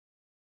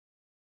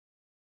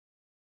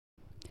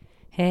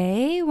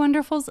Hey,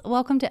 wonderfuls.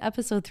 Welcome to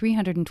episode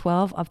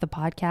 312 of the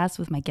podcast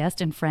with my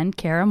guest and friend,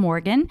 Kara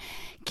Morgan.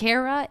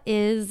 Kara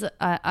is,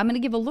 I'm going to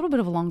give a little bit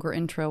of a longer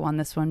intro on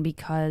this one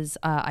because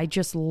I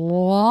just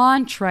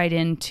launch right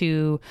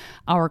into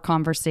our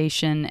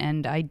conversation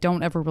and I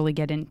don't ever really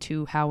get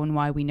into how and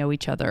why we know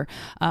each other.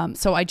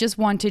 So I just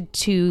wanted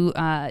to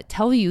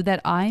tell you that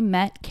I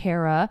met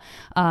Kara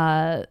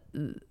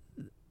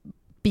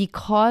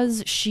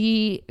because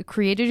she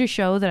created a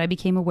show that I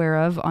became aware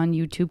of on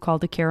YouTube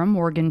called The Kara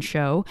Morgan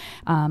Show.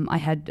 I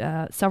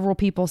had several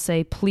people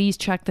say, please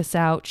check this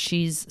out.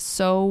 She's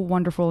so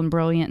wonderful and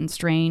brilliant and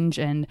strange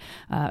and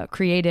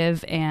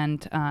creative,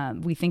 and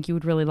we think you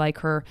would really like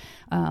her.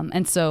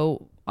 And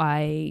so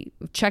I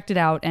checked it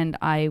out and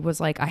I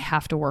was like, I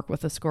have to work with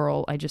this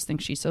girl. I just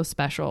think she's so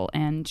special.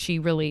 And she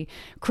really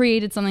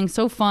created something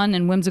so fun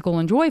and whimsical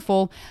and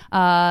joyful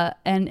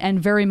and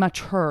very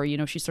much her. You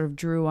know, she sort of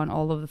drew on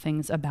all of the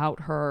things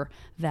about her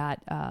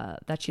that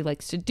she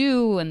likes to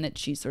do and that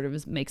she sort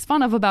of makes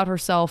fun of about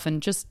herself,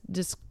 and just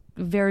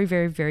very,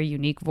 very, very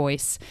unique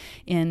voice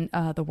in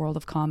the world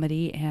of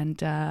comedy and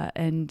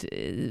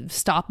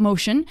stop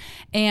motion.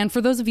 And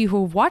for those of you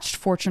who have watched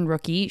Fortune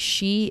Rookie,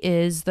 she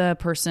is the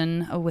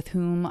person with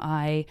whom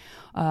I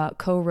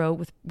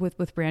co-wrote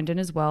with Brandon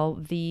as well,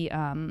 the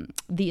In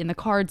the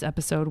Cards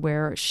episode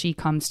where she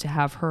comes to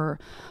have her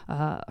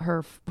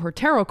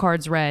tarot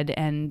cards read,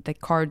 and the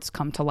cards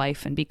come to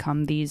life and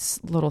become these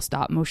little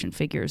stop motion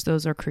figures.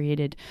 Those are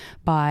created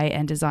by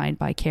and designed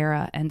by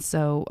Kara. And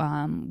so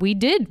we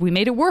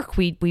made it work.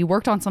 We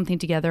worked on something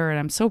together, and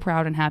I'm so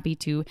proud and happy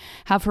to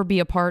have her be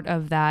a part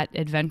of that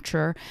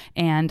adventure.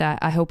 And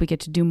I hope we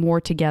get to do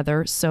more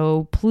together.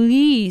 So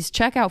please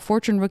check out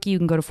Fortune Rookie. You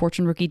can go to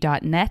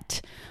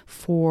fortunerookie.net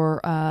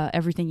for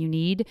everything you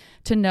need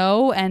to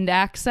know and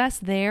access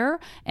there,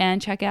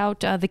 and check out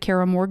the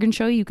Kara Morgan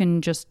Show. You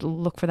can just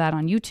look for that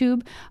on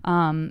YouTube.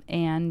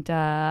 And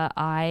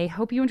I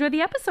hope you enjoy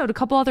the episode. A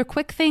couple other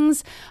quick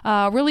things,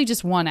 really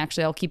just one,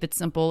 actually, I'll keep it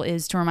simple,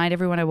 is to remind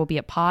everyone I will be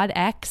at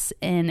PodX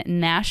in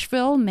Nashville,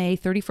 May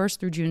 31st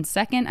through June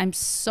 2nd. I'm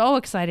so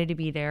excited to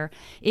be there.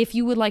 If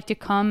you would like to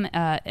come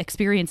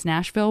experience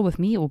Nashville with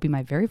me, it will be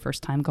my very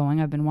first time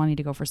going. I've been wanting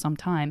to go for some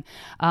time.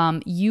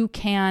 You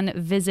can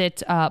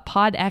visit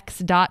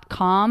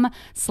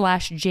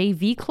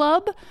podx.com/JV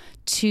Club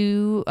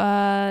to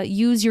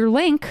use your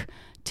link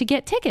to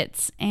get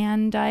tickets,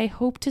 and I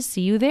hope to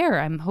see you there.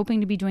 I'm hoping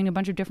to be doing a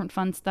bunch of different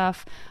fun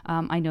stuff.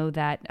 I know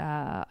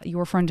that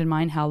your friend and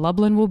mine, Hal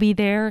Lublin, will be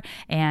there,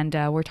 and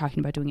we're talking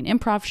about doing an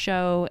improv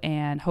show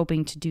and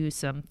hoping to do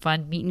some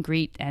fun meet and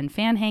greet and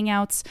fan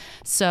hangouts.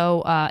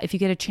 So if you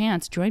get a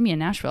chance, join me in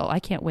Nashville. I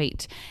can't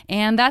wait.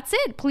 And that's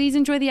it. Please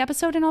enjoy the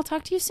episode, and I'll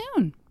talk to you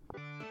soon.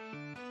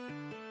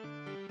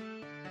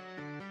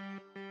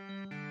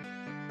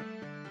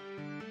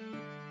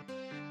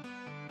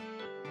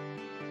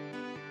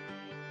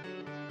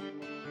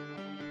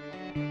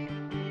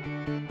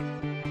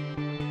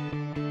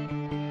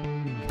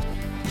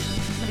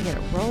 Get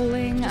it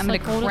rolling. I'm going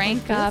to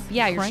crank up.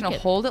 Yeah, you're just going to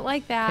hold it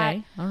like that.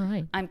 Okay, all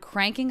right. I'm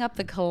cranking up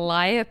the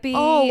calliope.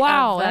 Oh,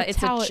 wow.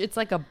 It's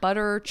like a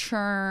butter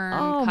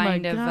churn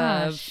kind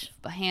of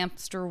a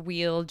hamster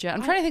wheel.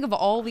 I'm trying to think of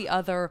all the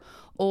other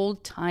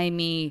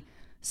old-timey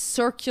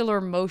circular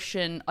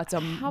motion. It's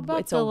a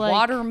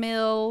water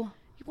mill.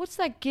 What's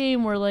that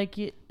game where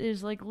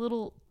there's like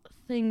little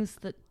things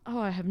that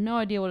I have no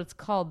idea what it's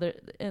called.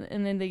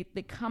 And then they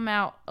come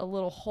out a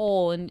little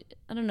hole, and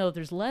I don't know if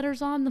there's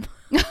letters on them.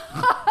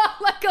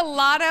 like a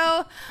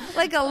lotto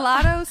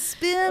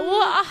spin,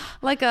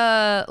 like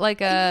a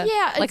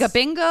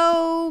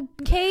bingo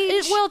cage.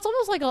 It's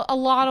almost like a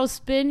lotto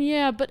spin,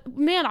 yeah. But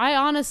man, I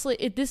honestly,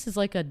 this is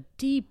like a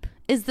deep.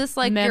 Is this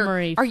like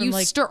memory? Are you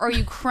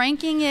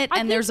cranking it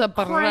and there's a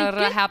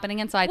happening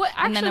inside,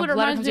 and then a letter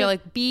comes out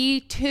like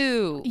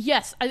B2?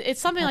 Yes,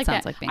 it's something like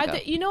that. Sounds like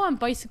bingo. On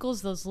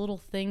bicycles, those little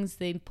things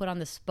they put on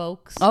the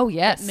spokes. Oh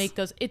yes, that make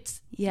those.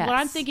 What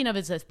I'm thinking of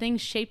is a thing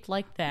shaped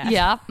like that.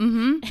 Yeah.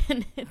 Mm-hmm.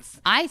 And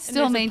I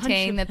still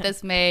maintain that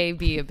this may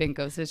be a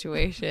bingo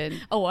situation.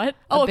 A what?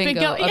 A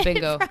bingo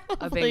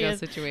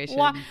situation.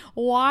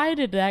 Why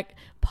did that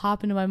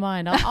pop into my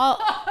mind?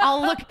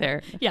 I'll look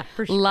there. Yeah,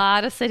 for sure. A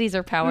lot of cities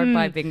are powered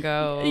by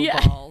bingo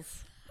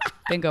balls.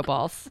 Bingo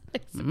balls.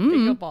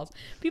 Bingo balls.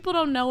 People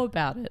don't know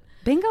about it.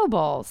 Bingo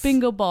balls.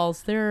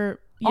 They're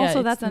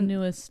also that's the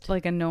newest.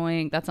 Like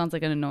annoying. That sounds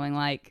like an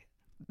annoying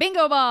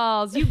bingo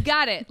balls. You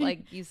got it.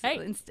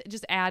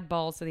 Just add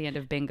balls to the end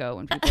of bingo,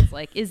 and people's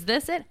like, is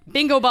this it?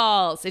 Bingo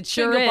balls. It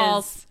sure bingo is.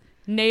 Balls.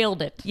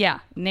 Nailed it. Yeah,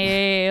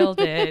 nailed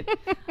it.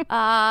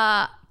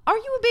 Are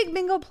you a big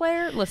bingo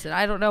player? Listen,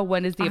 I don't know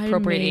when is the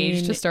appropriate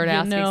age to start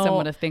asking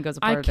someone if bingo's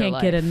a part of their life.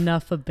 I can't get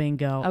enough of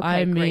bingo. Okay,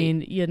 I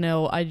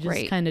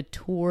just kind of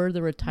tour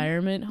the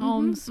retirement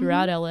homes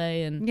throughout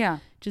LA and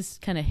just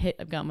kind of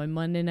I've got my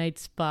Monday night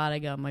spot. I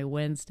got my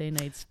Wednesday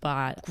night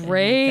spot.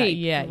 Great.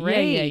 Yeah.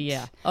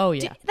 Oh,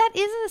 yeah. That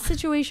is a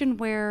situation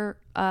where,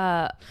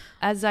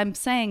 as I'm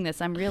saying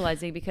this, I'm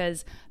realizing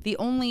because the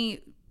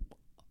only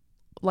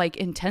like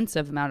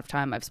intensive amount of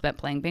time I've spent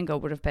playing bingo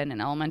would have been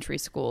in elementary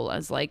school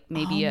as like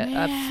maybe a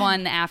man.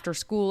 fun after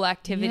school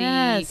activity,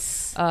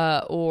 Yes.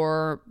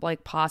 or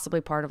like possibly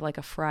part of like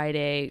a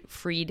Friday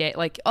free day.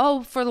 Like,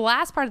 oh, for the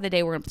last part of the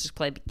day, we're going to just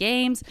play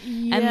games.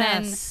 And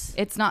then Yes.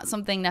 it's not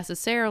something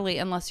necessarily,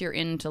 unless you're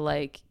into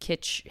like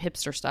kitsch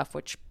hipster stuff,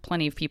 which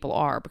plenty of people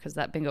are, because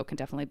that bingo can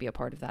definitely be a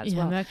part of that as Yeah,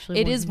 well. I'm actually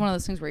It is wondering. one of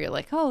those things where you're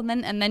like, oh,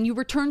 and then you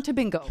return to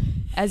bingo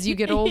as you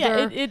get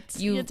older. it's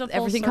a full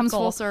everything comes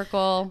full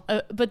circle.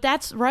 circle. But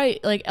that's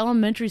right. Like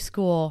elementary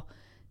school,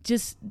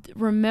 just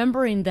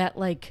remembering that,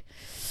 like,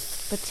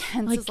 But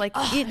tense like, is like,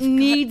 oh, it I've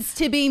needs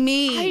to be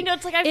me. I know,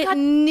 it's like I've it got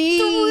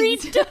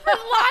needs 3 different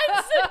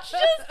lines that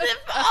just if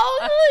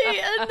only,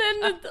 and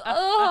then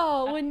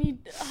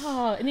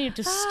and then you have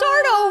to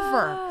start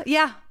over.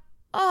 Yeah.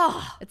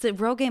 Oh, It's a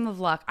real game of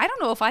luck. I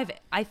don't know if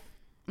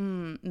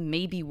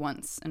maybe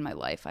once in my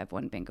life I've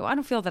won bingo. I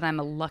don't feel that I'm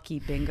a lucky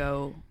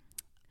bingo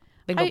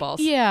balls.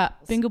 Yeah,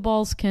 bingo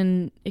balls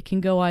can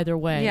go either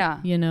way. Yeah.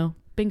 you know,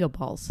 bingo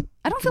balls.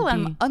 I don't feel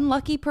I'm an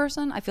unlucky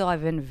person. I feel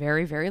I've been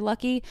very, very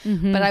lucky,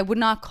 but I would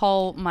not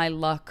call my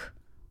luck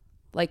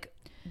like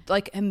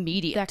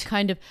immediate. That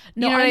kind of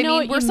no, you know what I know mean?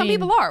 what Where you some mean.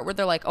 people are, where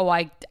they're like, oh,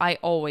 I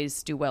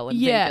always do well in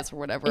Vegas or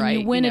whatever.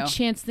 And you win know. a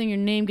chance thing, your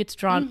name gets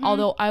drawn.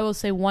 Although I will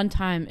say, one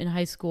time in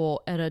high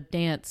school at a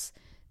dance,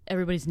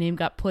 everybody's name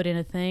got put in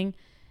a thing,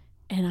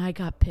 and I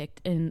got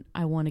picked, and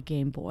I won a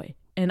Game Boy.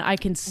 And I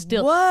can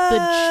still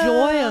the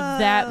joy of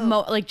that,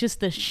 like just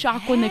the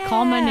shock when they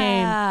call my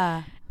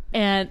name,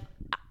 and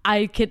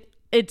I could.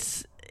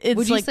 It's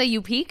Would you like, say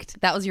you peaked?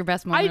 That was your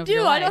best moment I of do.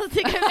 your I life. don't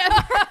think I've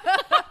ever.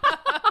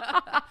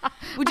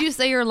 Would you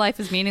say your life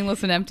is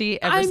meaningless and empty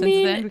ever I since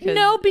mean, then?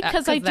 no,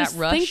 because I that just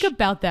rush? think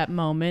about that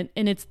moment,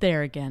 and it's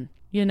there again.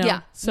 You know.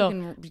 Yeah, So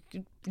you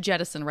can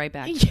jettison right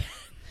back.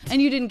 And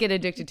you didn't get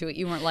addicted to it.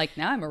 You weren't like,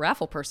 now I'm a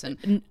raffle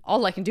person.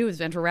 All I can do is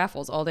enter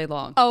raffles all day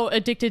long. oh,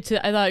 addicted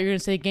to. I thought you were going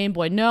to say Game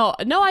Boy. No,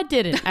 I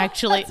didn't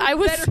actually. I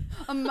was.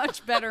 A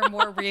much better,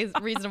 more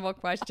reasonable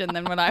question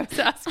than what I was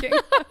asking.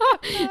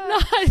 No,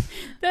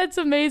 that's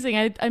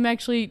amazing. I'm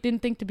actually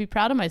didn't think to be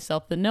proud of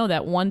myself. That no,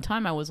 that one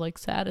time I was like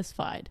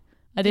satisfied.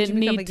 I Did didn't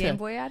you become need a Game to.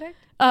 Boy addict?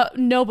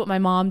 No, but my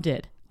mom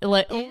did.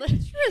 Like,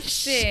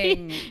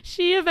 Interesting.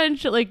 she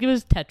eventually, like, it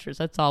was Tetris.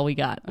 That's all we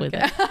got with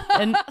it.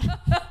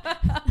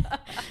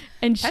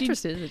 And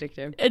Tetris is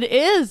addictive. It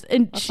is,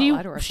 and Let's she not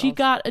lie to ourselves.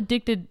 got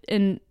addicted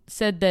and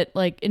said that,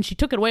 like, and she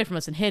took it away from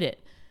us and hid it.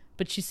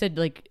 But she said,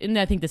 like, and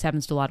I think this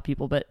happens to a lot of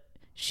people, but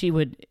she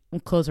would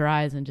close her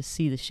eyes and just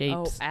see the Oh,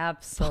 shapes.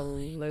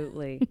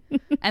 absolutely.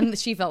 And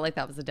she felt like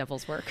that was the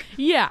devil's work.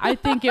 Yeah, I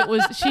think it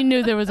was. She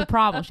knew there was a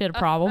problem. She had a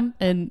problem,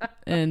 and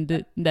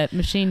that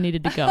machine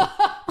needed to go.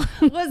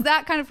 Was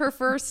that kind of her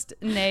first,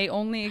 nay,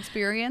 only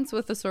experience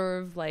with the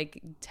sort of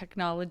like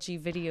technology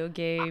video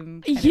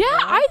game? kind of Yeah, era?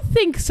 I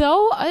think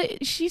so.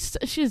 She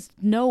has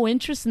no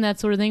interest in that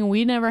sort of thing.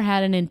 We never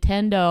had a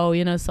Nintendo,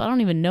 you know, so I don't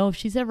even know if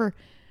she's ever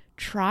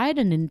tried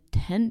a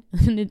Nintendo.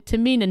 To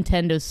me,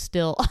 Nintendo's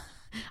still.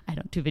 I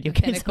don't do video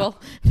games. Pinnacle.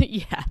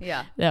 Yeah,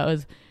 Yeah.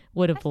 that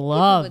would have People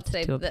loved would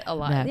say to have that a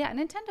lot. that. Yeah,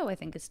 Nintendo I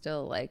think is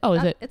still like. Oh,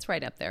 is it? It's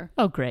right up there.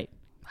 Oh, great.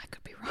 I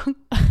could be wrong.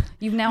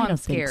 Now I I'm don't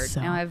think scared.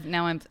 so.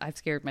 I've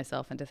scared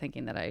myself into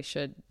thinking that I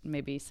should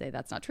maybe say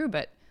that's not true,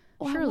 but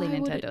Well, surely why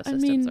would Nintendo it- I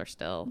systems mean, are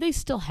still. They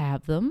still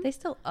have them. They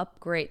still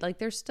upgrade. Like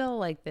they're still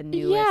like the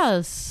newest.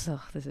 Yes.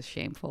 Oh, this is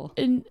shameful.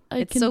 And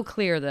It's so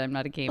clear that I'm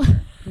not a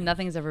gamer.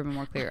 Nothing's ever been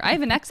more clear. I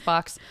have an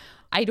Xbox.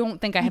 I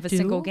don't think I have a do?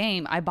 single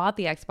game. I bought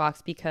the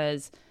Xbox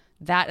because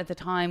that at the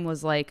time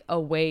was like a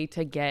way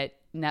to get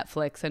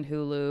Netflix and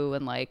Hulu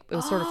and like it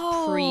was sort of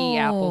pre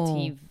Apple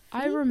TV.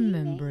 I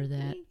remember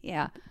that.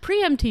 Yeah,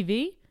 Pre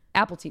MTV.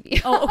 Apple TV.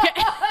 Oh, okay.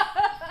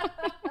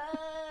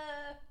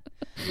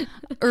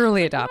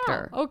 Early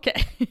adopter.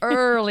 Okay.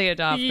 Early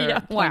adopter. Yeah,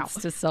 wow. Points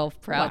to self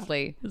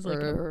proudly. It's like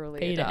a early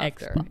beta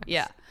adopter. Xbox.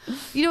 Yeah.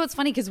 You know what's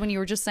funny? Because when you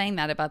were just saying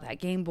that about that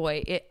Game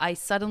Boy, I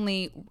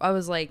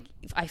was like,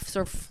 I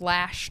sort of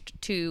flashed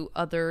to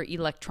other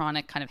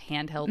electronic kind of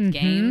handheld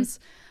games,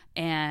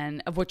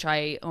 and of which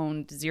I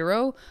owned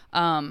zero.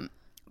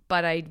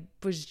 But I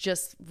was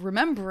just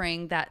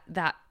remembering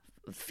that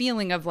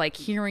feeling of like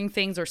hearing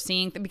things or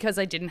seeing because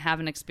I didn't have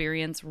an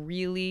experience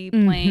really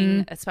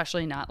playing,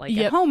 especially not like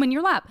at home in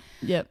your lap.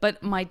 Yep.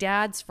 But my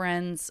dad's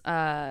friends,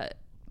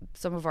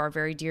 some of our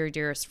very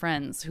dearest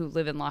friends who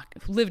lived in La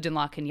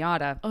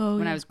Cañada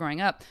when I was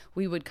growing up,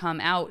 we would come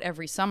out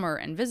every summer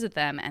and visit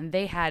them, and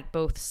they had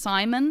both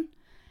Simon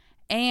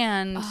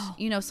and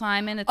you know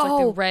Simon. It's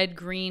like the red,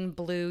 green,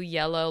 blue,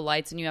 yellow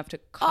lights, and you have to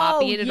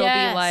copy it. It'll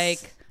be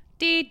like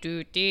dee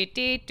doo dee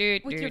dee doo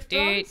With doo your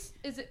doo. thumbs?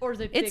 Is it, or is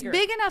it It's bigger?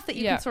 big enough that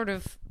you Yeah. can sort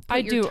of put I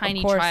your do, of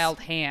tiny course. child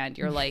hand.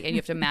 You're like, and you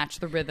have to match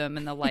the rhythm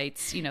and the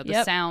lights, you know, the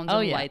Yep. sounds Oh,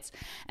 and the yeah. lights.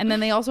 And then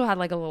they also had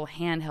like a little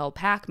handheld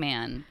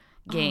Pac-Man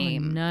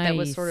game that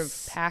was sort of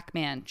nice.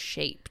 Pac-Man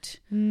shaped.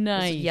 It was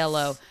Nice.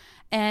 yellow.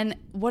 And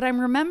what I'm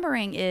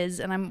remembering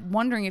is, and I'm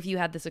wondering if you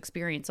had this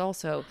experience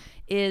also,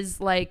 is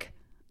like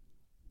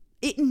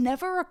it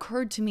never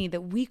occurred to me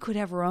that we could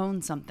ever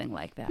own something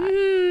like that.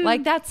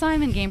 Like that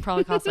Simon game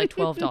probably cost like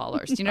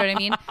 $12. Do you know what I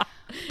mean?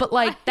 But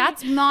like that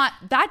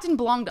didn't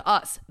belong to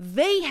us.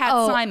 They had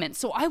Simon.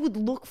 So I would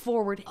look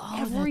forward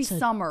every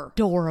summer.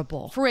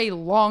 Adorable. For a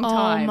long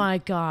time. Oh my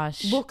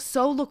gosh. Look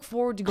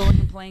forward to going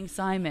and playing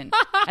Simon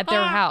at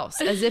their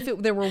house as if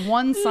there were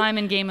one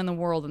Simon game in the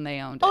world and they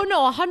owned it. Oh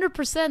no,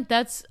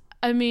 100%.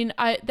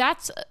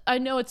 I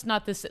know it's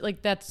not this,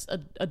 like, that's a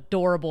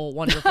adorable,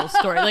 wonderful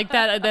story. Like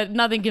that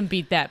nothing can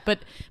beat that. But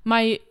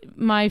my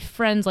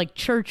friends, like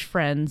church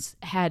friends,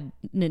 had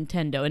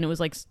Nintendo, and it was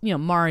like,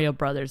 Mario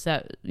Brothers,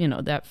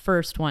 that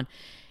first one.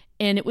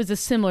 And it was a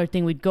similar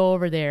thing. We'd go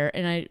over there,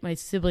 and my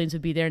siblings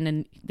would be there, and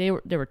then there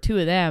were two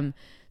of them.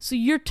 So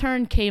your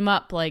turn came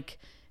up like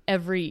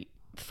every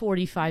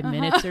 45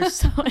 minutes or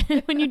so.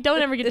 And when you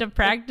don't ever get to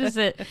practice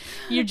it,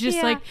 you're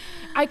just like,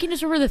 I can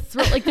just remember the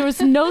thrill. Like there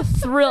was no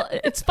thrill.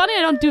 It's funny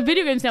I don't do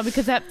video games now,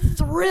 because that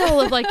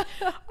thrill of like,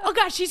 oh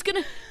gosh, she's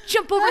gonna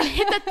jump over and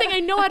hit that thing. I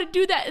know how to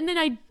do that. And then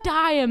I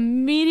die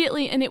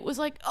immediately. And it was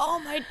like,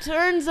 oh, my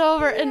turn's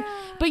over.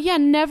 But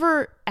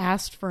never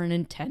asked for a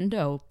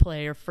Nintendo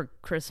player for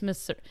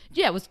Christmas.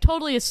 It was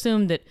totally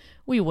assumed that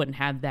we wouldn't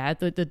have that.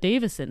 The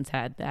Davisons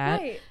had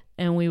that. Right.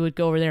 And we would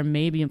go over there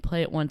maybe and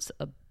play it once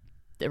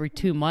every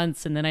 2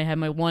 months, and then I had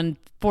my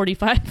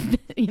 145,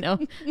 But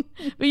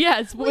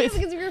it's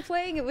because you're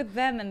playing it with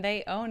them and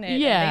they own it,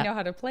 and they know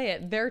how to play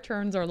it. Their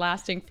turns are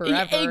lasting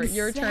forever. Exactly.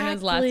 Your turn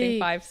is lasting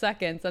 5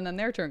 seconds, and then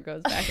their turn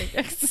goes back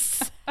again.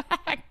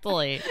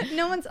 Exactly.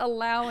 No one's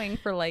allowing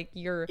for like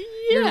your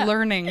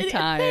learning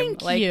time.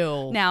 Thank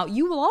you. Now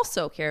you will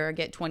also, Kara,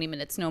 get 20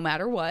 minutes no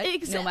matter what.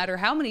 Exactly. No matter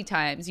how many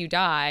times you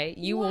die,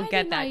 you will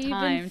get that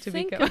time to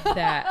think of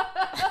that.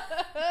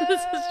 This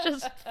is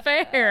just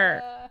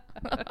fair.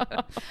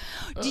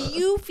 Do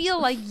you feel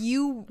like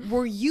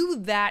were you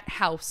that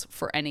house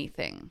for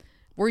anything?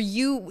 Were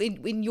you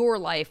in your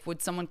life,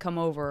 would someone come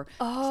over?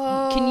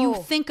 Oh. Can you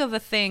think of a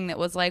thing that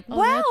was like,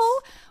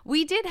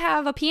 we did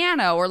have a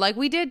piano, or like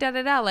we did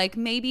da-da-da, like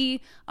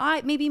maybe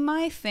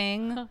my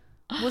thing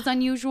was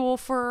unusual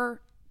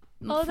for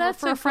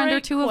a friend or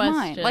two of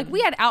mine. Like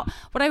we had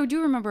what I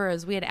do remember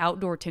is we had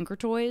outdoor Tinker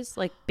Toys,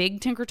 like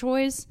big Tinker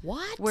Toys.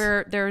 What?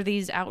 Where there are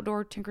these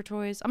outdoor Tinker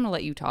Toys. I'm gonna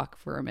let you talk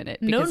for a minute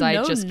because I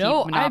just keep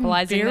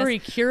monopolizing I'm very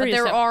this.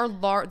 Curious.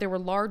 But there were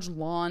large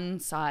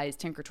lawn-sized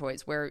Tinker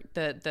Toys where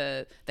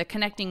the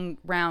connecting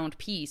round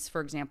piece, for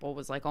example,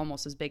 was like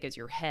almost as big as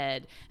your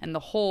head, and the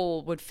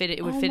hole would fit.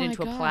 It would fit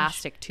into a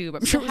plastic tube.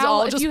 I'm sure it was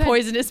all just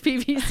poisonous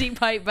PVC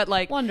pipe, but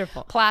like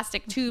wonderful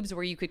plastic tubes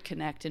where you could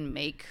connect and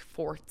make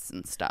forts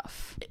and stuff.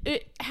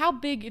 How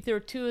big, if there were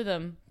two of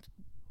them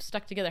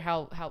stuck together,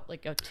 how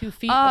like 2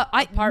 feet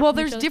apart? Well,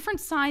 there's different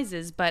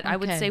sizes, but I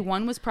would say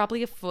one was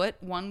probably a foot,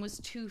 one was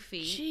 2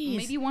 feet. Jeez.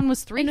 Maybe one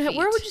was 3 feet.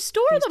 Where would you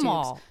store them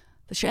all?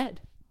 The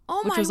shed.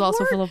 Oh, which was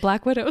also full of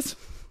black widows.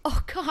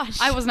 Oh gosh,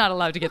 I was not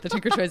allowed to get the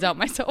Tinker Toys out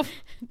myself.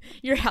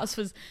 Your house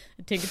was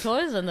the Tinker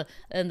Toys and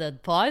the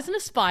flies and the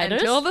spiders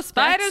until the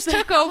spiders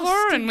took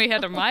over and we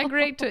had to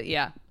migrate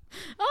to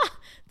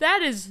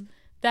that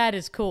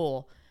is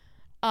cool.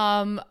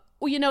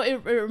 Well,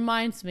 it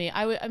reminds me.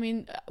 I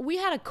mean, we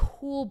had a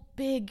cool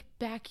big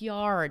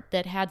backyard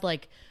that had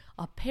like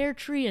a pear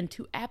tree and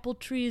 2 apple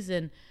trees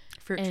and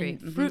fruit tree.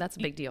 Mm-hmm. That's a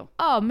big deal.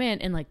 Oh man,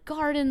 and like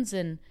gardens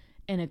and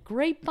a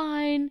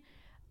grapevine.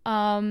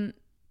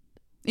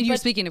 You're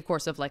speaking, of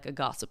course, of like a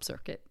gossip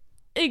circuit.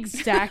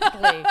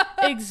 Exactly.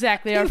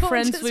 Our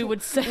friends, we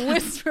would say,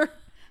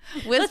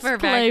 whisper back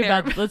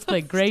there. Let's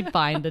play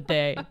grapevine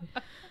today.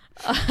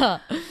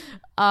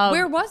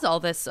 Where was all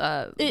this?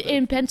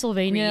 In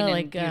Pennsylvania,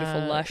 like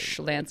beautiful, lush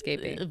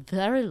landscaping.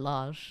 Very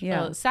lush.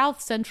 Yeah, South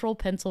Central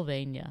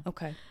Pennsylvania.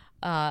 Okay.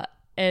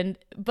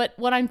 But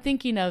what I'm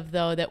thinking of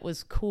though that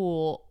was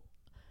cool,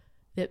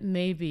 that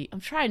maybe I'm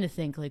trying to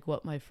think like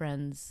what my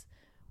friends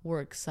were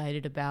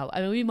excited about.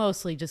 I mean, we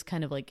mostly just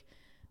kind of like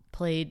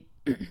played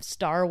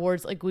Star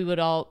Wars. Like we would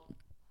all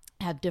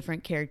have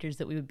different characters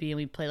that we would be, and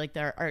we'd play like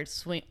our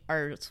swing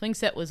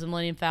set was the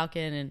Millennium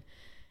Falcon,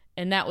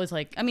 and that was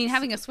like, I mean,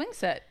 having a swing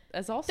set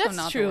is also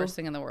not the worst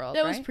thing in the world.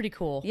 That was pretty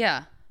cool.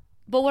 Yeah.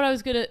 But what I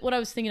was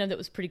thinking of that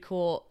was pretty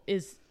cool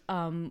is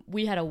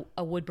we had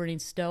a wood burning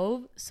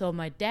stove, so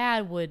my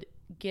dad would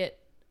get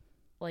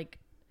like,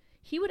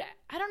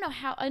 I don't know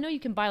how, I know you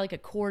can buy like a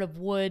cord of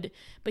wood,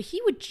 but he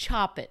would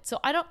chop it. So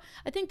I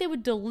think they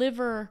would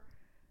deliver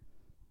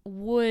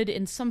wood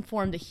in some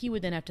form that he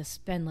would then have to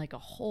spend like a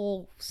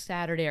whole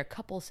Saturday or a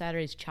couple of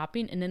Saturdays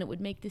chopping, and then it would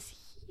make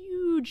this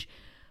huge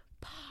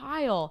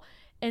pile.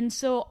 And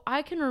so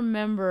I can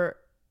remember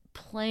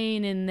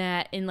playing in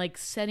that and like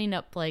setting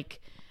up like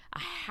a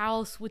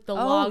house with the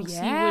logs he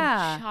would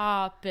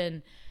chop,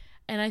 and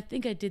I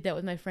think I did that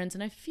with my friends,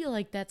 and I feel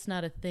like that's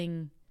not a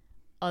thing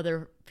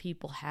other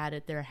people had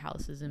at their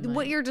houses.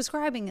 What you're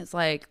describing is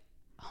like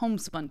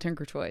homespun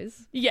Tinker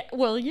Toys. Yeah,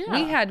 well, yeah.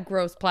 We had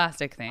gross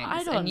plastic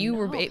things, and you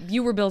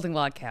were building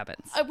log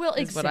cabins. Well,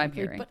 is what I'm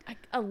hearing. But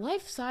a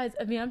life size.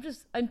 I mean,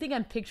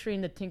 I'm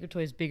picturing the Tinker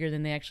Toys bigger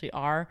than they actually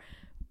are,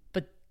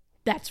 but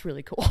that's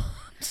really cool.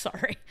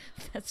 Sorry.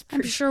 That's I'm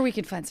pretty... sure we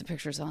can find some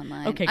pictures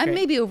online. Okay, I'm great.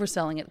 maybe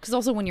overselling it because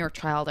also when you're a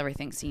child,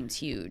 everything seems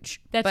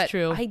huge. That's But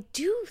true.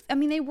 I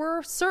mean, they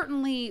were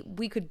certainly,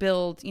 we could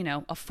build,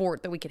 a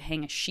fort that we could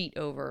hang a sheet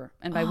over.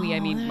 And by we, I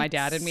mean my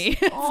dad and me.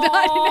 It's not,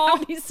 I didn't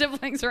have any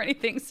siblings or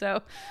anything.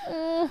 So,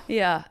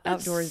 yeah,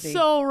 outdoorsy.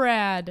 So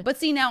rad. But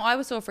see, now I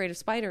was so afraid of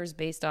spiders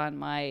based on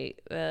my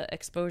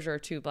exposure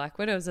to black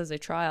widows as a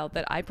child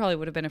that I probably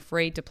would have been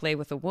afraid to play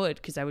with the wood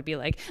because I would be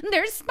like,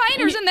 there's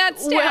spiders in that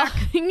stack.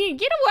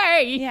 Get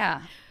away.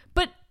 Yeah.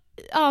 But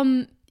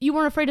you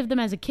weren't afraid of them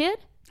as a kid?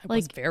 I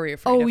was very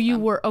afraid of them. Oh, you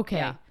were? Okay.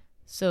 Yeah.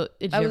 So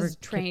did you I ever was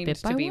get trained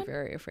bit by to be one?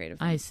 very afraid of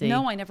them. I see.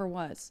 No, I never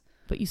was.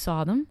 But you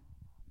saw them?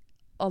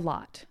 A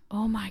lot.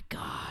 Oh my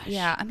gosh.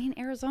 Yeah. I mean,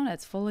 Arizona,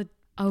 it's full of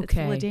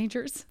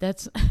dangers.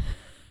 That's...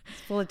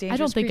 It's full of dangerous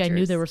I don't think I knew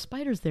creatures. there were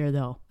spiders there,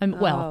 though.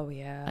 Oh,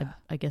 yeah.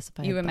 I guess if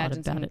I You had thought imagine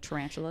about some it.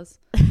 tarantulas.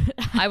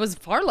 I was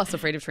far less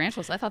afraid of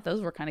tarantulas. I thought those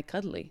were kind of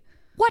cuddly.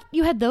 What?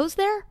 You had those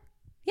there?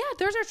 Yeah,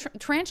 those are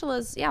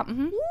tarantulas. Yeah,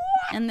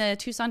 in the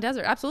Tucson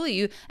desert, absolutely.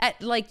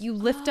 You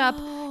lift up.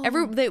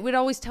 They would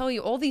always tell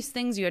you all these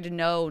things you had to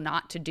know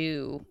not to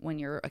do when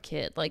you're a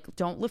kid. Like,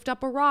 don't lift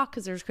up a rock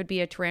because there could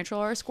be a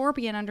tarantula or a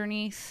scorpion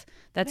underneath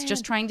that's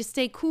just trying to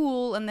stay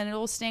cool, and then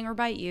it'll sting or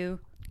bite you.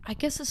 I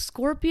guess a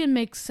scorpion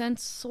makes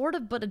sense, sort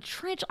of, but a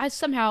tarantula, I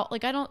somehow, I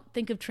don't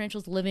think of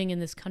tarantulas living in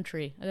this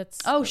country.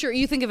 Sure.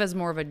 You think of it as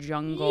more of a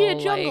jungle. Yeah,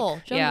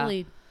 jungle. Yeah.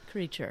 Jungly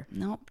creature.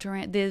 Nope,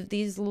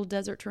 these little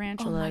desert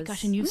tarantulas. Oh my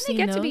gosh, and you've seen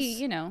they get those? to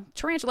be,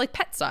 tarantula, like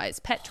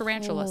pet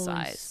tarantula Holy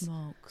size.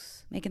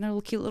 smokes. Making their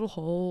little cute little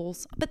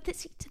holes. But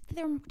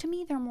to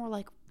me, they're more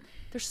like,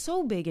 they're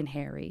so big and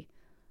hairy.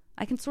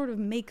 I can sort of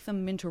make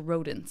them into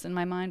rodents in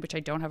my mind, which I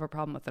don't have a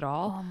problem with at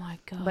all. Oh my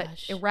gosh. But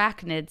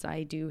arachnids,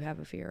 I do have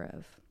a fear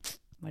of.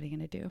 What are you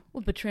going to do?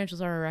 Well, but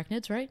tarantulas are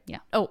arachnids, right? Yeah.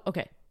 Oh,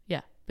 okay. Yeah.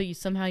 But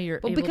you're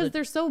able because to...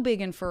 they're so big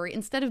and furry,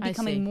 instead of I see.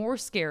 becoming more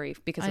scary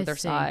because I of their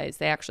see. size,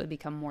 they actually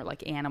become more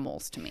like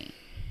animals to me.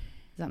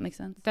 Does that make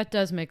sense? That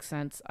does make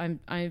sense.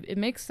 It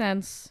makes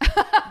sense,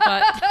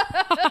 but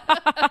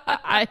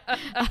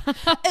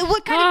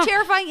What kind of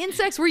terrifying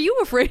insects were you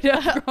afraid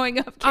of growing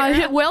up,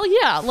 Kara? well,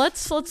 yeah.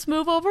 Let's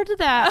move over to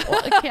that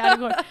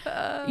category.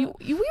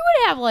 We would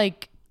have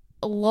like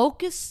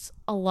locusts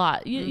a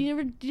lot. You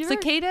ever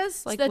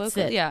Cicadas? Like that's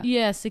it.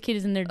 Yeah,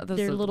 cicadas, and Those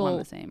they're are little. one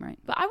and the same, right?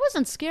 But I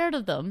wasn't scared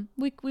of them.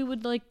 We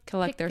would like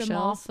Collect pick their them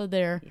shells? off of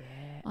their. Those,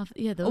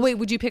 Oh, wait,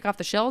 would you pick off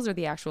the shells or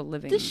the actual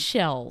living? the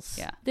shells.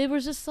 Yeah. There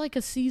was just like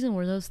a season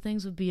where those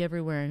things would be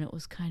everywhere, and it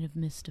was kind of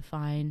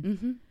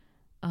mystifying.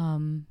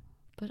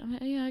 But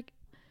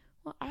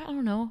I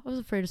don't know. I was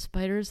afraid of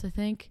spiders, I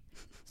think.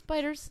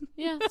 Spiders.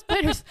 Yeah,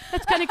 spiders.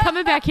 That's kind of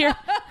coming back here.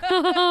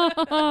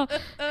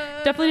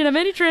 Definitely didn't have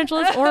many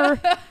tarantulas or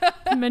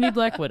many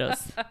black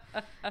widows.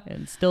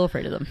 And still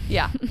afraid of them.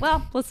 Yeah.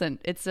 Well, listen,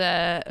 it's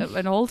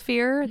an old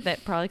fear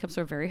that probably comes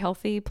from a very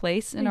healthy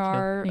place in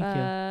our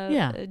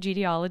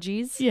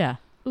genealogies. Yeah.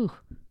 Ooh.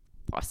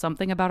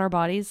 Something about our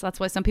bodies. That's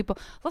why some people,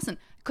 listen,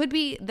 could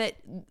be that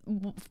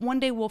one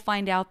day we'll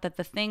find out that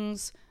the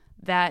things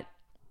that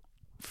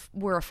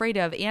we're afraid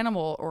of,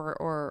 animal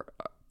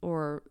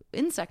or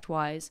insect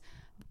wise,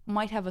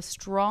 might have a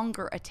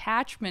stronger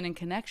attachment and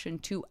connection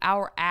to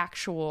our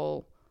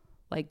actual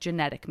like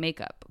genetic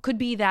makeup. Could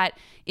be that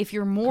if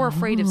you're more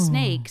afraid of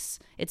snakes,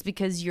 it's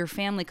because your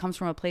family comes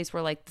from a place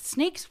where like the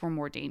snakes were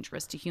more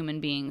dangerous to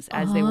human beings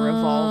as they were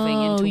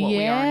evolving into what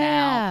we are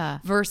now.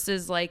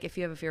 Versus like if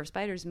you have a fear of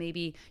spiders,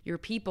 maybe your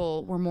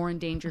people were more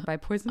endangered by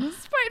poisonous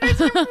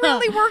spiders. I'm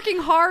really working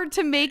hard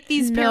to make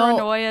these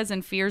paranoias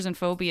and fears and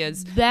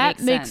phobias that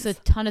make makes sense.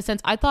 a ton of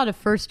sense. I thought at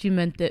first you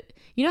meant that,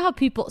 you know how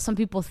some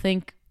people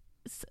think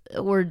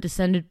we're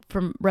descended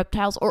from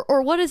reptiles,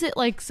 or what is it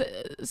like?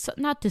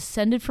 Not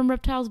descended from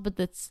reptiles, but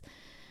that's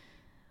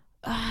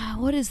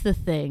what is the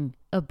thing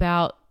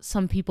about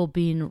some people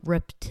being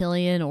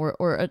reptilian or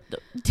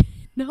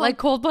no, like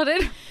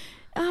cold-blooded?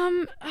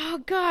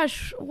 Oh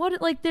gosh,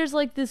 what, like there's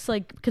like this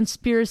like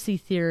conspiracy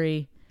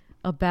theory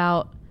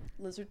about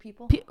Lizard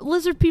people?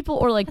 Lizard people,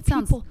 or like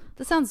people.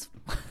 That sounds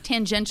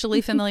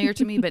tangentially familiar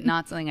to me, but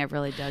not something I've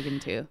really dug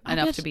into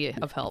enough to be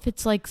of help.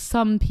 It's like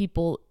some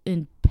people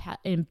in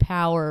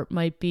power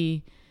might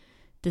be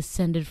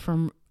descended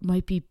from,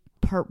 might be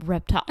part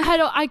reptile.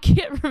 I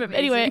can't remember. Amazing.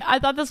 Anyway, I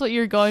thought that's what you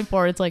were going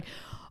for. It's like,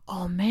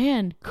 oh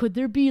man, could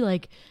there be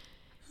like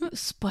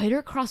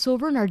spider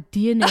crossover in our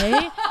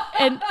DNA?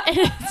 and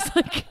it's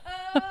like.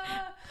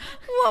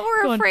 Well,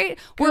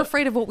 we're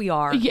afraid of what we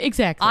are. Yeah,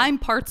 exactly. I'm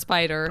part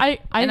spider, and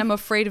I'm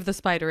afraid of the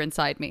spider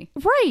inside me.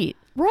 Right.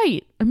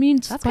 I mean,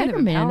 That's kind of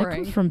Spider-Man, that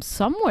empowering. comes from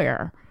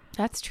somewhere,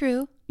 That's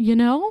true. you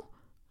know?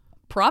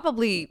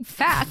 Probably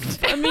fact.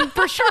 I mean,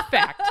 for sure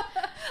fact.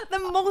 The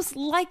most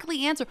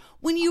likely answer,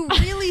 when you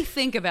really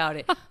think about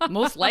it,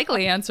 most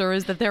likely answer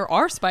is that there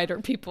are spider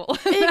people.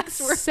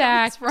 That's where it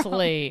comes from.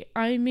 Exactly.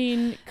 I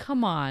mean,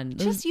 come on.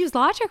 Just use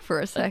logic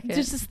for a second.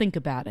 Just think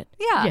about it.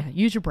 Yeah. Yeah,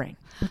 use your brain.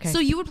 Okay. So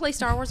you would play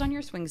Star Wars on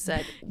your swing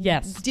set.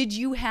 Yes. Did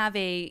you have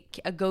a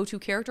go-to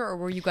character, or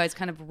were you guys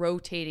kind of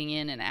rotating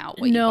in and out?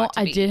 What you No, got to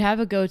I be? did have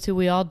a go-to.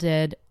 We all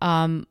did.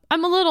 I'm a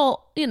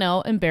little,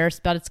 embarrassed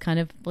about it's kind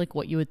of like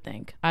what you would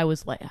think. I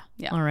was Leia.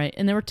 Yeah. All right.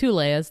 And there were 2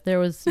 Leias. There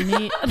was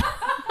me.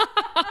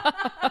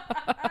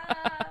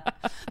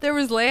 There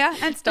was Leia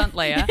and Stunt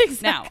Leia.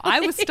 Exactly. Now,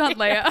 I was Stunt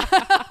Leia.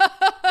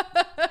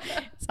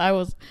 So I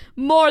was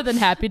more than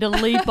happy to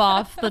leap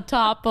off the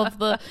top of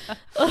the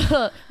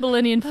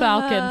Millennium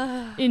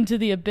Falcon into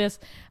the abyss.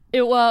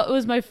 It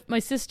was my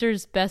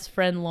sister's best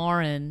friend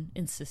Lauren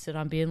insisted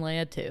on being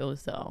Leia too.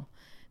 So,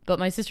 but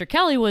my sister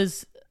Kelly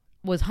was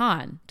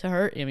Han. To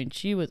her, I mean,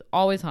 she was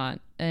always Han.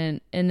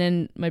 And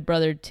then my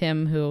brother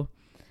Tim, who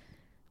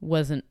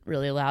wasn't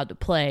really allowed to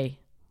play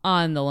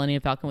on the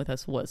Millennium Falcon with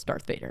us, was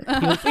Darth Vader.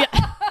 He was,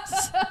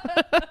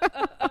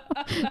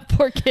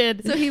 poor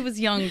kid. So he was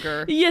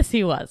younger. Yes,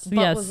 he was. But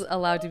yes, was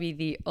allowed to be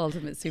the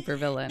ultimate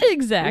supervillain.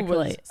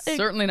 exactly.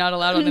 Certainly not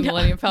allowed on the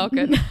Millennium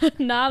Falcon.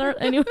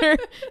 Not anywhere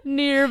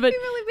near, but He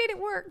really made it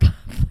work.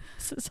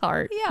 this is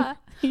hard. Yeah.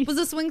 Was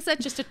the swing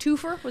set just a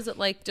twofer? Was it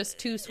like just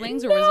 2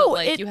 swings, or No, was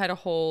it like you had a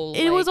whole?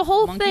 It was a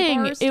whole monkey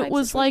thing. bars It type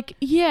was system? like,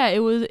 yeah,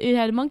 it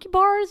had monkey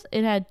bars.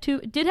 It had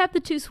it did have the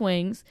 2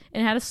 swings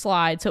and it had a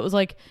slide. So it was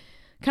like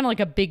kind of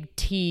like a big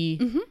T,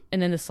 and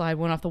then the slide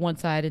went off the one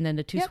side, and then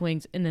the 2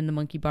 swings, and then the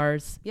monkey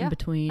bars in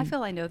between. I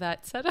feel I know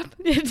that setup.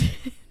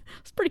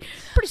 It's pretty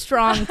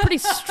strong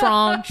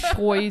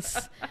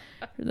choice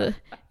for the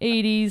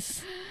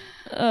 80s.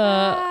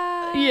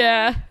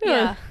 Yeah.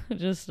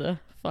 Just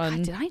fun.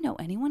 God, did I know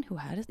anyone who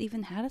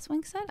even had a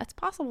swing set? It's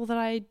possible that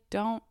I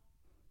don't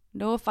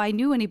know if I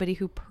knew anybody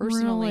who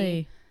personally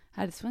Really?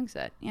 had a swing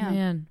set. Yeah.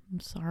 Man, I'm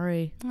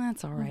sorry.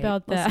 That's all right.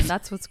 About that. Listen,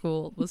 that's what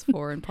school was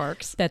for in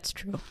parks. That's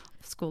true.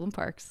 School and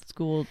parks.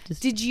 School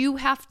just Did you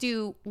have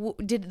to,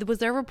 was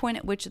there ever a point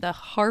at which the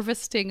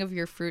harvesting of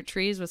your fruit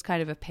trees was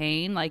kind of a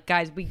pain? Like,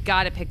 guys, we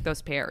got to pick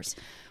those pears.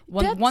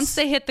 Once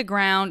they hit the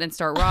ground and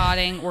start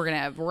rotting, we're going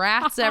to have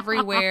rats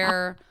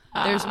everywhere.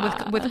 There's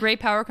with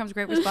great power comes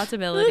great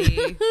responsibility.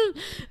 That's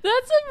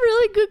a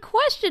really good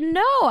question.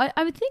 No,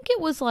 I would think it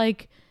was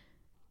like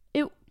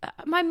it.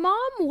 My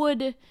mom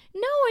would.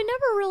 No, I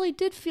never really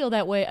did feel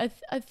that way.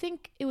 I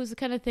think it was the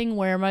kind of thing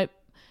where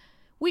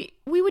we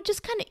would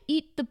just kind of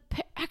eat the.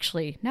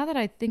 Actually, now that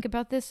I think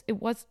about this,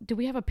 did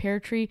we have a pear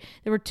tree?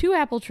 There were 2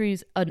 apple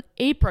trees, an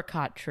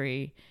apricot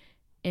tree,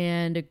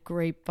 and a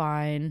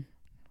grapevine.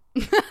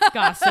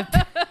 Gossip.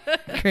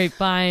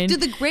 Grapevine.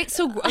 Did a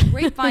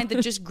grapevine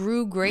that just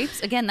grew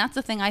grapes? Again, that's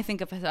the thing I think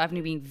of as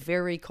having being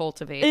very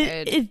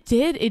cultivated. It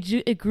did.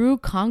 It grew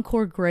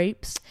Concord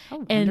grapes.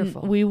 Oh, and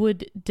wonderful. we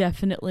would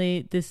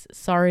definitely,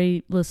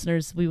 sorry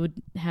listeners, we would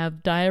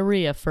have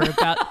diarrhea for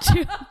about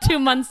 2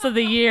 months of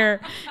the year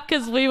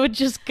because we would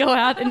just go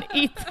out and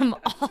eat them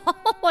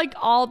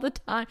all the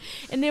time.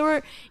 And they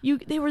were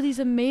these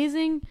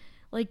amazing,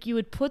 like you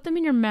would put them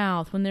in your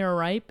mouth when they were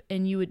ripe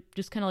and you would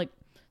just kind of like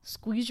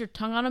squeeze your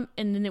tongue on them,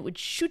 and then it would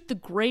shoot the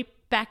grape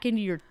back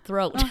into your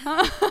throat.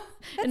 That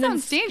and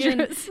sounds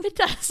dangerous. It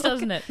does,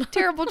 doesn't it?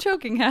 Terrible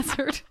choking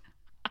hazard.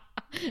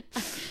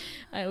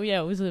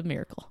 Yeah, it was a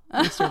miracle.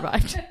 We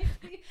survived.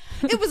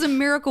 It was a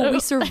miracle we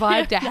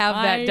survived to have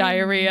that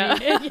diarrhea.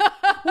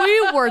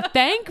 We were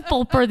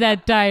thankful for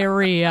that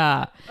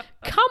diarrhea.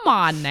 Come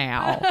on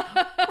now.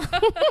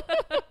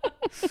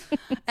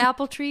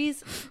 Apple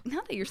trees.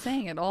 Now that you're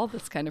saying it, all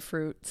this kind of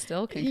fruit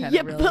still can kind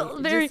Yeah, of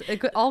but really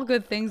all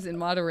good things in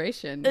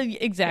moderation.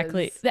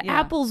 Exactly. The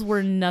apples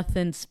were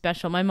nothing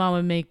special. My mom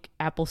would make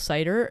apple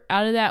cider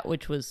out of that,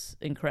 which was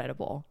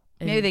incredible.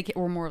 And maybe they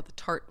were more of the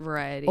tart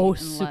variety.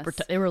 super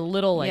tart. They were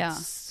little,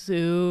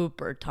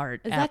 super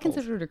tart Is apples. that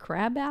considered a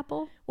crab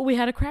apple? Well, we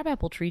had a crab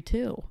apple tree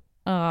too.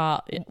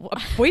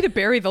 Way to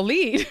bury the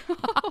lead.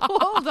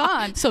 Hold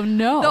on. So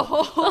no. The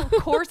whole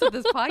course of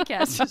this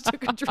podcast just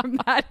took a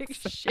dramatic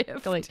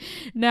shift.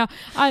 Now,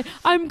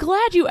 I'm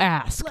glad you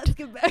asked Let's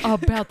get back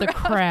about the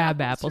crab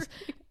apples.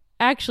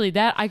 Actually,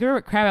 I grew up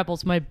with crab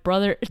apples. My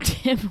brother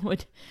Tim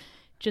would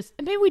just,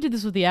 maybe we did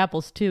this with the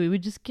apples too. He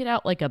would just get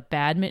out like a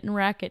badminton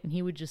racket and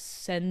he would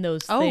just send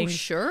those things. Oh,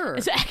 sure.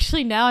 It's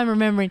actually, now I'm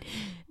remembering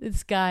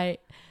this guy.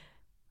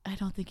 I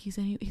don't think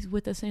he's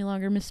with us any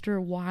longer.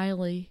 Mr.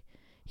 Wiley.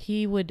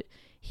 He would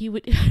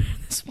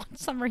this one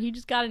summer he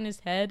just got in his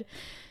head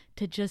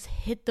to just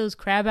hit those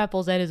crab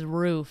apples at his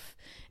roof,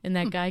 and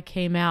that guy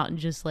came out and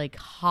just like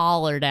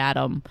hollered at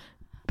him.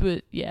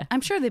 But yeah,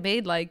 I'm sure they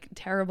made like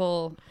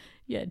terrible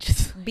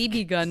just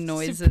BB gun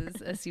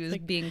noises as he was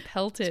being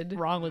pelted. what's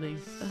wrong with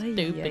these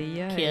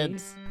stupid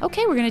kids?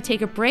 Okay, we're going to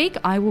take a break.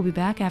 I will be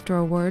back after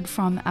a word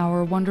from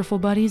our wonderful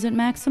buddies at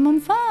Maximum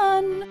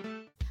Fun.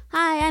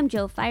 Hi, I'm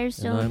Joe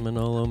Firestone. And I'm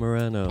Manolo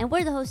Moreno. And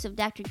we're the hosts of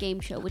Dr. Game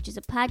Show, which is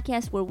a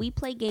podcast where we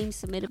play games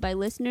submitted by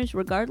listeners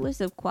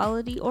regardless of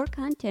quality or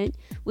content,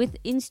 with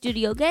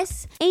in-studio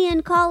guests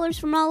and callers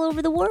from all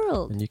over the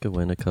world. And you can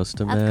win a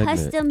custom A magnet.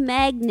 custom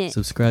magnet.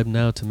 Subscribe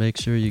now to make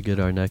sure you get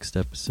our next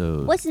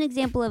episode. What's an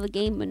example of a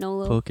game,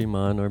 Manolo?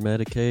 Pokemon or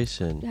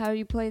medication. How do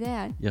you play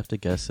that? You have to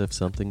guess if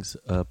something's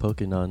a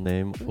Pokemon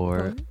name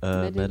or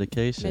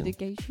medication.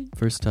 Medication.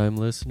 First time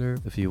listener,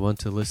 if you want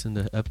to listen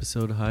to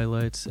episode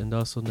highlights and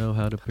also know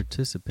how to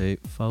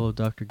participate, follow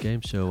Dr.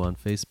 Game Show on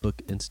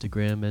Facebook,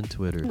 Instagram, and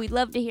Twitter. We'd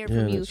love to hear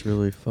from you. It's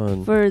really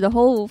fun. For the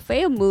whole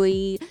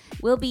family.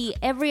 We'll be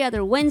every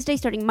other Wednesday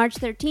starting March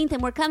 13th,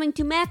 and we're coming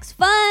to Max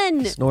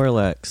Fun.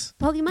 Snorlax.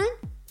 Pokemon?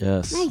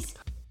 Yes. Nice.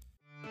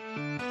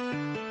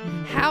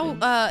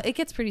 How it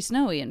gets pretty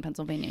snowy in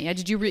Pennsylvania. Yeah,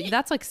 did you?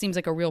 That's like seems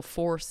like a real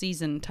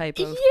 4-season type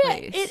of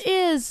place. It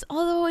is.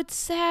 Although it's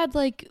sad.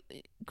 Like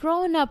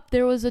growing up,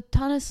 there was a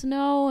ton of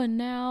snow, and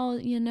now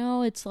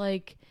it's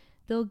like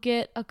they'll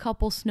get a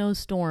couple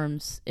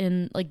snowstorms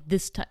in like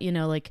this time.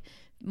 Like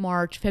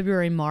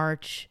February,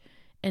 March,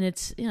 and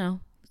it's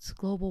it's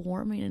global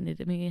warming, and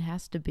it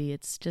has to be.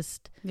 It's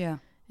just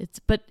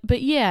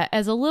But yeah,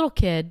 as a little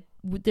kid,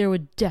 there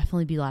would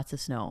definitely be lots of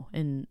snow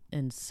and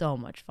so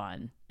much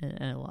fun,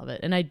 and I love it.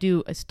 And I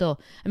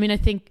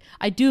think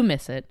I do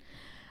miss it.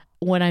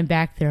 When I'm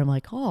back there, I'm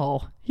like,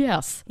 oh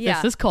yes,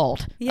 this is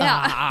cold.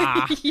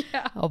 Yeah,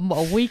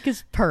 a week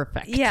is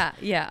perfect. Yeah.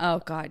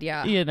 Oh God,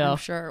 yeah. I'm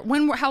sure.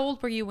 How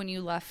old were you when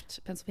you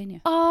left Pennsylvania?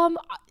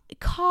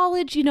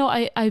 College.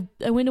 I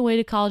went away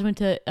to college. Went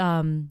to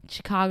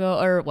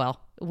Chicago,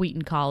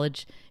 Wheaton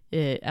College,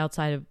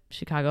 outside of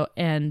Chicago,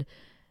 and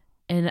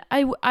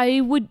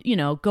I would,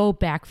 go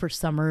back for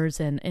summers,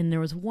 and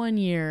there was 1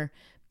 year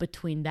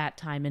between that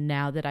time and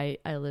now that I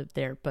lived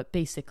there, but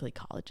basically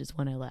college is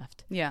when I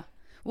left. Yeah.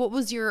 What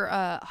was your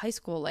high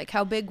school like?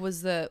 How big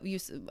was I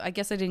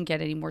guess I didn't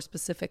get any more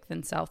specific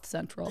than South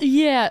Central.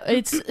 Yeah,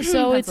 it's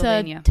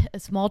a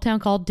small town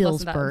called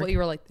Dillsburg. You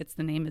were like,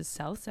 the name is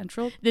South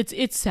Central?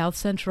 It's South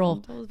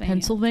Central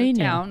Pennsylvania. It's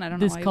a town. I don't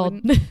know it's why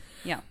called,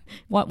 yeah.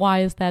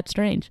 Why is that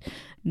strange?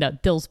 No,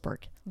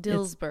 Dillsburg.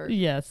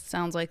 Yes.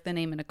 Sounds like the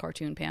name in a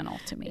cartoon panel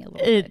to me a little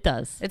bit. It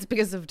does. It's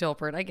because of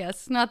Dilbert, I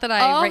guess. Not that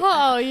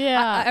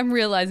yeah. I'm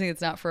realizing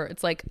it's not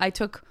it's like I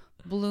took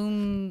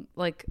Bloom,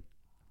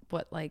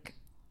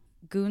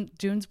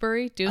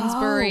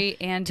 Doonesbury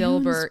and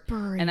Dilbert,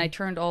 and I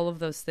turned all of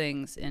those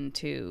things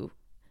into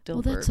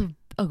Dilbert.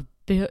 Well,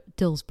 that's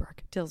Dillsburg.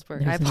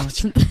 Dillsburg. I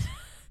apologize.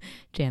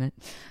 Janet.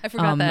 I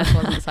forgot that it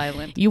wasn't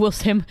silent. You will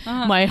say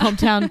my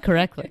hometown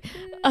correctly.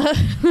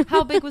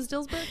 How big was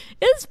Dillsburg?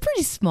 It's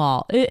pretty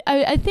small.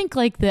 I think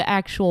like the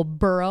actual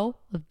borough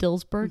of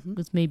Dillsburg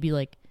was maybe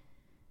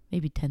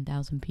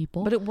 10,000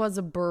 people. But it was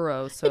a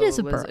borough, so it was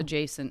borough.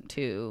 Adjacent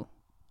to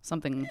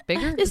something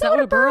bigger. Is that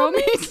what a borough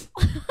means?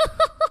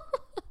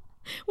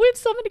 We have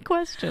so many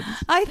questions.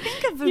 I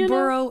think of a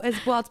borough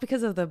as well. It's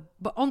because of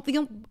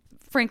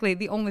frankly,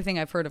 the only thing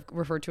I've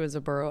referred to as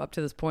a borough up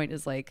to this point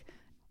is like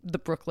the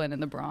Brooklyn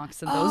and the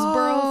Bronx and those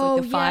boroughs,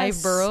 like the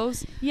 5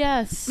 boroughs.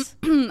 Yes.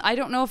 I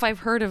don't know if I've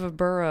heard of a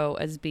borough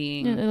as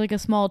being like a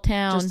small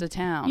town. Just a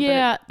town.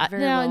 Yeah.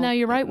 Now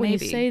you're right when you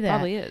say that.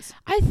 Probably is.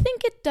 I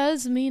think it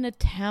does mean a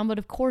town, but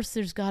of course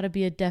there's got to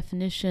be a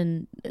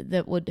definition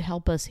that would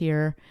help us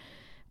here.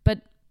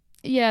 But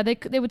yeah,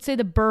 they would say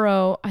the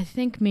borough, I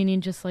think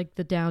meaning just like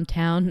the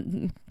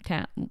downtown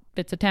town.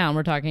 It's a town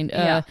we're talking.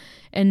 Yeah.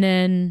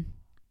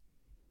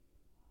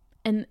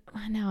 And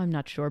now I'm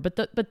not sure, but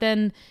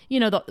then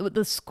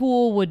the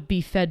school would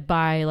be fed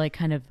by like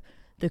kind of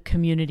the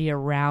community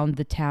around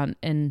the town,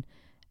 and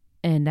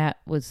that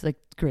was like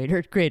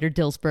greater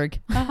Dillsburg.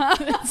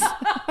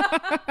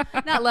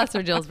 Not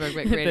lesser Dillsburg,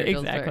 but greater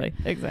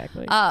Dillsburg.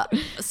 Exactly.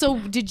 So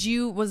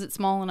was it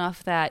small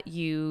enough that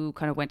you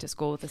kind of went to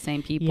school with the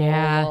same people?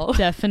 Yeah,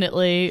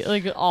 definitely.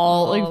 Like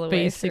all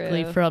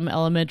basically from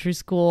elementary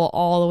school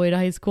all the way to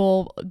high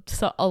school.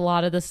 So a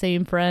lot of the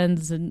same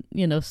friends, and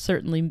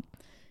certainly.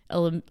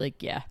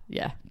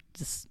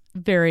 Just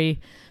very,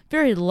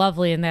 very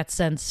lovely in that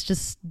sense.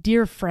 Just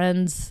dear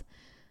friends.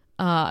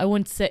 I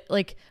wouldn't say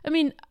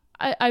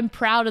I'm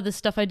proud of the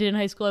stuff I did in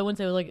high school. I wouldn't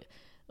say I was like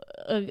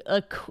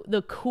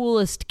the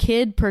coolest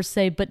kid per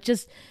se, but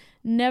just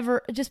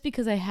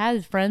because I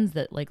had friends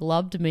that like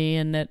loved me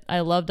and that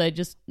I loved, I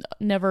just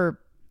never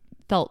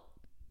felt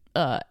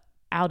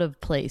out of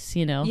place,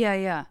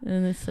 Yeah.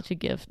 And it's such a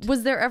gift.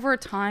 Was there ever a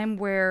time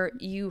where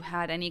you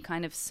had any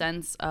kind of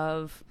sense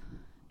of,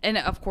 and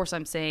of course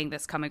I'm saying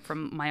this coming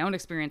from my own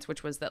experience,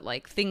 which was that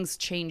like things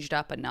changed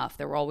up enough.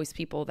 There were always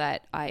people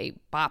that I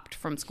bopped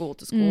from school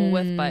to school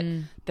with, but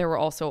there were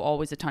also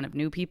always a ton of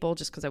new people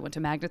just because I went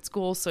to magnet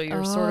school. So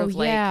you're sort of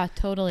like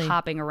totally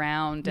hopping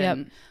around.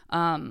 And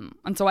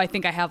so I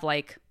think I have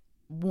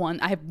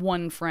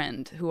one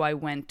friend who I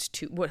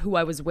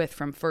was with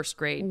from first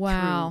grade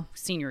through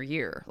senior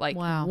year,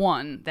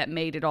 one that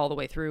made it all the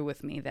way through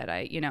with me that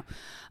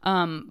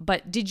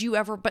but did you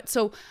ever,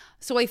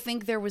 so I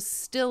think there was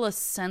still a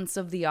sense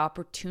of the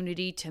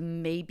opportunity to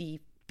maybe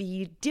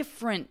be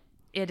different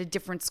at a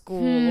different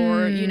school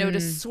or,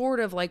 to sort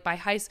of like by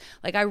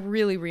I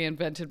really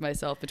reinvented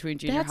myself between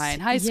junior high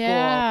and high school.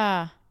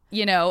 Yeah.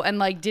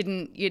 And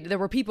there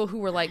were people who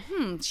were like,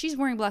 she's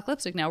wearing black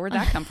lipstick now. Where'd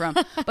that come from?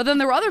 But then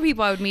there were other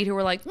people I would meet who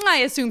were like, I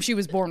assume she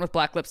was born with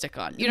black lipstick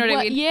on. You know what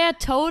I mean? Yeah,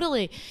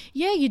 totally.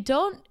 Yeah, you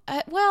don't,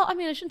 I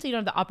shouldn't say you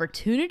don't have the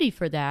opportunity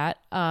for that.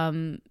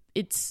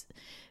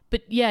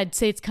 But yeah, I'd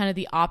say it's kind of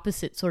the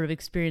opposite sort of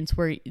experience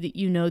where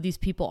these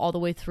people all the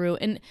way through.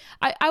 And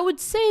I would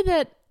say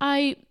that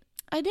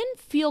didn't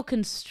feel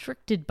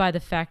constricted by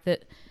the fact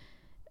that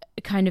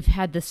I kind of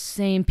had the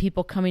same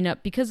people coming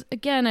up, because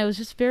again, I was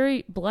just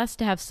very blessed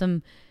to have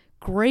some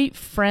great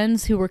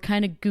friends who were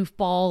kind of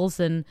goofballs,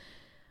 and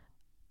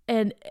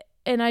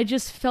I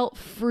just felt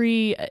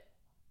free.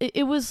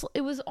 It was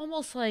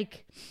almost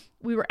like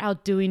we were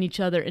outdoing each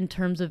other in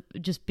terms of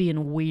just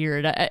being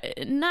weird,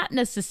 not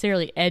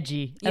necessarily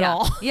edgy at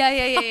all.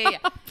 Yeah.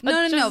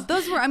 No.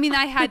 Those were. I mean,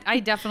 I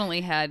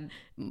definitely had.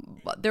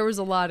 There was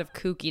a lot of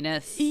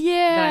kookiness.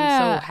 Yeah,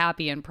 that I'm so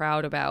happy and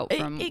proud about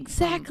from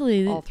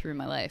all through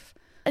my life.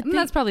 I mean,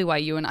 that's probably why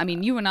you and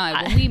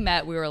I, when we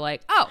met, we were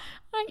like, oh.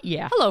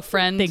 Hello,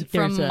 friend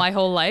from my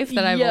whole life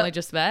that I've only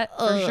just met,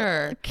 for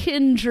sure.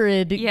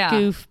 Kindred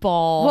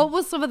goofball. What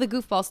was some of the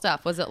goofball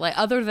stuff? Was it like,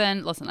 other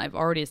than, listen, I've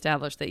already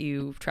established that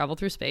you traveled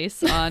through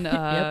space on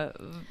a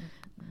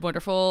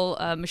wonderful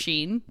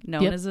machine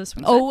known as a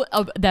swing set. Oh,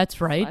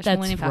 that's right.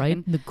 That's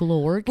right. The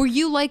Glorg. Were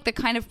you like the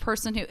kind of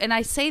person who, and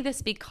I say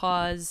this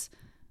because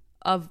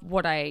of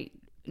what I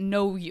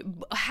know,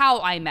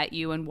 how I met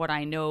you and what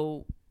I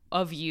know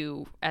of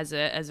you as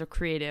a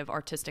creative,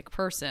 artistic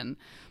person,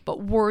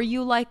 but were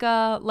you like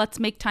a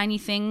let's make tiny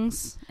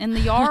things in the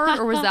yard,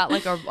 or was that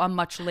like a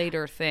much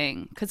later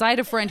thing? Because I had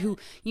a friend who,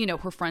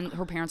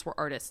 her parents were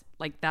artists,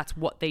 like that's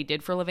what they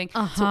did for a living.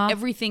 So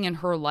everything in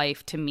her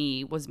life to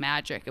me was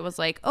magic. It was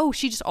like, oh,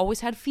 she just always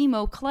had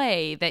Fimo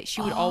clay that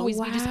she would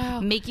always be just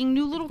making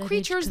new little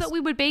creatures that we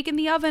would bake in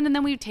the oven, and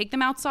then we would take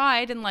them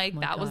outside, and like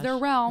was their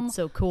realm. That's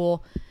so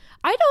cool.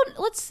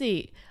 Let's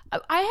see.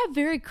 I have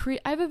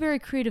a very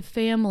creative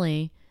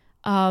family,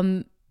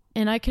 and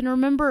I can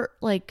remember,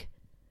 like,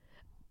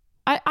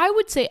 I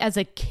would say as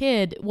a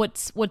kid,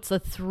 what's the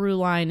through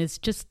line is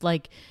just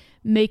like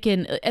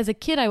making. As a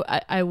kid,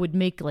 I would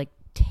make like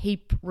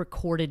tape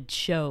recorded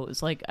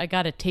shows. Like I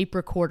got a tape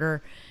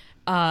recorder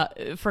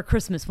for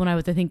Christmas when I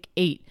was, I think,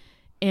 8,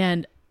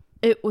 and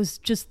it was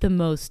just the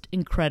most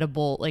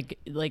incredible, like.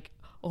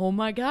 Oh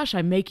my gosh,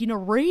 I'm making a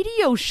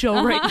radio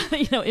show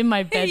right now, in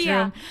my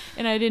bedroom.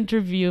 And I'd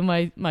interview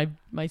my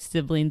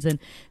siblings. And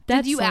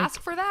did you ask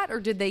for that,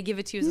 or did they give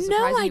it to you as a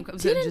surprise? No, it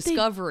was a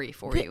discovery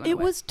for you. It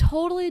was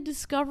totally a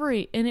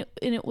discovery. And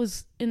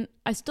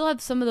I still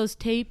have some of those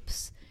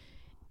tapes,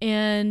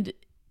 and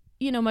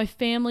my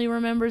family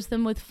remembers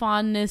them with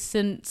fondness,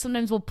 and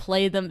sometimes we'll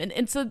play them.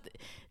 And so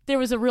there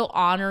was a real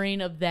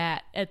honoring of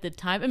that at the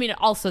time. I mean,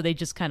 also they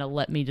just kind of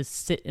let me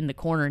just sit in the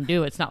corner and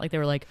do it. It's not like they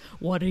were like,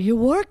 "What are you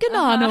working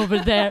on over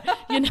there?"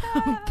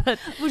 But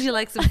would you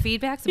like some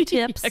feedback, some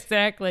tips?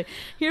 Exactly.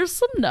 Here's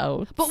some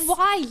notes. But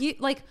why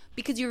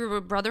because you were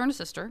a brother and a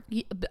sister?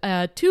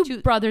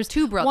 Two brothers.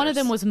 Two brothers. One of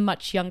them was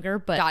much younger,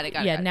 but got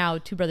it. Now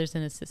 2 brothers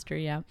and a sister.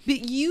 Yeah.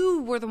 But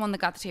you were the one that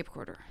got the tape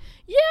recorder.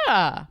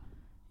 Yeah.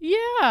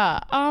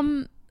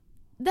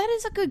 That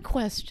is a good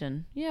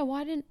question. Yeah.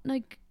 Why didn't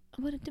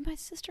did my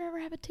sister ever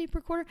have a tape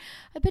recorder?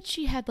 I bet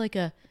she had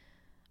I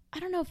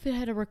don't know if it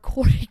had a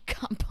recording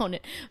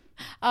component.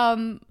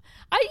 Why?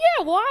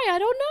 I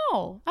don't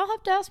know. I'll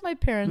have to ask my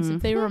parents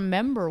if they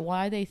remember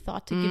why they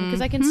thought to give me, because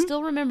I can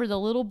still remember the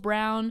little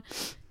brown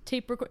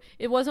tape recorder.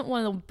 It wasn't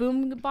one of the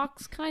boom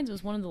box kinds. It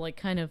was one of the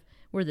kind of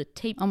where the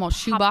tape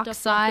almost shoebox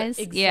size.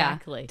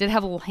 Exactly. Yeah. Did it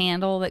have a little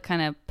handle that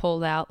kind of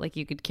pulled out, like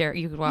you could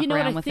walk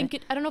around with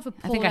it? I don't know if it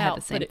pulled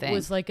out, but thing. It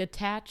was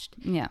attached.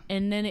 Yeah.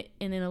 And then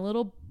in a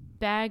little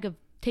bag of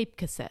tape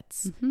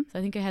cassettes. So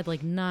I think I had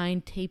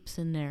 9 tapes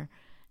in there.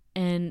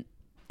 And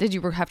did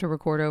you have to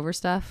record over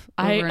stuff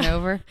over and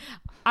over?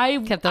 I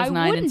kept those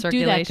 9 in circulation.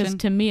 Do that because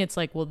to me it's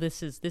like, well,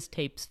 this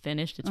tape's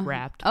finished. It's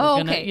wrapped.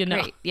 Oh, okay,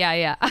 great.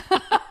 Yeah. I'm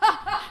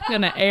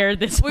gonna air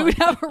this. We would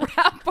have a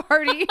wrap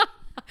party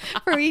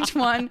for each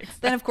one.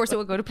 Then of course it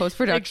would go to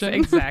post-production.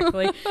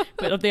 Exactly.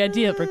 But the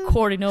idea of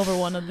recording over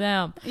one of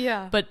them.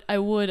 Yeah. But I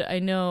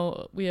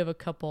know we have a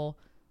couple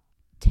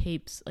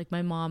tapes. Like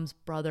my mom's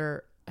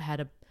brother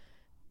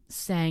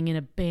sang in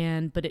a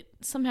band, but I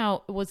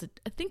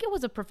think it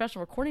was a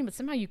professional recording, but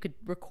somehow you could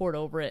record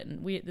over it.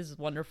 And this is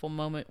a wonderful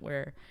moment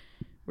where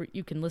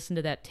you can listen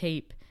to that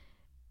tape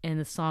and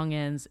the song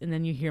ends, and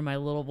then you hear my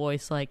little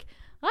voice like,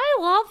 "I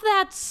love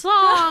that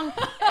song."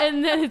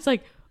 And then it's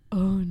like,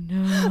 oh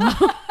no.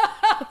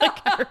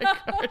 I recorded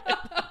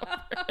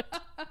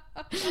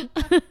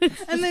it.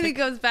 And then it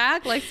goes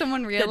back,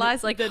 someone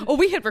realized,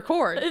 we hit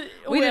record.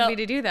 We didn't need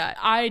to do that.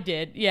 I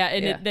did, yeah.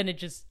 And then it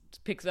just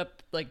picks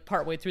up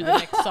partway through the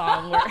next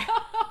song where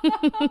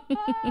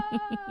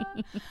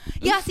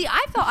yeah, see,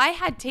 I thought I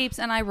had tapes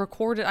and I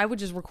would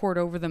just record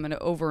over them and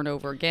over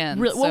again.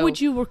 Really? What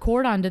would you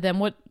record onto them?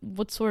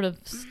 What sort of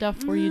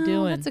stuff were you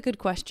doing? That's a good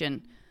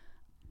question.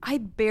 I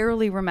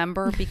barely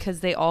remember because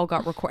they all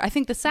got recorded. I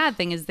think the sad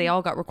thing is they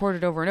all got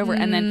recorded over and over.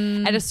 And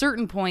then at a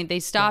certain point, they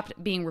stopped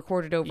being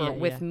recorded over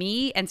with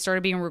me and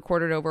started being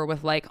recorded over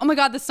with oh my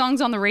God, this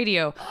song's on the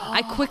radio.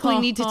 I quickly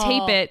need to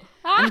tape it.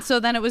 And so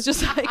then it was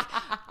just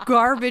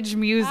garbage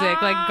music,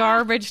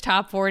 garbage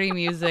top 40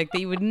 music that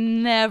you would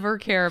never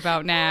care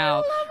about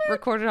now.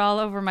 Recorded all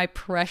over my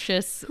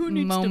precious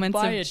moments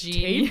of genius.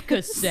 Tape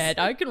cassette?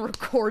 I can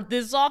record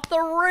this off the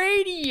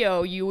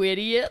radio, you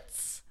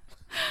idiots.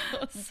 So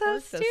What's the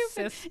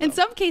stupid. system? In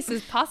some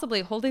cases,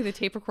 possibly holding the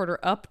tape recorder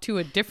up to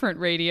a different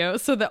radio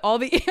so that all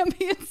the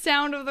ambient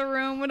sound of the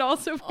room would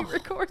also be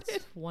recorded.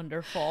 It's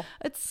wonderful.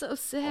 It's so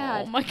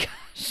sad. Oh my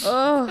gosh.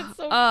 Oh, That's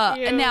so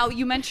cute. and now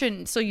you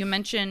mentioned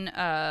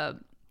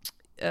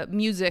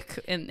music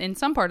in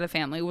some part of the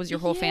family. Was your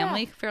whole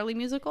family fairly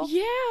musical?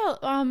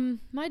 Yeah,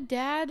 my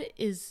dad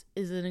is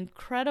an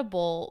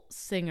incredible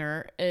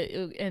singer,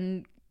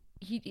 and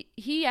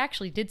he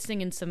actually did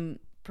sing in some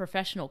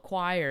professional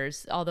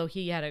choirs, although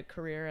he had a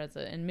career as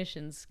an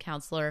admissions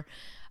counselor,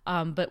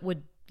 but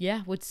would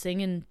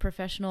sing in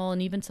professional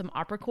and even some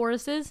opera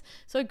choruses.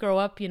 So I grow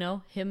up,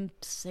 him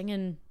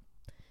singing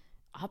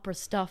opera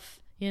stuff,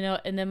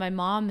 and then my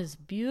mom is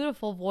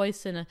beautiful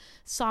voice and a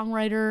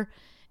songwriter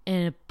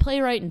and a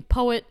playwright and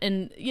poet,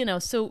 and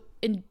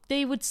and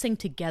they would sing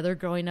together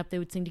growing up. They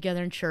would sing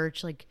together in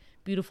church, like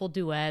beautiful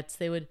duets.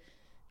 They would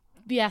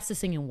be asked to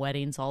sing in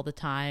weddings all the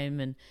time,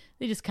 and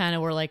they just kind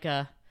of were like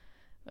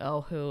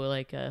what's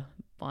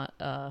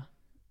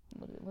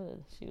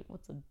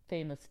a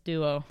famous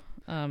duo?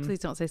 Please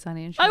don't say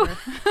Sonny and Cher.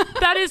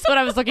 That is what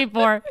I was looking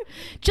for.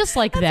 Just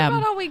like That's them.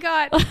 about all we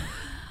got.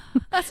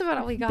 That's about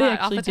all we got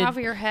off the top of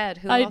your head.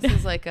 Who else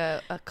is like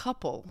a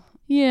couple?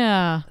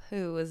 Yeah.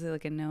 Who is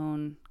like a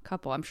known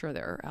couple? I'm sure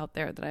they're out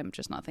there that I'm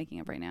just not thinking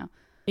of right now.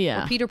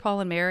 Yeah. Or Peter,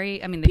 Paul, and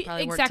Mary. I mean, they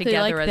probably worked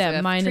together like as that,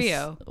 a minus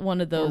trio. one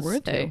of those. Or were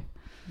they?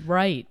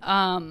 Right.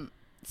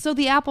 So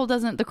the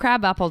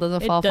crab apple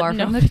doesn't fall far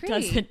from the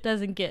tree. It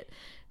doesn't get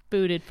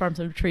booted from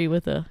some tree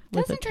with a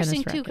That's with a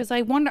interesting tennis too, racket. because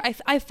I wonder.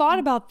 I thought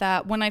about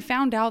that when I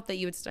found out that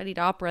you had studied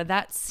opera.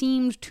 That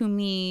seemed to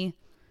me,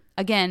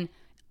 again,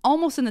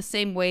 almost in the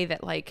same way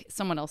that like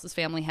someone else's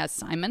family has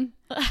Simon.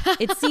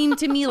 It seemed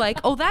to me like,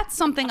 oh, that's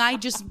something I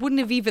just wouldn't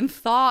have even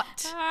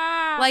thought.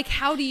 Like,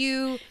 how do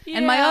you?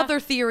 And my other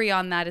theory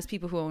on that is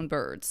people who own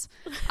birds.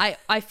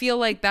 I feel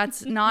like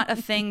that's not a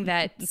thing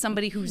that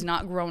somebody who's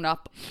not grown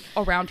up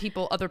around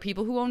other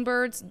people who own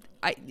birds.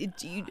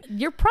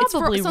 You're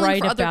probably it's for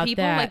right other about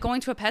people. that. Like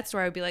going to a pet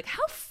store, I would be like,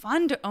 how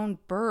fun to own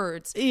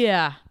birds.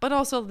 Yeah. But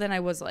also then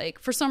I was like,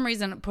 for some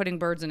reason, putting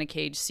birds in a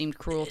cage seemed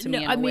cruel to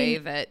me in a way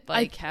that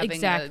like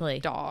having a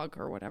dog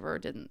or whatever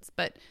didn't.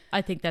 But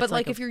I think that's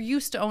like if you're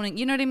used to owning,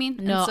 you know what I mean?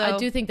 No, And so, I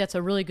do think that's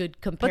a really good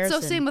comparison.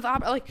 But so same with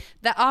opera. Like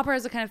that opera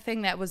is the kind of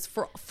thing that was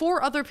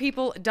for other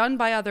people, done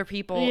by other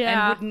people,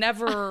 and would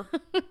never.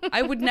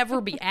 I would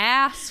never be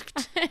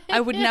asked. I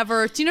would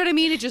never. Do you know what I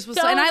mean? It just was,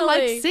 and I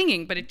liked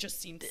singing, but it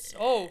just seemed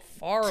so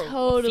far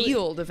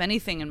afield of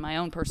anything in my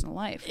own personal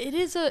life. It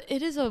is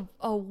a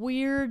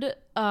weird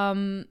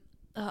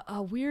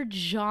a weird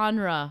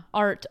genre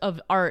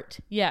of art.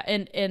 Yeah,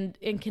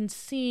 and can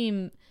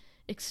seem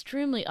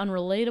extremely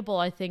unrelatable,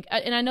 I think.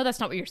 And I know that's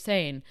not what you're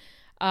saying.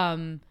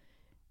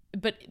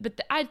 But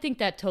I think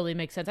that totally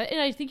makes sense.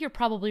 And I think you're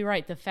probably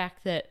right. The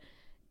fact that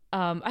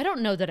I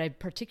don't know that I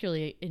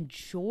particularly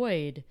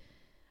enjoyed.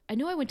 I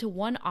know I went to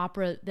one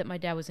opera that my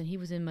dad was in. He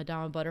was in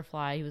Madame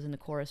Butterfly. He was in the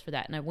chorus for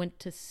that. And I went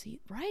to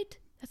see, right?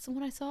 That's the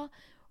one I saw?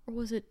 Or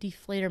was it Die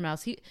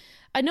Fledermaus?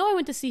 I know I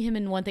went to see him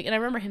in one thing. And I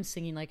remember him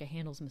singing like a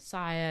Handel's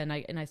Messiah.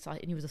 And I saw,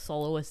 and he was a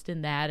soloist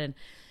in that. And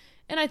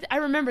I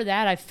remember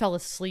that. I fell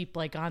asleep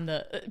like on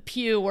the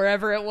pew,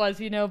 wherever it was,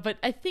 But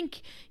I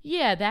think,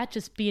 that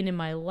just being in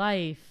my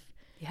life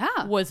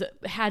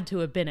had to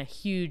have been a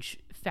huge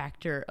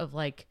factor of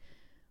like,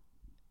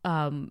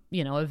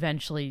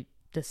 eventually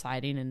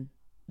deciding and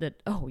that,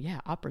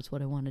 opera's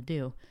what I want to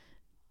do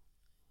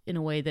in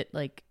a way that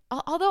like,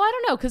 although I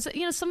don't know, because,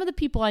 some of the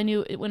people I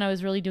knew when I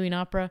was really doing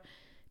opera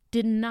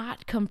did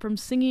not come from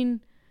singing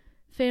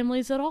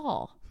families at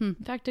all. In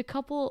fact, a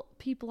couple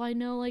people I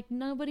know, like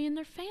nobody in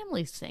their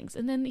family sings.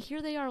 And then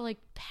here they are like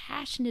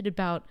passionate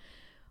about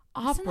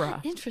opera. Isn't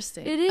that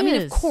interesting? It is. I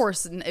mean, of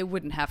course, it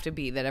wouldn't have to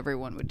be that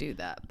everyone would do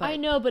that. But I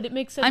know, but it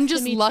makes sense I'm to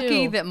just me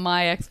lucky too. that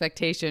my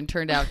expectation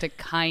turned out to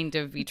kind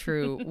of be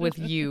true with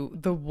you,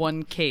 the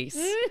one case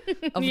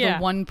of the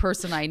one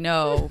person I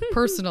know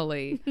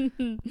personally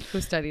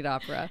who studied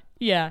opera.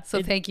 Yeah.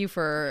 So thank you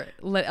for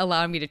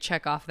allowing me to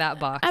check off that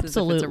box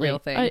Absolutely. as if it's a real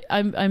thing.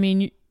 I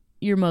mean,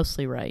 you're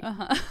mostly right.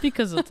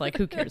 Because it's like,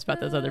 who cares about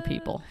those other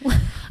people?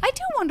 I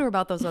do wonder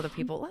about those other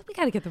people. We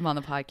got to get them on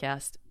the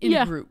podcast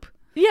in group.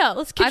 Yeah,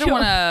 let's get I don't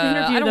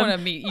want to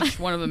meet each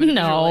one of them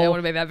individually. I want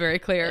to make that very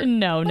clear.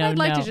 No, I'd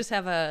like to just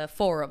have a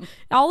forum.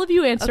 All of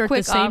you answer at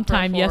the same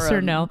time, forum. yes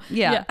or no.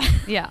 Yeah.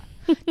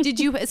 Did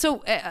you?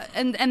 So,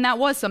 and that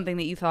was something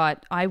that you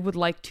thought, I would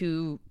like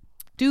to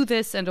do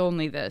this and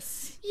only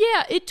this.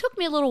 Yeah, it took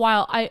me a little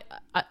while.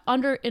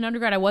 In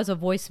undergrad, I was a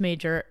voice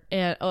major,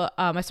 and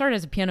I started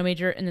as a piano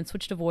major and then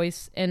switched to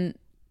voice, and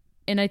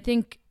I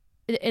think,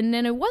 and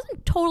then I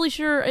wasn't totally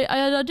sure.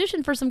 I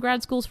auditioned for some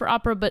grad schools for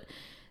opera, but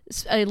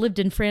I lived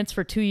in France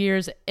for 2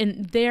 years,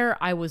 and there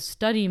I was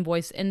studying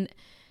voice, and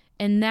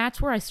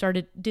that's where I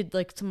did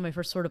like some of my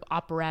first sort of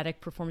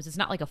operatic performances.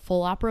 Not like a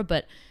full opera,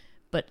 but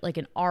like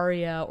an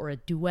aria or a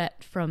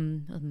duet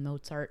from a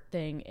Mozart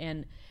thing,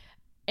 and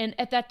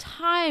at that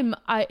time,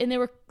 and there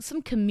were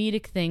some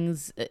comedic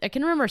things. I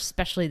can remember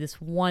especially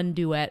this one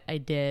duet I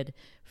did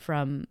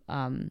from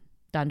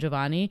Don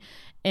Giovanni,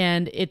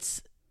 and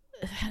it's.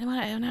 I don't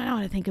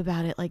want to think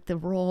about it. Like the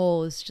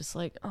role is just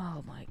like,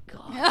 oh my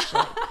gosh.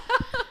 Like,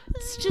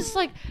 it's just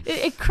like,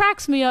 it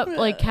cracks me up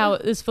like how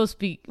it's supposed to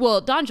be. Well,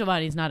 Don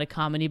Giovanni's not a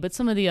comedy, but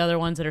some of the other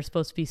ones that are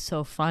supposed to be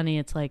so funny,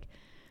 it's like,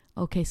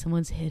 okay,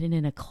 someone's hidden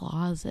in a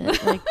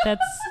closet. Like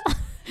that's,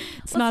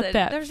 it's not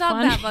that There's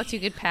funny. not that much you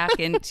could pack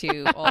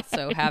into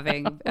also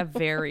having a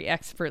very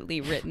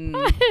expertly written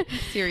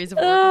series of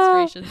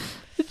orchestrations.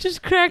 It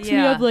just cracks me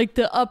up, like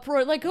the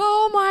uproar, like,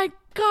 oh my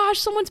gosh,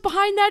 someone's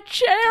behind that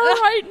chair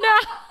right now.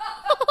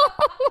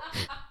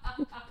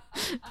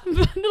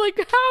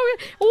 Like, how?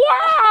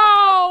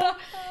 Wow.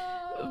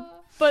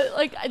 But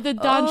like the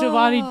Don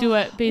Giovanni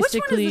duet, basically.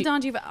 Which one is the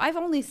Don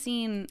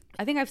Giovanni?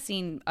 I think I've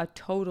seen a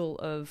total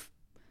of,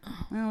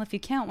 well, if you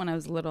count when I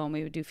was little and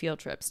we would do field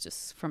trips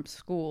just from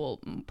school,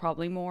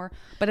 probably more.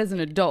 But as an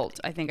adult,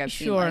 I think I've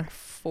seen like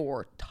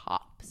 4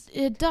 tops.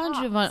 Don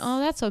Giovanni. Oh,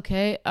 that's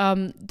okay.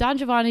 Don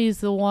Giovanni is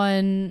the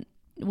one.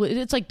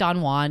 It's like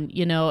Don Juan,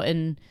 you know,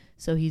 and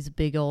so he's a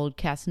big old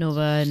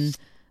Casanova, and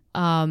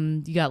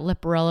you got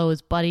Leporello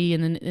as Buddy,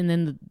 and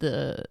then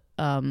the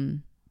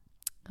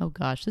oh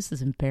gosh, this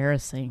is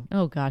embarrassing.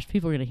 Oh gosh,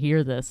 people are gonna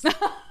hear this.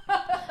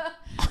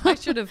 I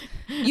should have,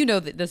 you know,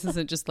 that this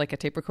isn't just like a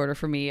tape recorder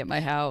for me at my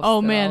house.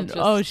 Oh man,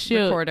 I'll just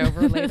shoot. Record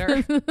over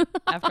later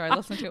after I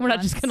listen to it. We're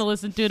not just gonna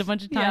listen to it a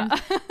bunch of times.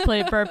 Play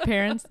it for our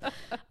parents.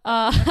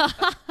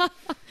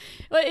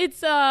 But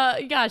it's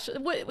gosh,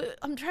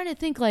 I'm trying to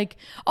think. Like,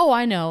 oh,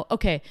 I know.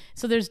 Okay,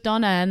 so there's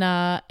Donna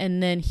Anna,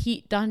 and then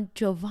Don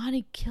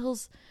Giovanni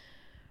kills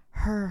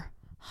her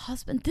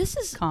husband. This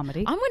is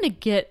comedy. I'm gonna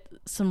get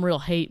some real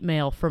hate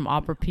mail from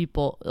opera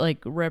people,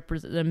 like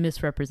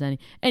misrepresenting.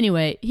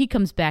 Anyway, he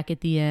comes back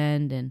at the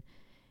end, and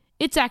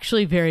it's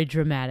actually very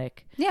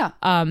dramatic. Yeah.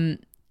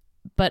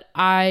 But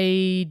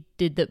I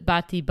did the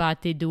Batti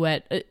Batti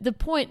duet.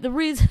 The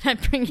reason I'm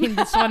bringing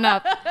this one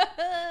up,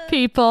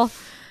 people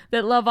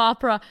that love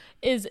opera,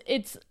 is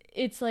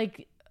it's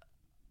like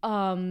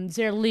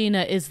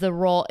Zerlina is the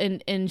role,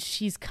 and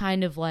she's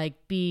kind of like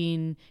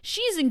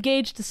she's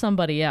engaged to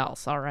somebody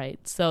else, all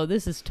right? So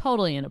this is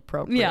totally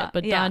inappropriate,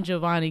 but Don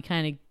Giovanni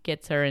kind of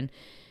gets her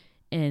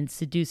and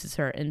seduces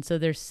her, and so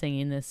they're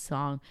singing this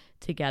song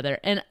together.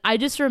 And I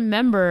just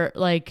remember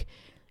like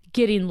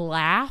getting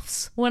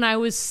laughs when I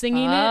was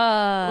singing it,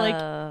 like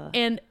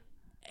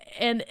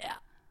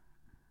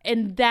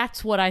and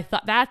that's what I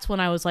thought. That's when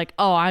I was like,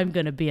 oh, I'm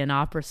going to be an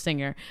opera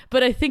singer.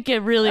 But I think it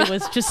really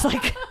was just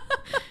like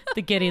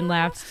the getting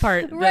laughs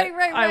part that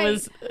I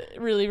was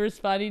really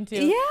responding to.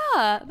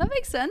 Yeah, that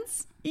makes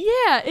sense.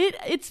 Yeah,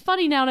 it's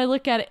funny now, and I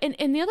look at it.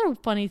 And the other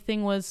funny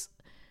thing was,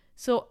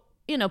 so,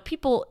 you know,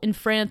 people in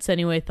France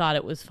anyway thought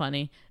it was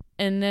funny.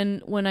 And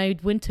then when I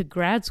went to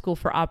grad school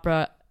for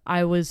opera,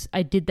 I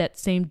did that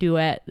same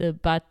duet,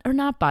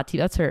 not Batti,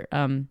 that's her,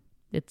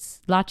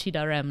 it's La Ci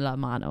darem la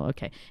mano.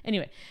 Okay.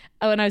 Anyway,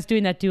 when I was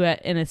doing that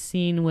duet in a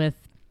scene with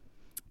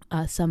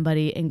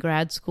somebody in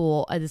grad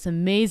school, this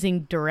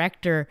amazing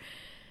director,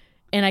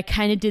 and I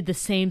kind of did the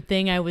same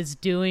thing I was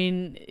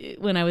doing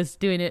when I was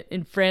doing it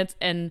in France,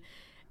 and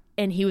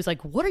he was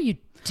like, "What are you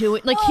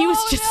doing?" Like he was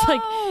just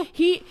like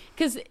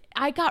because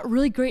I got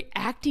really great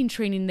acting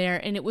training there,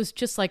 and it was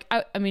just like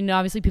I mean,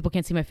 obviously people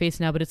can't see my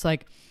face now, but it's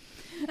like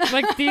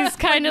these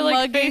kind of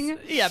like mugging.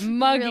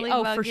 Mugging. Really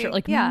oh, mugging. for sure.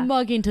 Like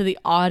mugging to the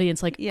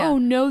audience. Like, oh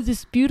no,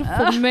 this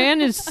beautiful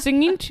man is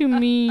singing to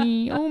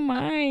me. Oh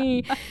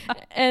my.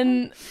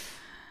 And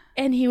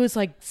he was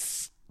like,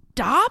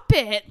 stop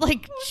it.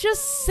 Like,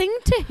 just sing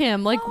to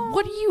him. Like,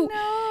 what do you?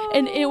 No.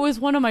 And it was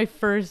one of my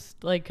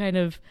first like kind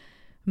of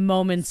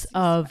moments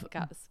of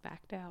got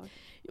spacked out.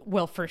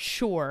 Well, for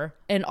sure.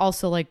 And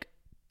also like,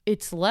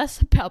 it's less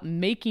about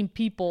making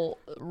people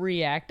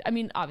react. I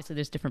mean, obviously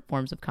there's different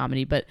forms of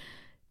comedy, but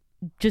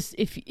just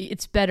if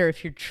it's better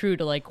if you're true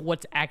to like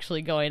what's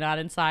actually going on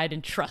inside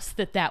and trust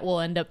that will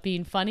end up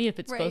being funny if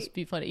it's supposed to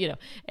be funny, you know.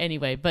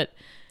 Anyway, but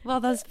well,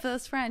 those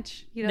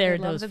French, you know, they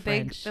love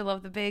French. They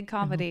love the big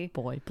comedy.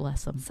 Oh, boy,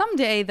 bless them.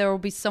 Someday there will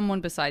be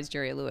someone besides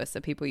Jerry Lewis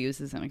that people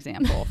use as an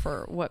example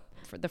for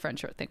the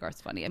French think are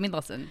funny. I mean,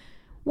 listen.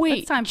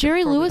 Wait,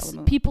 Jerry Lewis,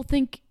 people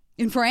think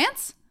in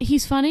France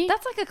he's funny?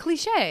 That's like a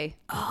cliche.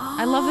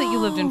 I love that you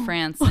lived in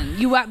France and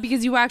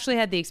because you actually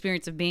had the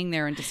experience of being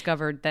there and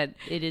discovered that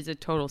it is a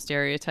total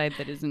stereotype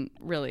that isn't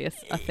really a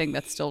thing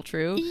that's still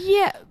true.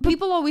 Yeah,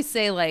 people always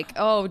say like,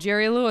 "Oh,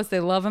 Jerry Lewis, they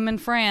love him in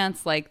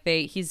France. Like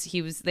they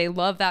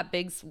love that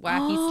big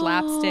wacky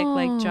slapstick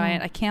like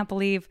giant." I can't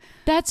believe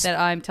that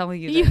I'm telling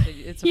you that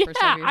it's the first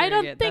time you're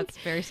hearing it. That's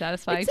very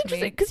satisfying to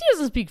me because he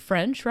doesn't speak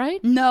French,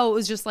 right? No, it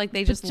was just like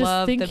they just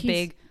love the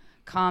big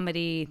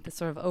comedy, the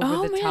sort of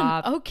over the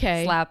top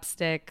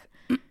slapstick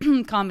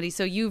comedy.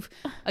 So you've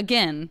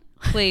again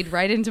played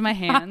right into my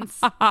hands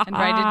and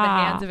right into the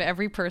hands of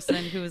every person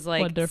who was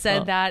like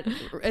said that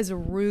as a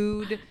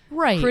rude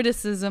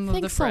criticism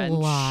of the French. A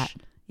lot.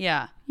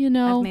 Yeah. You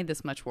know, I've made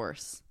this much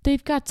worse.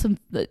 they've got some.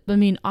 I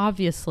mean,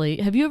 obviously,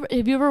 have you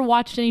ever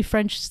watched any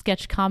French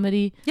sketch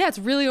comedy? Yeah, it's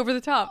really over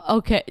the top.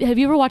 Okay, have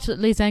you ever watched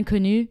Les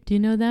Inconnus? Do you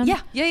know them?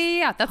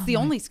 Yeah. That's the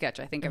only sketch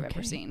I think I've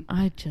ever seen.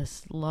 I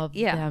just love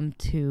them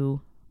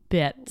to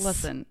bits.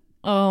 Listen,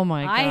 oh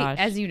my gosh!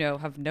 I, as you know,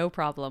 have no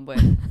problem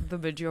with the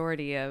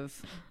majority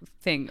of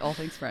all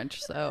things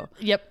French. So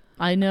yep,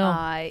 I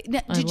know.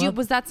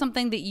 Was that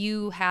something that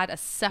you had a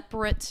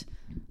separate?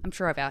 I'm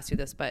sure I've asked you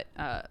this, but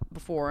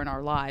before in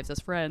our lives as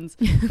friends.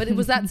 But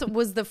was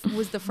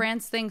the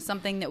France thing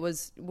something that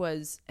was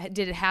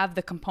did it have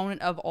the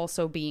component of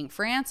also being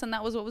France, and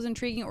that was what was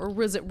intriguing, or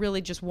was it really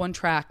just one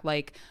track?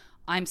 Like,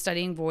 I'm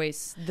studying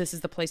voice. This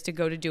is the place to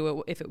go to do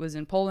it. If it was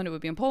in Poland, it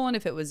would be in Poland.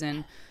 If it was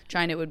in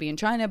China, it would be in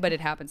China. But it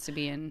happens to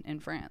be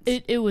in France.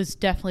 It was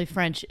definitely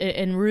French,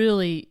 and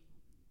really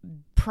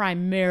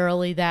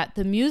primarily that.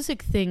 The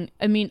music thing.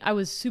 I mean, I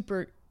was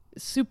super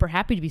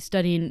happy to be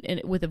studying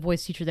with a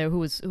voice teacher there who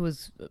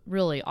was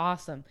really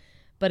awesome.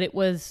 But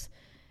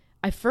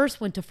I first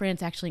went to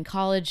France actually in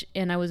college,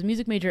 and I was a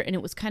music major, and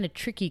it was kind of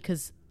tricky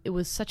because it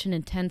was such an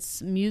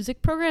intense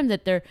music program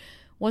that there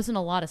wasn't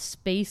a lot of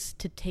space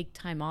to take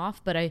time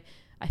off. But I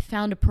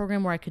found a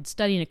program where I could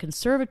study in a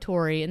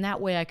conservatory, and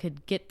that way I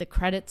could get the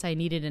credits I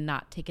needed and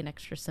not take an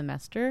extra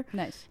semester.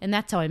 Nice. And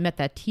that's how I met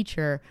that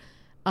teacher.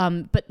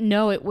 But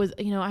no, it was,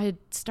 I had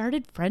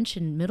started French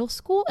in middle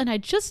school, and I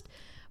just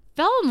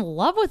fell in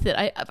love with it.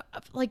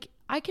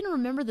 I can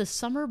remember the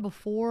summer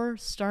before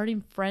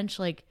starting French,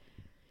 like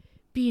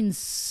being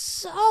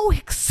so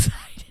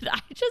excited.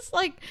 I just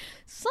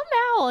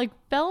somehow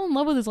fell in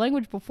love with this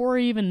language before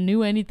I even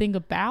knew anything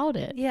about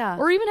it. Yeah.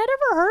 Or even had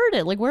ever heard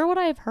it. Like, where would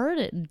I have heard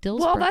it? In Dillsburg?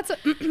 Well,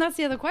 that's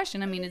the other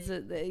question. I mean, if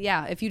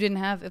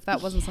that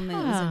wasn't something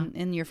that was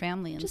in your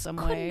family in just some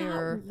could way, not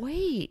or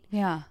wait.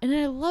 Yeah. And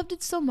I loved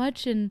it so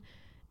much, and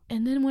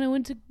then when I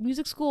went to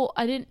music school,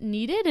 I didn't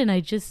need it, and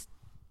I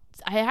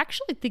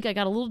actually think I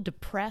got a little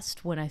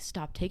depressed when I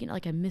stopped taking it.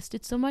 Like, I missed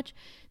it so much.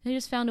 And I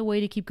just found a way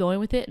to keep going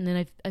with it. And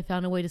then I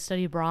found a way to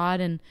study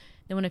abroad. And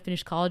then when I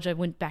finished college, I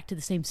went back to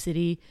the same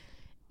city.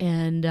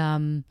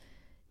 And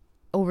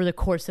over the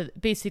course of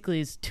basically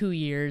is 2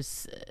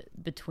 years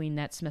between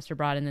that semester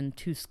abroad and then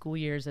 2 school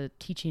years of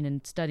teaching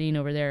and studying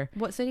over there.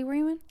 What city were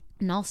you in?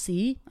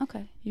 Nancy.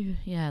 Okay.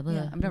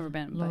 I've never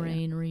been.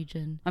 Lorraine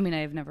region. I mean, I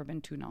have never been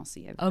to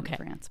Nancy. I've been to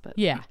France, but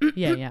yeah.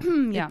 Yeah.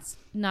 It's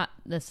not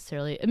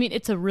necessarily. I mean,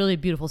 it's a really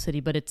beautiful city,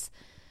 but it's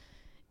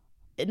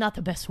not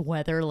the best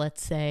weather,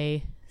 let's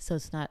say. So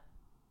it's not.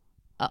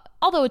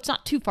 Although it's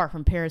not too far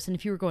from Paris, and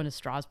if you were going to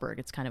Strasbourg,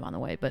 it's kind of on the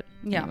way. But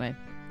anyway,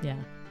 yeah,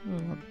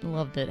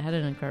 loved it. Had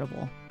an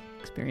incredible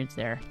experience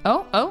there.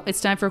 Oh!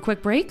 It's time for a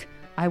quick break.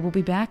 I will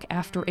be back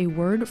after a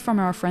word from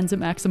our friends at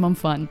Maximum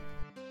Fun.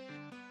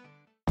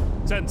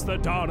 Since the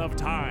dawn of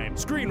time,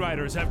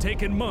 screenwriters have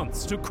taken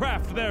months to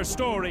craft their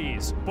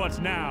stories. But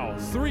now,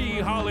 3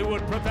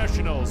 Hollywood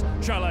professionals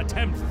shall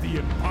attempt the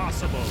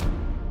impossible.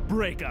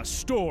 Break a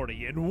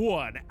story in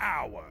 1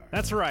 hour.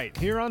 That's right.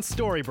 Here on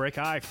Story Break,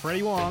 I,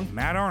 Freddie Wong,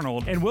 Matt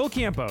Arnold, and Will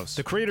Campos,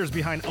 the creators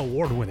behind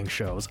award-winning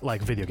shows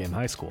like Video Game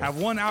High School, have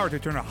 1 hour to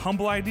turn a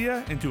humble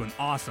idea into an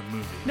awesome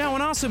movie. Now,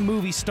 an awesome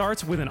movie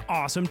starts with an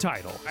awesome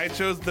title. I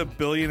chose The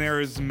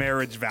Billionaire's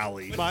Marriage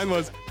Valley. Mine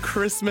was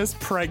Christmas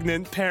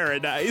Pregnant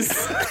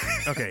Paradise.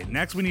 Okay,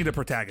 next we need a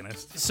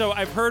protagonist. So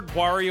I've heard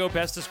Wario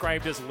best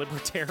described as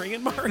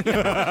libertarian Mario.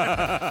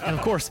 And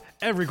of course,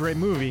 every great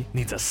movie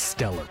needs a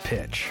stellar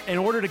pitch. In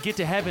order to get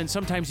to heaven,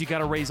 sometimes you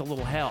gotta raise a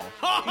little hell.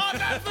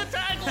 That's the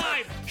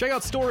tagline! Check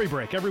out Story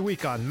Break every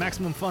week on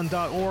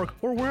MaximumFun.org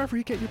or wherever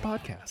you get your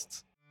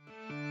podcasts.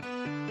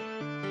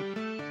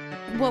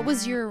 What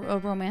was your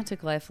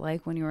romantic life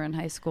like when you were in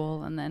high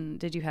school? And then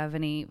did you have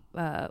any,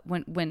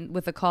 when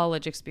with the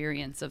college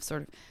experience of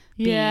sort of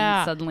being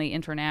suddenly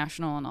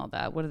international and all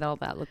that? What did all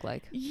that look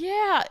like?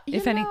 Yeah.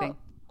 If anything.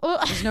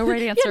 There's no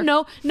right answer.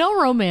 No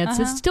romance.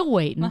 It's still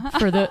waiting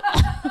for the...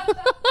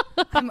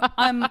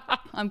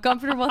 I'm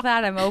comfortable with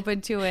that. I'm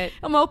open to it.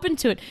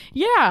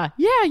 Yeah.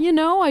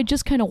 I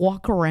just kind of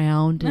walk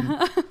around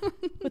and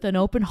with an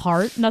open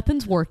heart.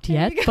 Nothing's worked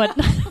yet, but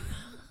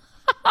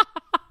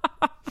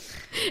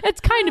it's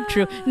kind of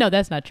true. No,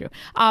 that's not true.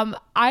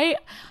 I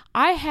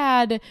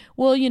had,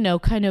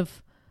 kind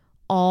of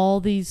all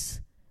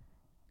these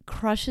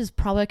crushes,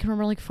 probably I can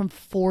remember from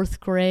 4th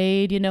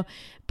grade,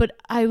 but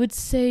I would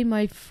say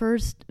my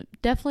first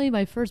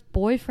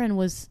boyfriend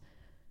was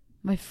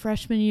my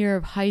freshman year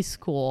of high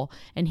school,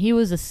 and he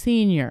was a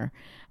senior.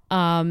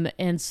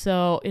 And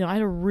so, I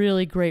had a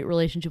really great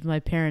relationship with my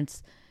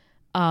parents,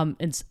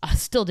 and I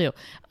still do.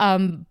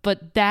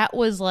 But that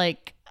was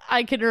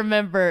I can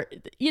remember,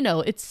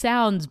 it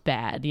sounds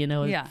bad,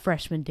 a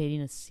freshman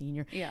dating a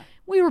senior. Yeah.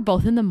 We were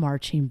both in the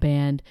marching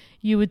band.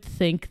 You would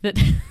think that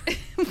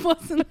it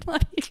wasn't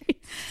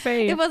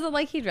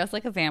like he dressed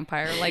like a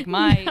vampire. Like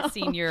my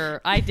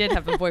senior, I did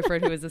have a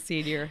boyfriend who was a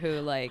senior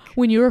who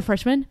When you were a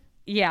freshman?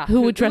 Yeah.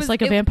 Who would dress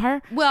like a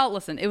vampire? Well,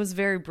 listen, it was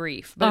very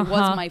brief, but it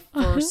was my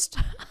first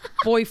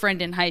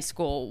boyfriend in high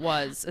school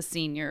was a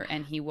senior,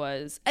 and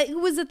it's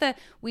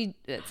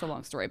a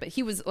long story, but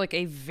he was like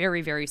a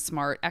very, very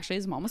smart, actually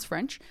his mom was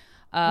French.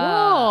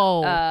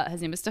 Whoa.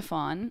 His name is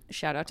Stefan.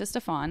 Shout out to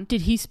Stefan.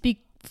 Did he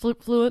speak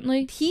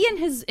fluently? He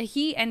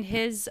and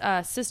his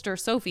sister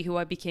Sophie, who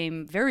I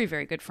became very,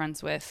 very good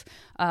friends with,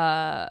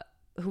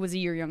 who was a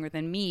year younger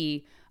than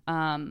me,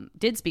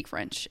 did speak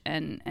French,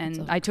 and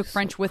I took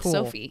French with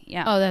Sophie.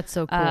 Yeah. Oh, that's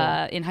so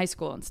cool. In high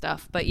school and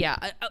stuff. But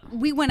yeah,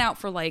 we went out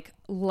for like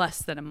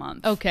less than a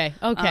month. Okay.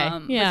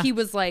 Yeah. But he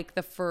was like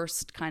the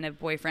first kind of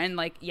boyfriend.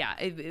 Like, yeah,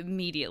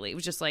 immediately it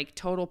was just like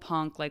total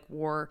punk. Like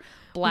wore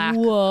black,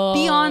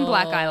 beyond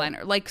black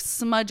eyeliner, like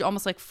smudge,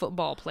 almost like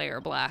football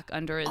player black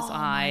under his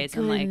eyes,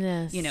 and like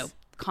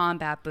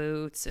combat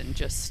boots and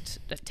just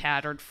a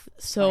tattered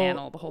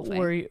flannel, the whole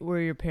thing. Were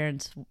your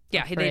parents?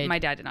 Yeah, my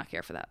dad did not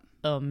care for that.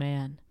 Oh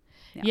man.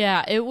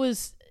 Yeah, it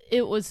was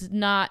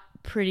not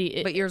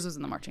pretty. But yours was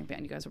in the marching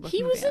band. You guys were both.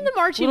 He was in the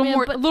marching band,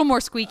 a little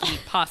more squeaky,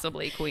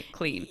 possibly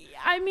clean.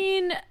 I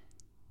mean,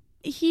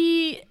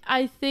 he,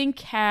 I think,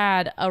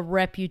 had a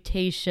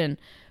reputation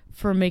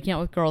for making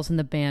out with girls in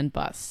the band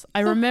bus.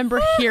 I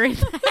remember hearing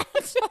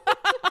that.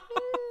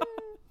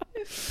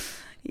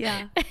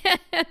 Yeah.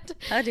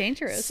 How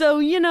dangerous.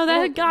 So, that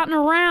had gotten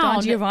around.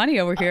 Don Giovanni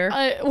over here.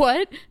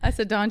 What? I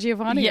said Don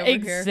Giovanni over here.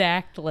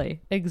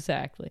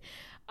 Exactly.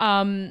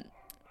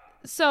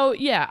 So,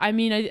 yeah, I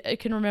mean, I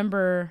can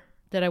remember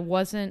that I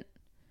wasn't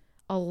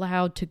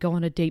allowed to go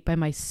on a date by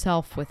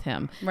myself with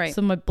him. Right.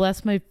 So,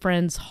 bless my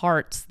friends'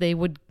 hearts, they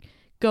would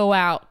go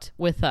out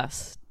with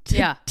us.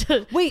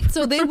 Wait,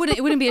 so it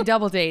wouldn't be a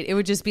double date. It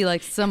would just be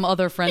like some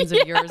other friends of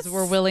yours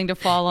were willing to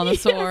fall on the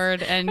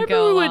sword and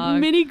go we along. went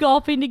mini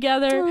golfing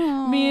together.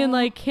 Aww. Me and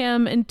like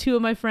him and two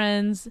of my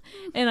friends.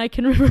 And I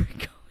can remember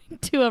going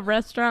to a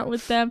restaurant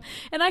with them.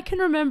 And I can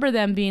remember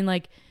them being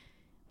like,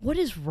 what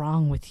is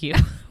wrong with you?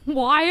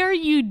 Why are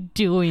you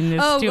doing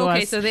this to us?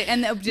 Okay. So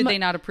did they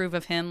not approve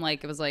of him?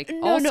 Like it was like,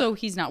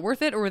 he's not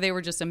worth it, or they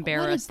were just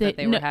embarrassed that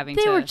they were having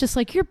to. They were just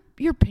like,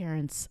 your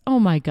parents. Oh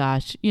my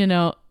gosh,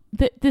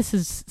 this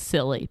is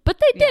silly, but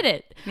they did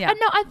it. Yeah.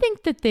 I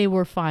think that they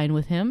were fine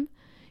with him.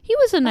 He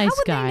was a nice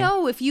guy. How would they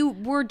know if you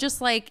were just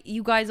like,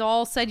 you guys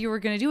all said you were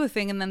going to do a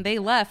thing, and then they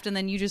left, and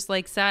then you just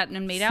like sat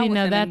and made out with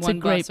them in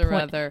one bus or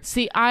other?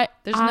 See,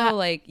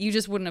 you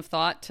just wouldn't have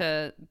thought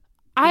to.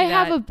 I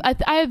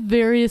have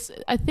various.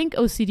 I think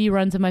OCD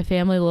runs in my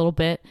family a little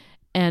bit,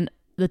 and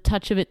the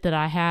touch of it that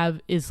I have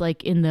is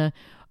like in the,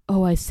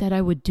 I said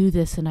I would do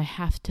this, and I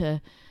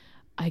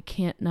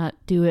can't not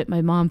do it.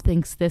 My mom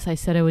thinks this. I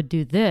said I would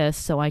do this,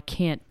 so I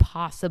can't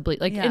possibly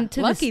and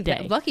to lucky this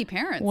day. Lucky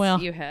parents.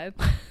 You had.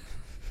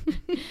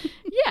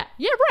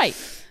 Yeah, right.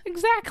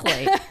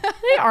 Exactly.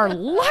 They are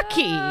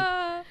lucky.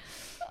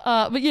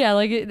 But yeah,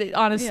 like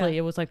honestly,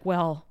 it was like,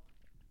 well,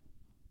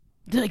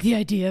 like the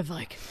idea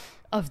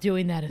of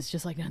doing that is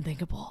just like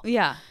unthinkable.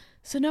 Yeah.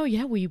 So no,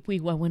 we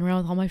went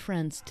around with all my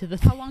friends to the.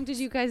 How long did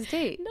you guys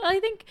date?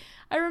 I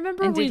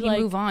rember. And did he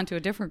move on to a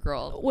different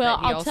girl? Well,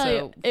 I'll tell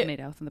you,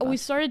 made out in the bus? We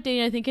started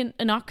dating, I think,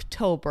 in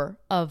October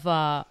of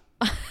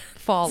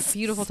fall.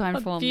 Beautiful time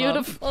to fall in love.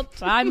 Beautiful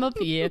time of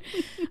year,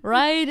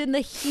 right in the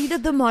heat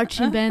of the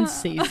marching band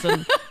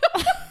season.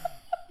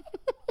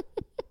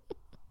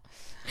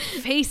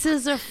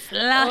 Faces are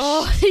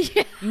flushed.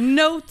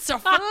 Notes are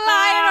flying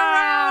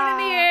around in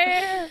the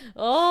air.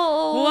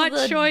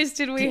 What choice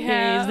did we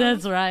have?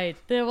 That's right.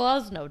 There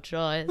was no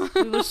choice.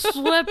 We were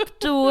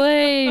swept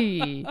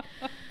away.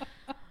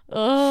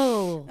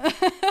 And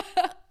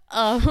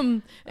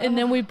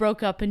then we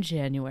broke up in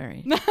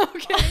January.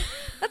 Okay.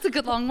 That's a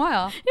good long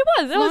while. It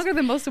was. It's longer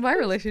than most of my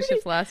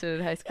relationships lasted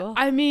in high school.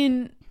 I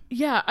mean,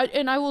 yeah,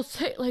 and I will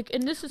say,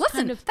 and this is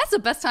that's the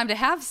best time to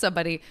have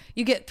somebody.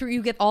 You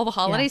get all the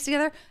holidays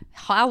together.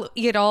 You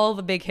get all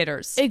the big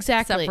hitters,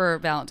 exactly, except for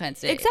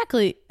Valentine's Day,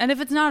 exactly. And if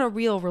it's not a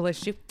real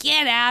relationship,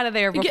 get out of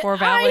there before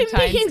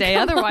Valentine's Day.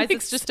 Otherwise,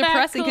 it's just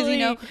depressing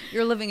because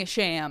you're living a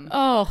sham.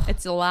 Oh,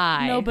 it's a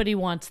lie. Nobody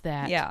wants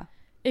that. Yeah,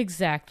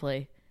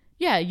 exactly.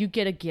 Yeah, you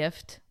get a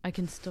gift. I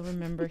can still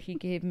remember he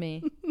gave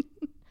me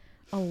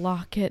a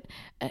locket.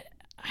 I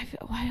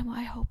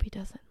hope he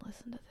doesn't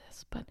listen to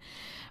this, but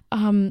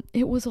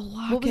it was a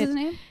locket. What was his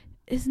name?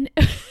 His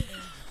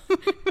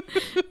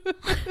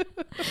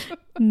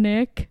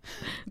Nick.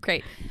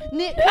 Great.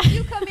 Nick, can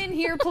you come in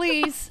here,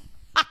 please?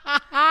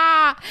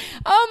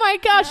 Oh my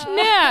gosh,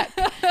 Nick.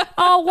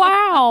 Oh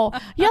wow.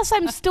 Yes,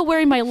 I'm still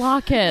wearing my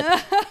locket.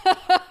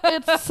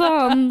 It's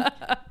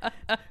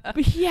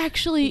but he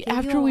actually,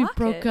 after we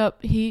broke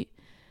up, he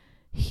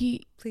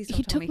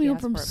took me home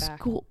from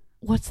school.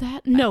 What's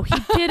that? No, he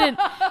didn't.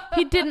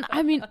 He didn't.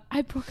 I mean,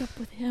 I broke up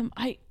with him.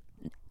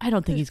 I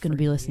don't think he's going to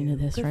be listening to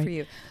this, Good right? For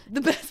you.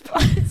 The best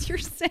part is you're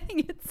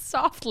saying it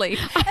softly,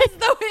 as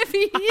though if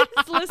he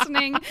is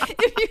listening,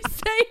 if you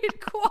say it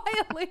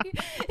quietly,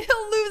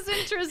 he'll lose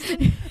interest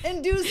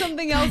and do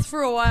something else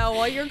for a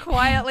while you're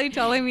quietly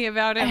telling me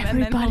about him,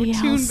 and then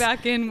he'll tune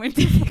back in when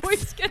your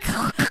voice gets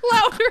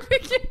louder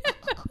again.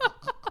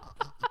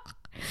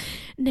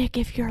 Nick,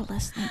 if you're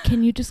listening,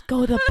 can you just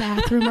go to the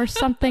bathroom or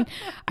something?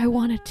 I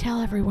want to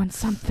tell everyone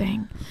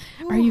something.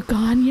 Are you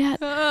gone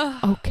yet?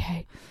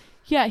 Okay.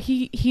 Yeah,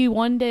 he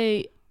one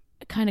day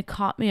kind of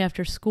caught me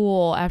after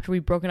school after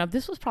we'd broken up.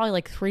 This was probably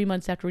like 3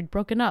 months after we'd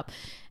broken up.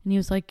 And he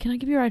was like, can I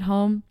give you a ride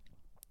home?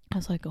 I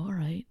was like, all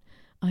right.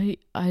 I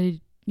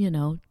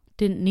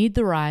didn't need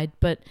the ride,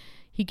 but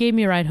he gave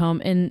me a ride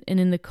home. And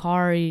in the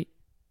car, he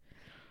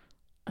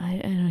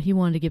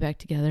wanted to get back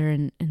together.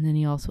 And then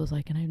he also was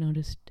like, and I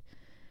noticed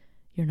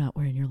you're not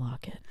wearing your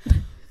locket.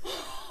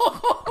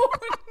 Oh,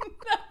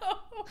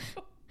 no.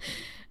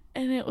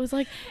 And it was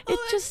like,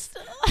 just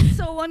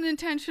so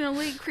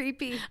unintentionally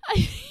creepy.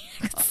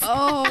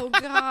 Oh,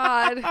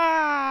 God.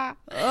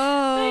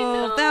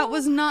 Oh, that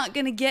was not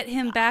going to get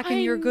him back in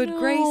your good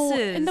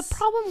graces. And the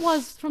problem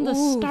was, from the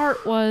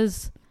start,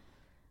 was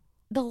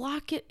the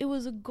locket. It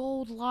was a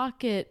gold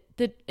locket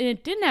and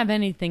it didn't have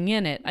anything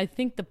in it. I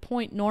think the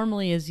point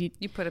normally is you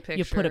put a picture.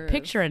 You put a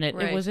picture in it.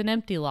 Right. It was an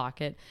empty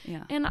locket.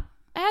 Yeah. And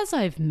as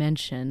I've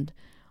mentioned,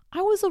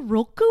 I was a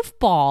real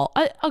goofball.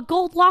 A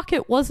gold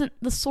locket wasn't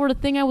the sort of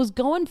thing I was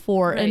going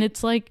for. Right. And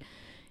it's like,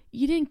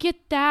 you didn't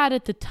get that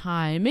at the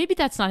time. Maybe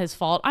that's not his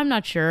fault. I'm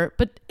not sure.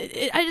 But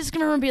I just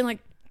remember being like,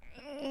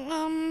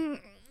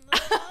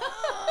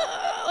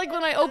 like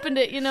when I opened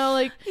it,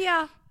 like.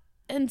 Yeah.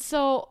 And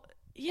so,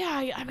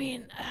 yeah, I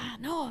mean,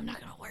 no, I'm not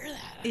going to wear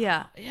that.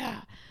 Yeah.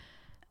 Yeah.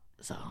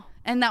 So.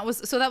 And that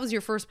was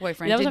your first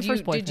boyfriend. That was my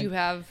first boyfriend. Did you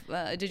have?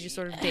 Did you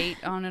sort of date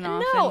on and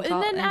off? No,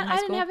 and then I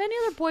didn't have any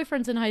other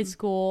boyfriends in high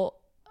school.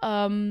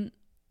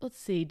 Let's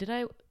see.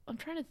 I'm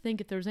trying to think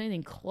if there was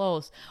anything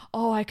close.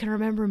 Oh, I can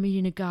remember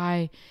meeting a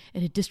guy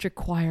at a district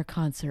choir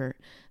concert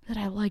that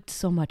I liked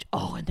so much.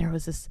 Oh, and there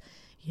was this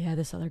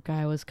other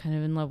guy I was kind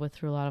of in love with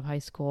through a lot of high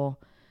school.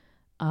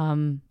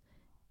 And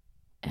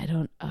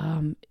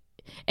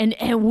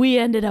we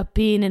ended up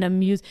being in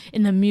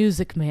the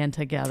Music Man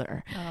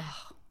together. Oh.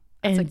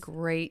 That's a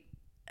great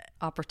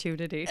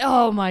opportunity.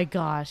 Oh my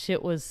gosh,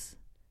 it was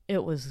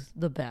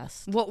the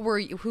best. What were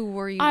you? Who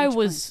were you? I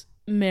was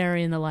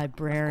Marion the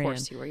librarian. Of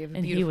course you were. You have a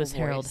and beautiful he was voice.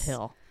 Harold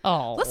Hill.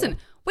 Oh, listen,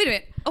 wait a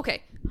minute.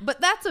 Okay, but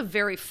that's a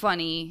very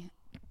funny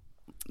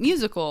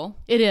musical.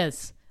 It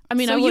is. I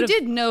mean, so you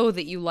did know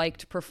that you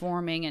liked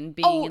performing and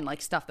being in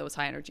like stuff that was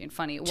high energy and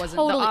funny. It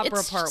wasn't the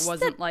opera part.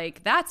 Wasn't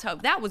like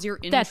that was your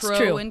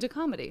intro into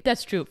comedy.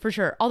 That's true for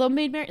sure. Although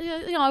Maid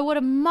Marian, I would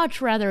have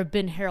much rather have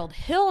been Harold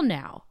Hill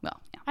now.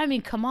 Well, yeah. I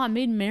mean, come on,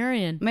 Maid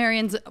Marian.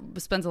 Marian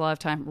spends a lot of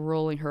time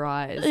rolling her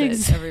eyes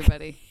at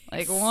everybody.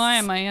 Like, why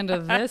am I into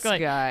this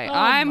guy?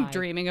 I'm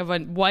dreaming of a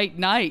white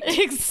knight.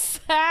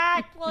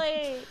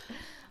 Exactly.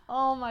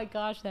 Oh my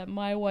gosh, that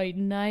My White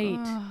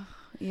Knight.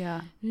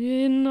 Yeah.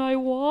 And I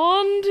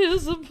want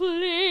is a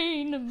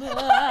plain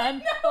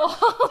man.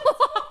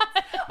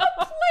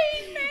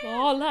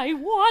 All I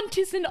want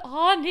is an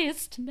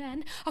honest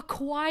man, a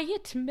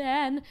quiet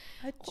man,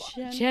 a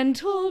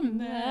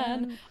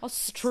gentleman, a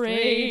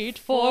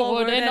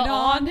straightforward and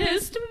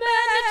honest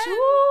man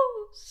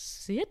to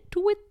sit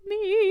with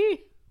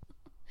me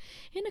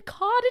in a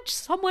cottage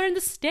somewhere in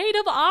the state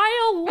of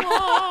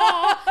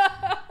Iowa.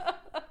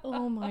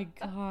 Oh my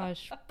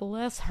gosh,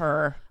 bless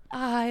her.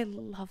 I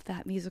love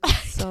that musical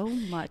so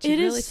much. It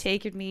really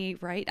taken me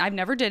right. I've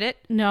never did it.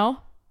 No.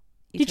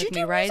 Did you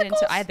do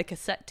musicals? I had the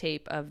cassette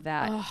tape of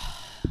that. Not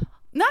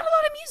a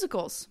lot of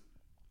musicals.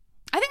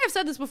 I think I've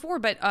said this before,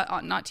 but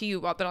not to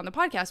you, but on the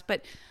podcast.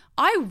 But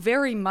I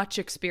very much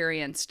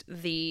experienced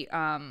the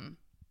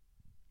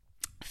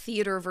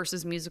theater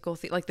versus musical,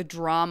 like the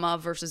drama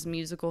versus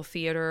musical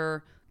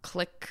theater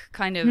click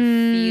kind of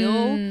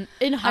feel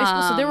in high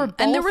school. So there were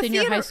both in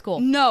your high school.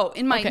 No,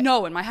 in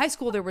my high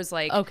school there was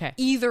like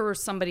either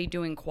somebody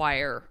doing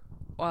choir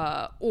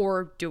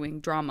or doing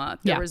drama.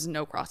 There was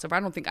no crossover. I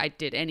don't think I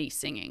did any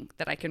singing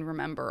that I can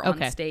remember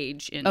on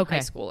stage in high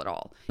school at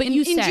all. But in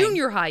you sang.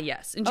 Junior high,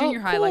 yes. In junior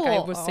high, like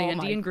I was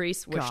Sandy in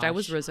Grease, wished I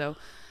was gosh. Rizzo.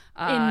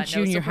 In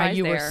junior high,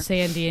 you there. were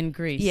Sandy in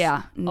Grease.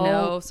 Yeah,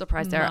 no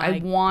surprise there. I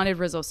my wanted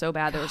Rizzo so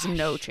bad. There was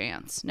no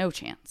chance. No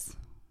chance.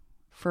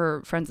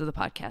 For friends of the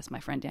podcast, my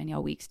friend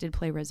Danielle Weeks did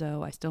play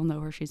Rizzo. I still know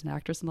her. She's an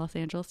actress in Los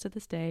Angeles to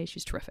this day.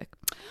 She's terrific.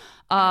 Is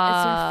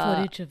there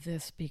footage of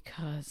this?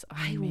 Because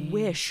I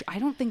wish. I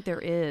don't think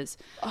there is.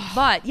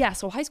 But yeah,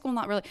 so high school,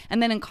 not really.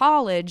 And then in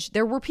college,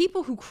 there were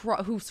people who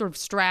sort of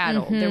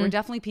straddled. There were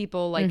definitely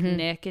people like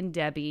Nick and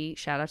Debbie.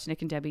 Shout out to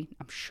Nick and Debbie.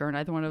 I'm sure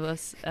neither one of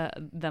us,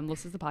 them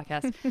listens to the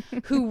podcast,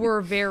 who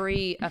were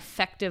very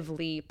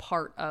effectively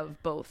part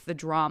of both the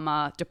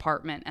drama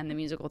department and the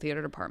musical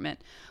theater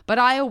department. But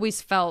I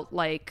always felt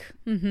like,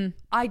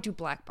 I do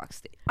Black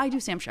Box. I do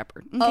Sam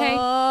Shepard. Okay.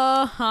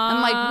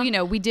 And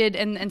like, we did.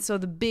 And so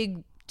the big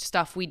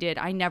stuff we did,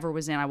 I never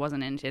was in. I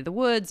wasn't into the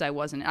Woods. I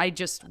was in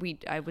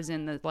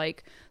the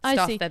like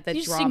stuff that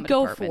the drama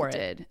department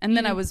did. And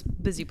then I was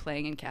busy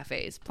playing in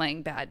cafes,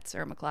 playing bad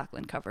Sarah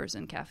McLachlan covers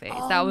in cafes.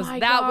 That was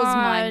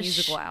my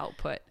musical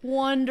output.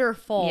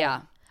 Wonderful.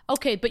 Yeah.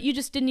 Okay, but you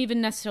just didn't even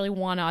necessarily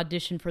want to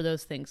audition for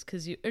those things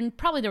and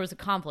probably there was a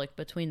conflict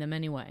between them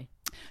anyway.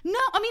 No,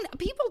 I mean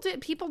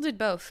people did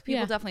both.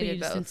 People definitely but did you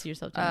just both. didn't see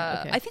yourself doing it.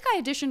 Okay. I think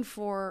I auditioned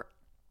for.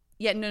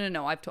 Yeah,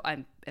 no.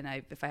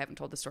 If I haven't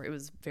told the story, it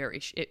was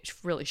it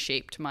really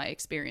shaped my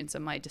experience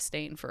and my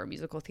disdain for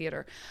musical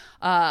theater.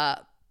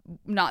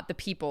 Not the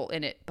people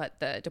in it, but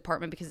the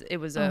department, because it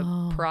was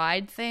a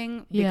pride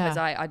thing. Because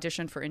I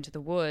auditioned for Into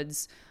the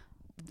Woods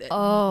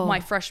my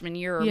freshman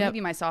year, or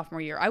maybe my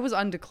sophomore year. I was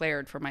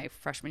undeclared for my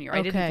freshman year.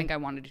 I didn't think I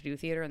wanted to do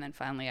theater, and then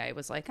finally I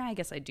was like, I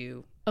guess I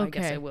do. I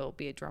guess I will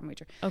be a drama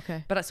major.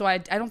 Okay. But so I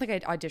don't think I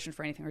auditioned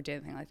for anything or did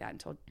anything like that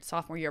until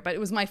sophomore year. But it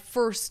was my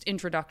first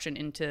introduction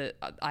into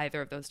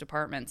either of those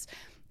departments.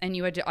 And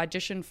you had to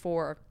audition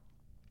for...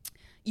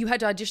 You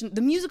had to audition,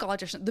 the musical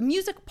audition. The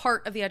music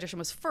part of the audition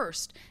was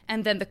first,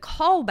 and then the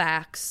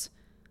callbacks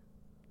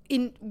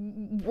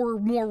were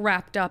more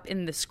wrapped up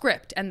in the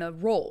script and the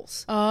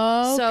roles.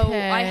 Oh, so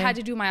I had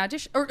to do my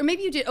audition, or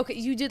maybe you did. Okay,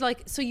 you did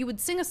so you would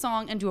sing a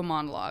song and do a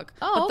monologue.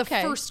 Oh, but the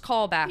first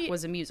callback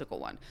was a musical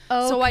one.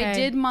 So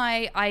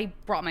I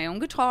brought my own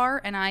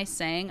guitar and I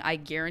sang. I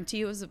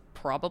guarantee it was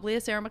probably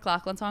a Sarah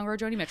McLachlan song or a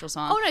Joni Mitchell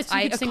song. Oh, nice. So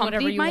you could sing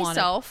whatever you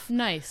myself. Wanted.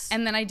 Nice.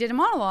 And then I did a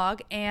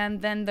monologue,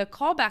 and then the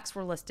callbacks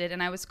were listed,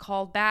 and I was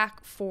called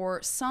back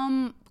for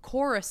some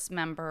chorus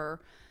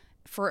member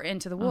for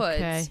Into the Woods.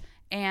 Okay.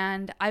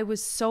 And I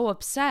was so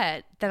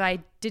upset that I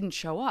didn't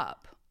show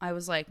up. I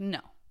was like, no,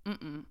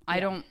 I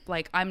don't,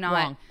 I'm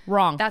not.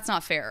 Wrong. That's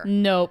not fair.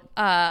 Nope.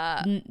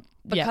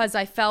 Because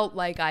I felt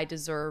like I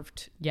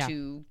deserved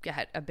to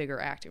get a bigger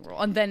acting role.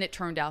 And then it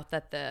turned out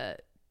that the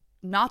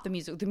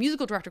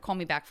musical director called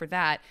me back for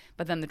that,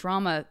 but then the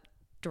drama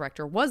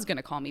director was going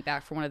to call me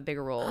back for one of the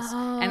bigger roles.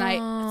 And I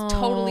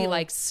totally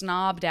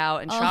snobbed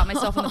out and shot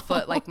myself in the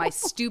foot, my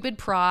stupid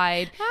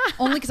pride,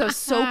 only because I was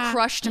so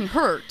crushed and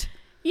hurt.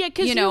 Yeah,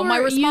 because my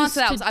response to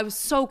that was I was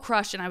so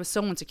crushed and I was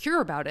so insecure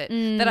about it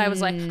that I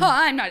was like,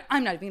 I'm not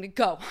even going to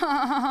go.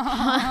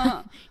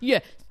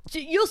 Yeah.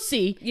 You'll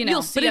see.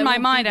 You'll see. But in my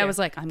mind, I was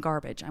like, I'm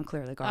garbage. I'm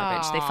clearly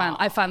garbage.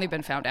 I've finally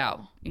been found out.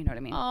 You know what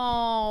I mean?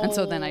 Oh. And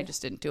so then I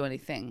just didn't do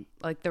anything.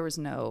 There was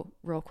no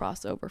real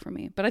crossover for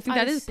me. But I think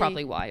that is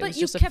probably why. It was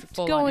just a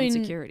full-on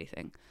insecurity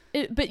thing.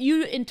 But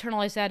you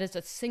internalize that as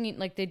a singing,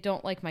 they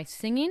don't like my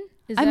singing?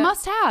 I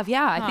must have,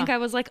 yeah. I think I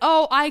was like,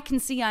 I can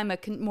see I'm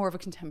more of a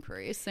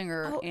contemporary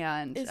singer.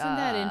 And isn't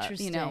that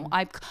interesting?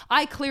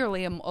 I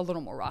clearly am a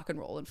little more rock and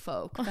roll and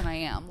folk than I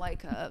am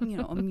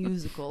a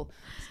musical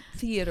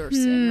theater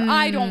singer.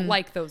 I don't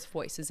like those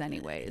voices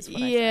anyway, is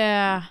what I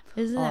said.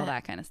 Isn't all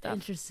that kind of stuff.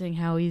 Interesting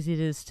how easy it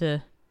is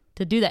to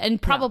do that. And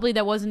probably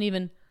that wasn't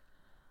even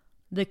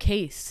the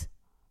case.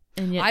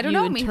 And yet I don't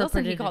know.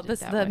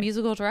 The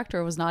musical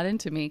director was not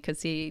into me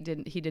because he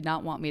did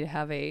not want me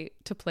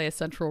to play a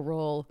central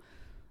role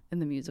in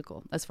the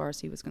musical as far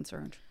as he was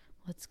concerned.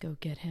 Let's go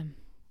get him.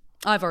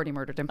 I've already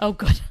murdered him. Oh,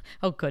 good.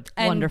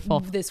 And wonderful.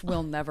 This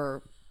will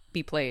never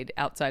be played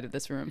outside of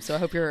this room. So I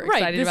hope you're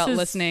excited about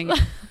listening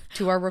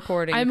to our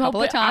recording a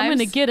couple of times. I'm going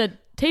to get a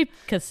tape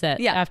cassette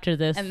after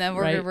this. And then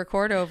we're going to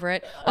record over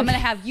it. I'm going to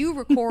have you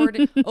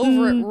record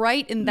over it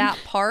right in that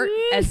part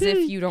as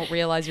if you don't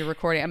realize you're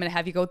recording. I'm going to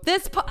have you go,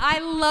 I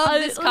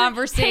love this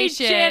conversation. Hey,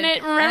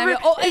 Janet, remember?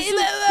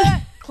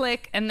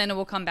 Click, and then it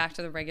will come back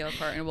to the regular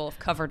part, and it will have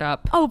covered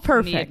up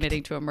me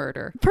admitting to a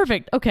murder.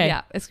 Perfect. Okay.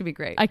 Yeah, it's going to be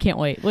great. I can't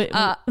wait.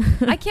 I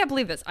can't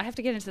believe this. I have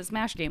to get into this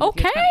MASH game with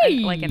you.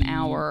 It's been, an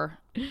hour.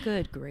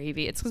 Good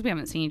gravy. It's because we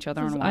haven't seen each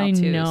other in a while,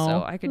 too. Know.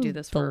 So I could do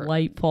this for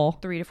delightful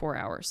 3 to 4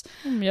 hours.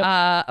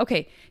 Yep.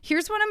 Okay,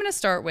 here's what I'm going to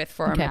start with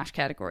for our MASH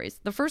categories.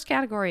 The first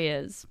category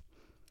is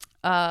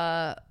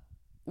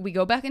we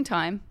go back in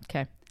time.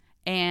 Okay.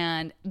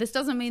 And this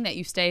doesn't mean that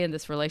you stay in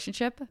this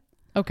relationship.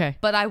 Okay.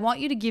 But I want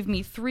you to give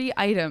me 3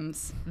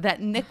 items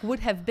that Nick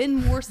would have been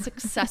more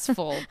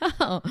successful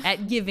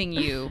at giving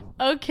you.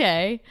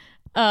 Okay.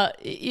 I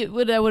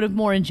would have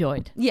more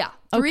enjoyed. Yeah.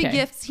 3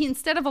 gifts.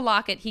 Instead of a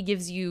locket, he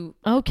gives you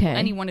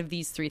any one of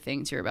these 3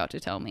 things you're about to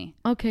tell me.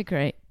 Okay,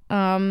 great.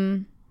 I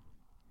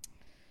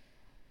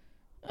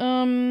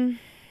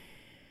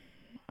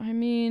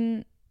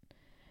mean,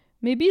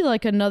 maybe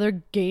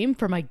another game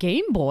for my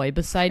Game Boy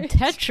beside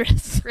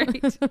Tetris.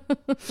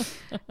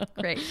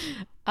 Great.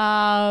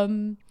 I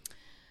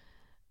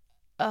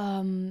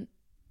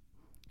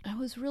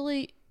was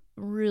really,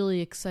 really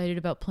excited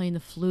about playing the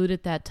flute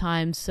at that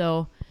time,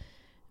 so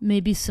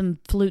maybe some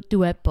flute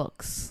duet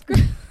books.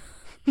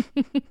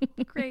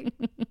 Great.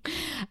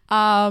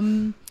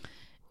 And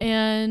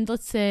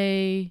let's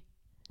say,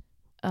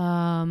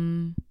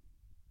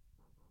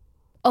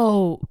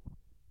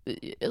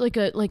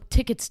 like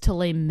tickets to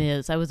Les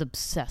Mis. I was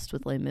obsessed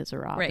with Les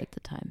Miserables at the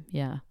time.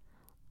 Yeah.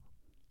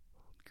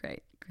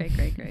 Great.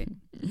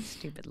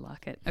 Stupid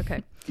locket.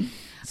 Okay.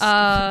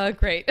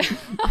 Great.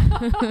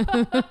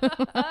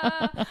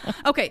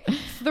 Okay.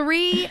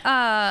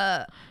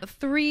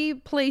 3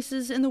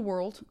 places in the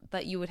world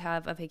that you would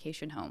have a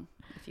vacation home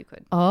if you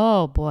could.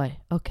 Oh boy.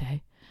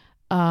 Okay.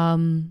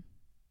 Prince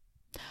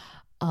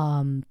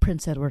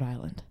Edward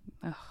Island.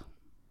 Oh,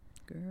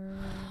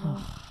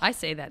 girl. I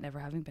say that never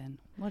having been.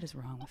 What is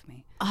wrong with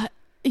me?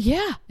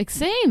 Yeah,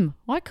 same.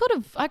 Well,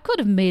 I could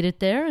have made it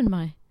there in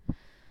my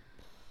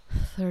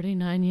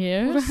 39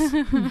 years.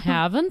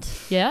 Haven't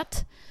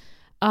yet.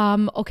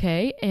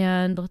 Okay,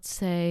 and let's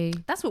say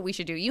That's what we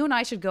should do. You and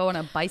I should go on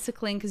a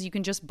bicycling, because you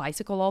can just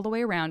bicycle all the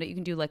way around it. You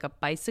can do like a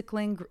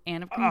bicycling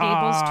Anne of Green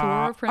Gables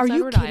tour of Prince Are you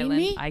Edward kidding Island.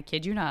 me? I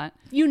kid you not.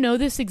 you know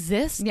this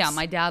exists. Yeah,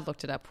 my dad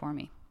looked it up for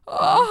me.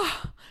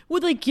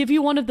 Would they give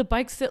you one of the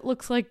bikes that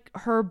looks like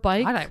her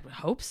bike? God, I would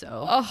hope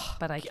so.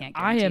 But I can't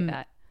I guarantee am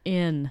that.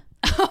 in.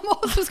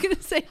 I was going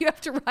to say you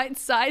have to ride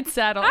side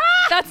saddle.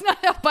 That's not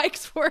how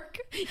bikes work.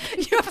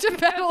 You have to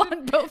pedal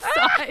on both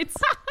sides.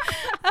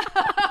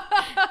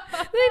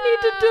 They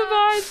need to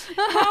divide.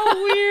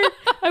 How weird.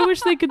 I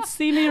wish they could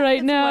see me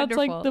right now.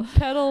 wonderful. It's like the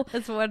pedal.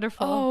 That's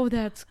wonderful. Oh,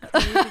 that's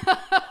crazy.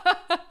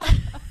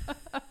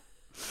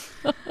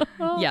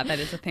 Yeah, that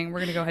is a thing. We're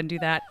going to go ahead and do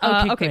that.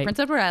 Okay, Okay, great. Prince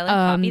Edward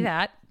Island. Copy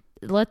that.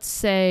 Let's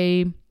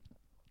say,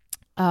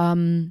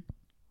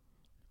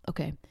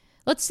 okay.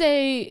 Let's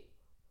say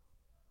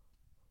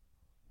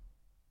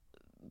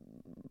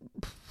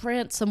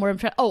France somewhere.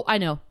 Oh, I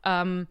know.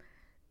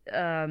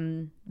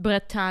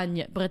 Bretagne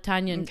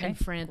in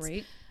France.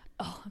 Great.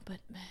 Oh, but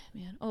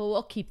man. Oh,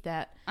 I'll keep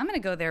that. I'm going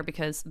to go there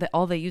because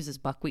all they use is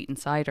buckwheat and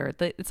cider.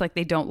 It's like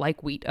they don't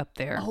like wheat up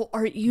there. Oh,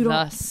 you don't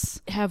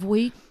Thus, have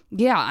wheat?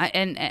 yeah,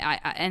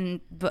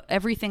 but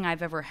everything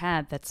I've ever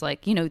had that's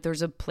like,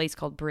 there's a place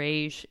called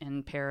Brège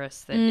in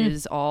Paris that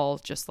is all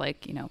just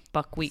like,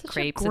 buckwheat Such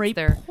crepes. a great It's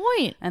their,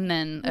 point. and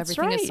then That's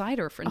everything is right.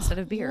 cider instead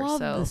of beer. love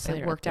the So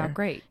cider it worked up out there.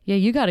 great. Yeah,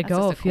 you got to That's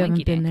go just if you haven't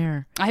been coinky-dink.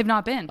 there. I have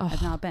not been.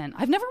 I've not been.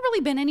 I've never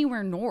really been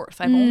anywhere north.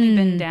 I've only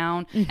been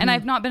down, and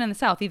I've not been in the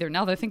south either.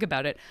 Now that I think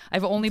about it,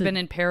 I've only been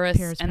in Paris,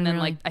 and then primarily.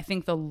 like I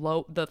think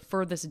the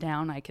furthest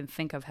down I can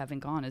think of having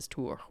gone is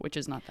Tours, which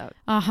is not that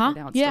Uh-huh. far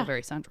down. It's Yeah. still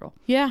very central.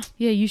 Yeah,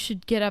 you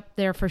should get up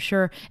there for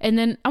sure. And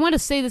then I want to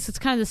say this, it's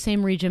kind of the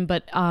same region,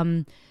 but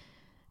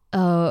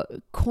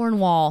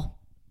Cornwall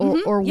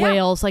or yeah.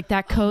 Wales, like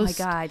that coast.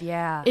 Oh my God,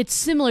 yeah. It's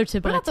similar to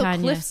What about the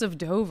Bretagne. cliffs of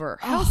Dover?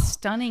 How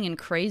stunning and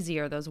crazy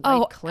are those white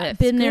Oh, cliffs? I've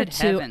been there Good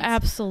too. heavens.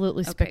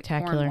 Absolutely Okay,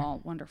 spectacular.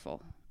 Cornwall,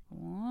 wonderful.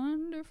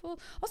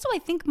 Also, I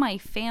think my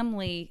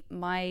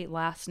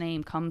last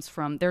name comes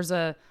from there's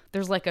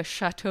like a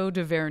Chateau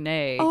de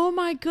Vernay. Oh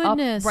my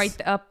goodness.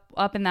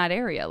 Up in that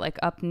area, like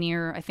up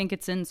near, I think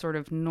it's in sort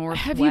of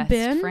northwest Have you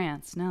been?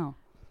 France. No.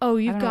 Oh,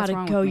 I you've don't know got what's to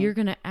wrong go. with me. You're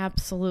going to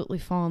absolutely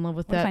fall in love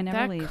with What if that. I never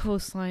that leave?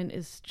 coastline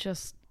is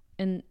just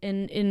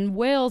in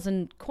Wales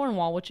and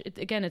Cornwall, which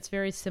again, it's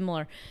very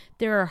similar.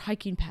 There are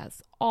hiking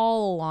paths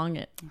all along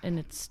it, and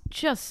it's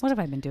just What have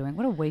I been doing?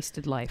 What a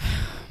wasted life.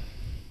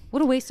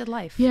 What a wasted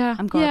life. yeah,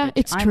 I'm garbage. yeah,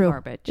 it's I'm true.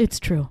 garbage. It's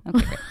true.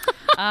 Okay,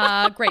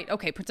 great. Great.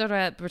 Okay, Prince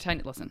Edward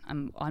Bretagne. Listen,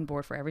 I'm on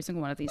board for every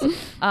single one of these.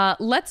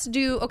 Let's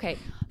do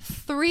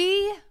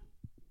 3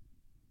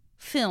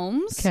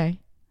 films Okay.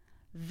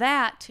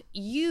 that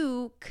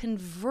you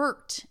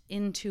convert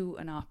into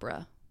an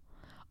opera.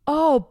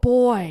 Oh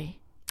boy.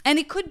 And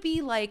it could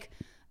be like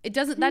that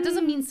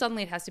doesn't mean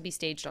suddenly it has to be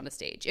staged on a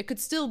stage. It could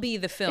still be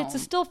the film. It's a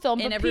still film,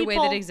 in but every way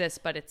people- that exists,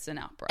 but it's an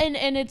opera.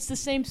 And it's the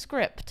same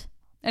script.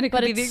 And it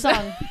could but be it's the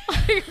sung.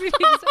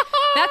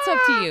 That's up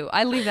to you.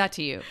 I leave that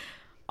to you.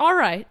 All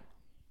right.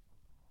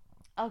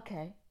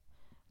 Okay.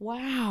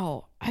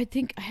 Wow. I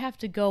think I have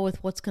to go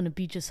with what's going to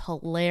be just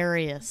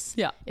hilarious.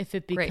 Yeah. If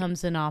it Great.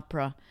 becomes an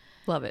opera.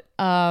 Love it.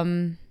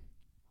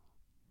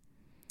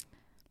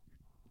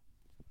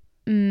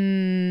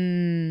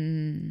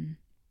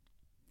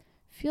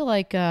 Feel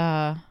like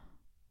oh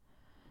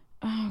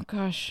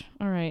gosh.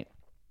 All right.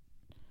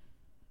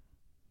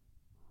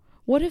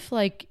 What if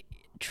like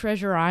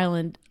Treasure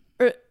Island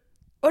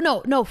or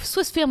no,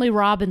 Swiss Family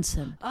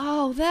Robinson.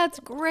 Oh, that's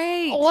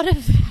great. What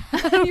if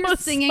You're was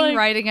singing, like-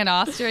 writing an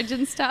ostrich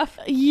and stuff.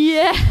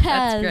 Yes.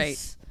 That's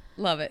great.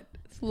 Love it.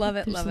 Love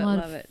it. There's Love a it. lot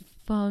Love of it.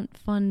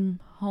 Fun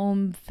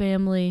home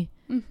family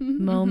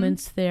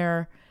moments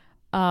there.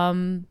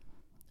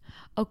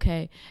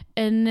 Okay.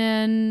 And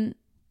then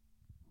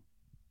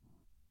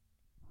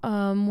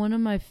one of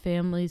my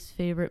family's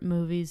favorite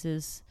movies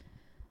is,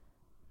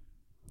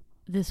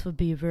 this would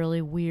be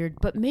really weird,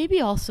 but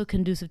maybe also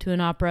conducive to an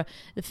opera,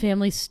 The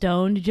Family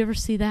Stone. Did you ever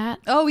see that?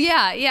 Oh,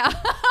 yeah. Yeah.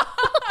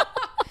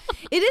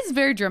 It is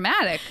very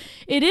dramatic.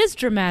 It is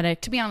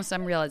dramatic. To be honest,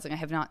 I'm realizing I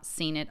have not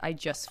seen it. I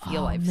just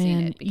feel Oh, I've man,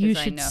 seen it because you I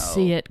should know.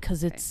 see it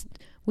because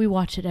we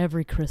watch it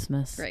every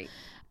Christmas. Great.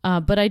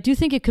 But I do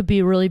think it could be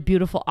a really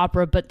beautiful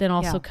opera, but then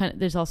also Yeah.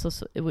 there's also,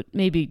 it would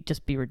maybe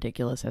just be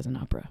ridiculous as an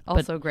opera.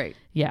 Also but, great.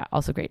 yeah,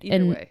 also great.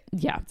 Either way.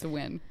 Yeah. It's a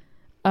win.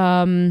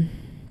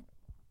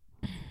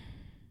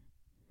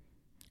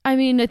 I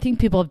mean, I think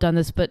people have done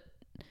this, but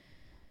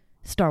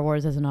Star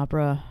Wars as an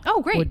opera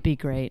Oh, great. would be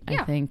great, I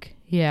Yeah. think.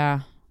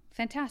 Yeah.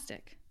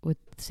 Fantastic. With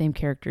the same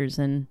characters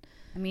and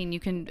I mean, you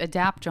can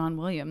adapt John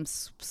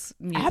Williams'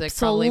 music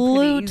probably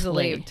pretty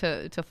easily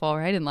Absolutely. to fall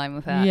right in line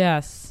with that.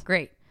 yes.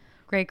 Great.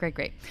 Great.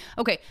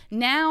 Okay,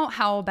 now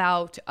how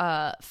about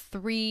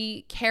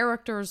 3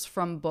 characters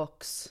from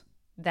books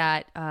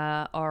that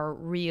are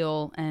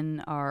real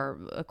and are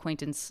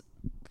acquaintance,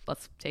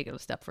 let's take it a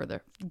step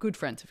further, good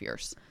friends of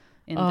yours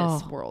in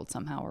this world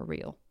somehow are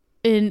real.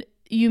 And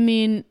you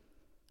mean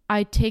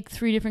I take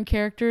 3 different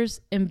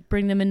characters and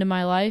bring them into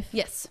my life.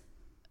 Yes.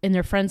 And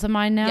they're friends of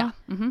mine now. Yeah.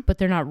 Mm-hmm. But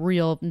they're not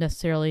real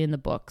necessarily in the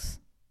books.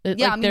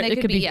 Yeah, I mean,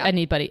 it could be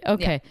anybody.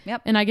 Okay. Yeah.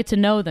 Yep. And I get to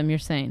know them, you're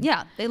saying?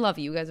 Yeah, they love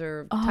you. You guys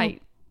are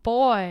tight.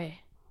 Boy.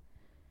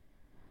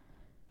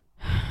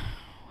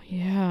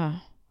 Yeah.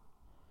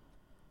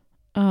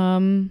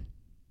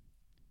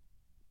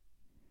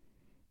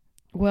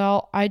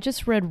 Well, I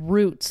just read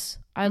Roots.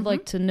 I'd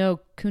like to know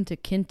Kunta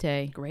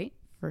Kinte. Great.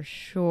 For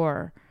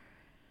sure.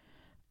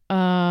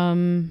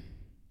 I'm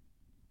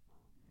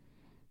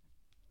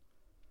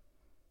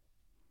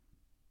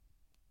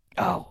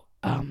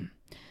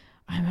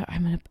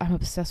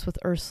obsessed with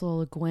Ursula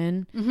Le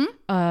Guin.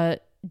 Mm-hmm.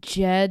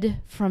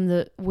 Jed from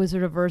the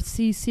Wizard of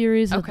Earthsea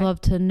series. Okay. I'd love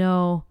to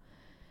know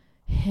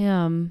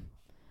him.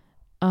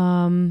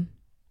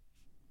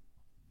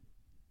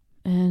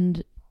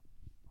 And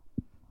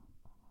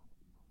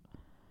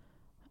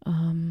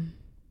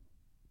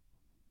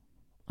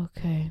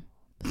okay.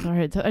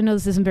 Sorry, I know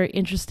this isn't very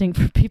interesting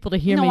for people to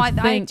hear me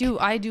think.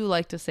 I do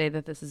like to say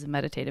that this is a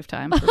meditative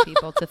time for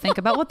people to think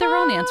about what their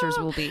own answers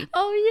will be.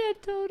 Oh yeah,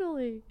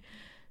 totally.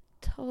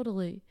 What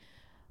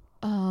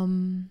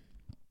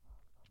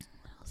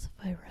else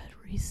have I read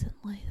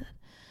recently?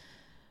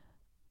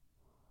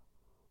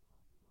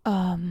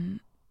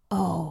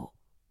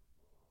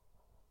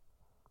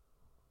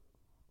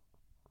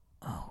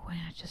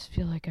 I just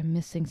feel like I'm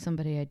missing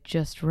somebody I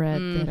just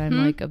read that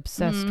I'm like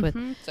obsessed with.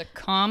 It's a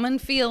common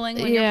feeling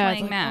when you're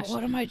playing like, MASH.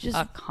 what am I just?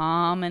 A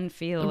common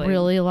feeling.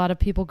 Really, a lot of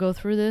people go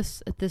through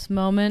this at this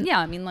moment. Yeah,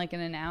 I mean, like in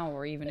an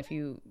hour, even if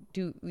you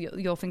do,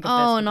 you'll think of this.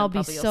 Oh, but and then I'll be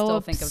probably you'll so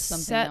still think of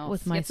something upset else.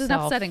 with myself. It's an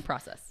upsetting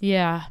process.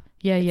 Yeah.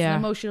 It's an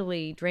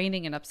emotionally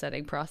draining and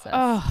upsetting process.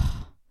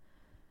 Oh.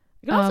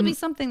 It can also be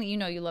something that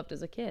you loved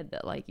as a kid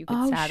that like you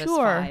could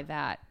satisfy sure.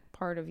 that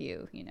part of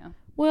you.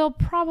 Well,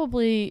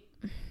 probably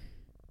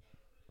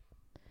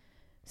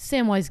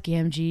Samwise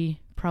Gamgee.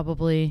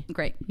 Probably.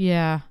 Great.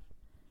 Yeah.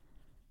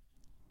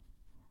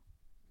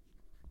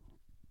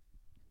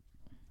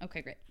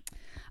 Okay, great.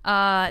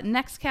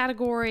 Next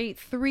category: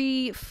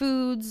 3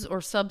 foods or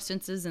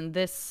substances in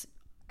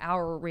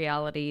our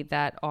reality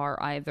that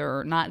are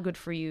either not good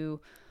for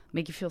you,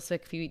 make you feel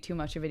sick if you eat too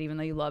much of it, even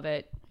though you love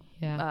it.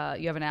 Yeah.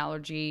 You have an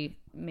allergy.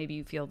 Maybe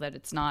you feel that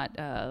it's not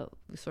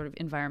sort of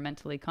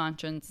environmentally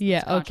conscious.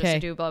 Yeah. Conscious Okay. to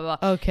do blah blah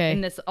blah. Okay.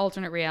 In this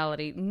alternate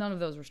reality, none of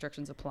those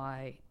restrictions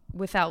apply.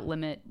 Without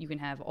limit, you can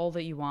have all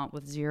that you want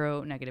with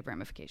 0 negative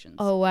ramifications.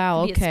 Oh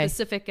wow. It could be Okay. as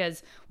specific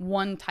as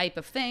one type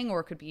of thing,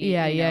 or it could be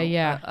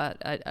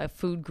a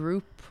food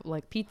group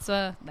like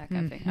pizza, that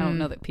kind of thing. I don't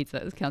know that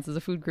pizza counts as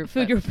a food group.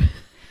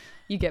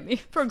 You get me.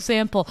 For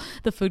example,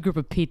 the food group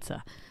of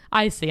pizza.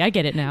 I see. I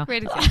get it now.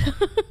 Great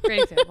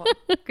example.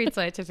 Great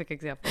scientific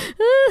example.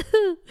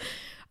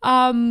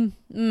 Man,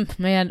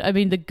 I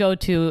mean, the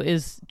go-to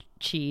is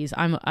cheese.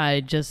 I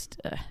just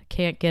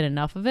can't get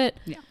enough of it.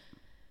 Yeah.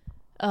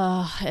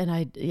 And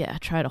I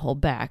try to hold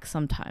back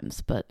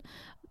sometimes, but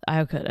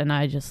I could, and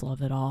I just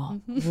love it all.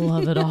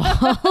 Love it all.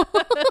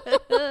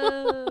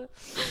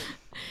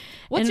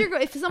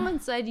 If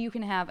someone said you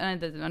can have, and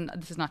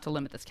this is not to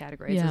limit this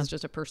category, this is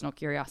just a personal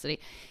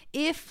curiosity.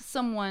 If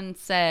someone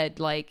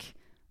said like,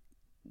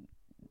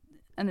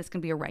 and this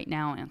can be a right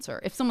now answer.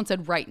 If someone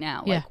said right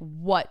now, like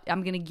what,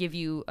 I'm going to give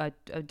you a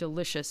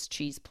delicious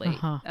cheese plate.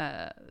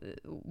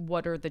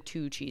 What are the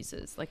 2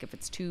 cheeses? Like if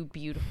it's 2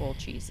 beautiful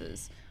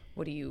cheeses,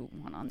 what do you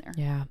want on there?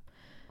 Yeah.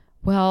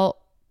 Well,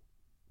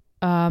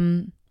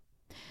 I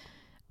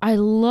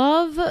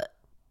love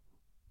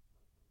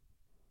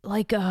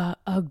like a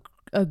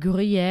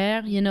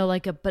Gruyere,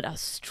 but a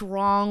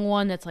strong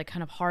one that's like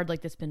kind of hard,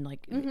 like that's been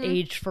like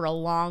aged for a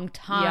long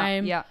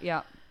time.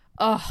 Yeah.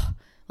 Oh,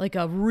 like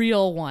a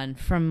real one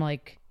from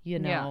like,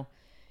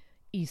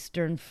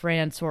 Eastern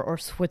France or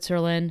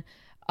Switzerland.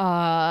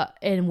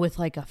 And with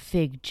like a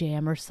fig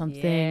jam or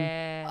something.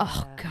 Yeah.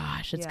 Oh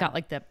gosh, it's got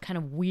like that kind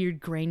of weird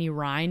grainy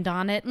rind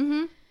on it.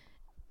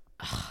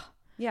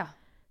 Yeah.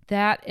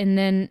 That, and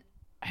then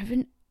I've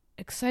been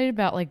excited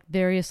about like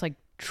various like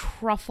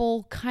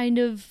truffle kind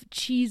of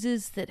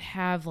cheeses that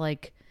have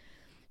like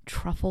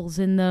truffles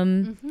in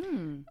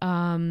them.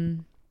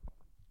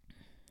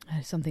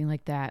 Something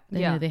like that.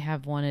 They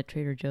have one at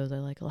Trader Joe's I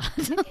like a lot.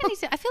 I feel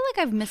like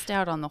I've missed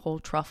out on the whole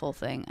truffle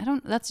thing.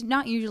 That's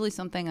not usually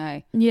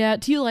something Yeah.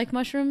 Do you like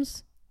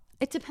mushrooms?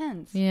 It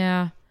depends.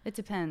 Yeah. It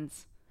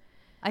depends.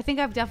 I think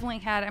I've definitely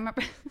had, I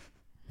remember,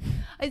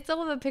 I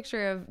still have a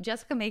picture of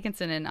Jessica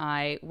Makinson and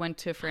I went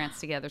to France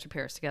together, to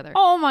Paris together.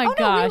 Oh my gosh.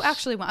 No, we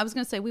actually went. I was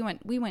going to say we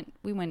went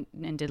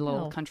and did a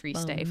little country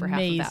stay for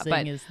half of that.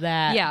 Amazing is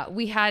that? Yeah,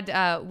 we had,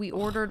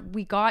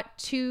 we got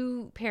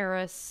to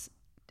Paris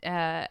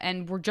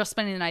and we're just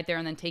spending the night there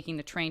and then taking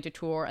the train to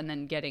tour and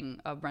then getting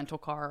a rental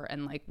car.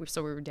 And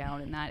so we were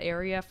down in that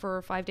area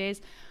for 5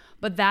 days.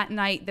 But that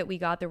night that we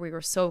got there, we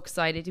were so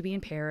excited to be in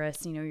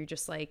Paris. You're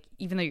just like,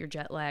 even though you're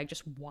jet lagged,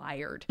 just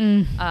wired,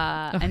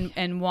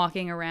 and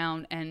walking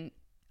around. And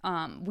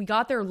we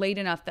got there late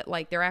enough that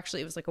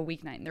it was like a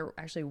weeknight, and there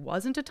actually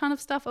wasn't a ton of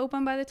stuff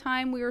open by the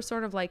time we were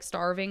sort of like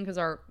starving because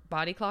our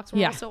body clocks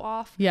were all so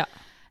off. Yeah.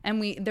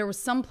 And there was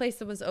some place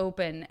that was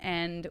open,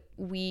 and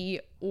we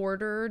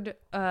ordered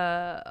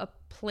a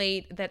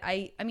plate that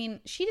I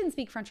mean, she didn't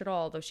speak French at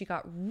all, though she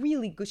got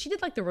really good. She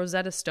did like the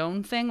Rosetta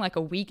Stone thing like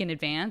a week in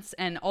advance,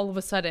 and all of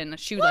a sudden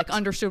she like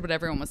understood what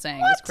everyone was saying.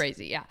 It was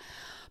crazy, yeah.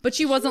 But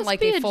she wasn't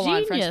like a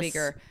full-on French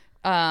speaker.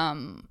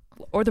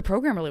 Or the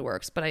program really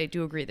works, but I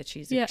do agree that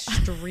she's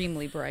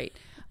extremely bright.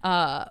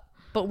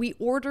 But we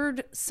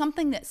ordered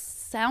something that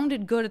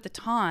sounded good at the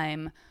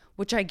time,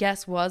 which I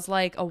guess was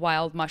like a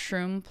wild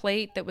mushroom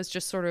plate that was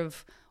just sort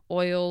of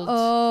oily.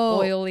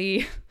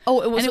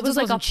 Oh, it was. And it was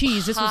like a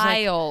cheese. This was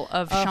like pile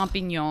of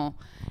champignon,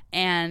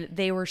 and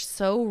they were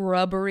so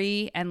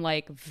rubbery and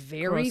like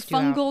very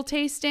fungal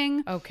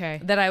tasting. Okay.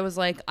 That I was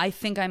like, I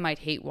think I might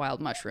hate wild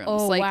mushrooms.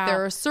 Oh, like wow.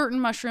 there are certain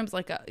mushrooms,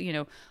 like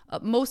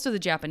most of the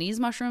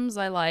Japanese mushrooms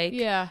I like.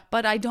 Yeah.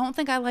 But I don't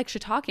think I like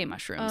shiitake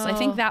mushrooms. I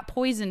think that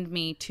poisoned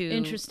me too.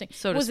 Interesting.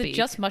 So to speak. Was it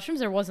just mushrooms?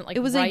 There wasn't like it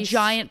was a rice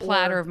giant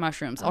platter or- of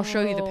mushrooms. I'll show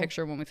you the Oh,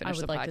 picture when we finish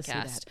I the would like to see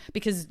podcast, that.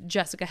 because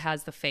Jessica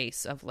has the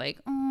face of like,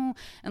 oh,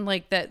 and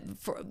like that.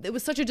 It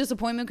was such a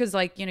disappointment because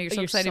like you're so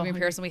You're excited so to be in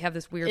Paris, and we have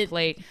this weird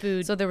plate.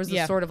 Food. So there was this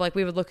Yeah. sort of like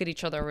we would look at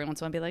each other every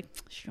once in a while and be like,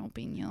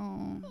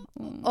 champignon.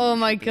 Oh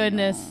my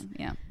goodness.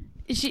 Yeah.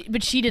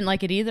 But she didn't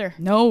like it either.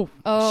 No.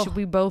 Oh.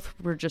 We both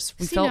were just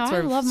See, felt now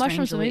sort I of love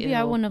mushrooms, so strangely maybe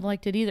I ill. wouldn't have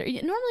liked it either.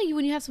 Normally,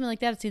 when you have something like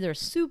that, it's either a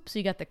soup, so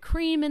you got the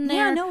cream in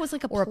there. Yeah, no, it was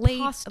like a or plate.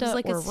 pasta, it was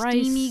like or a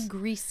rice. steamy,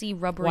 greasy,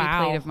 rubbery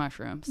Wow. plate of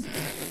mushrooms.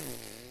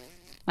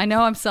 I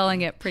know I'm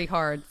selling it pretty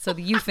hard, so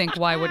that you think,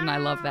 why wouldn't I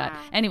love that?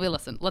 Anyway,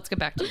 listen, let's get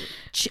back to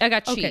I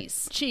got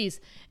cheese. Cheese.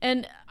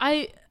 And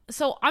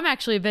I'm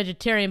actually a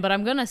vegetarian, but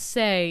I'm going to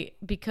say,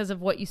 because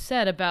of what you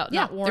said about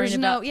not worrying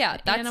about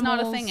that's not a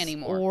animals thing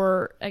anymore.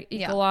 or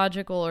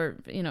ecological or,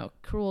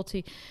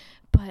 cruelty.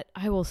 But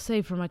I will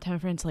say, for my time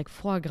friends, like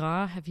foie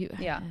gras, have you?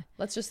 Yeah,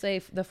 let's just say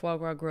the foie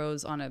gras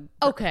grows on a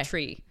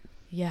tree.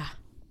 Yeah,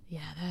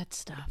 that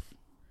stuff.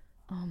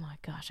 Oh my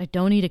gosh, I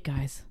don't eat it,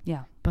 guys.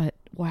 Yeah, but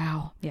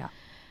wow. Yeah.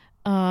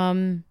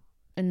 And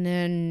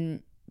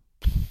then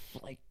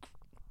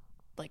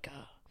like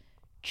a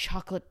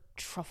chocolate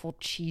truffle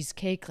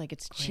cheesecake, like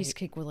it's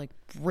cheesecake with like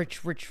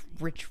rich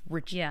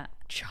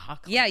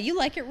chocolate. Yeah, you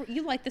like it.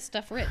 You like this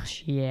stuff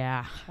rich.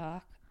 Yeah.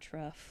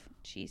 Truff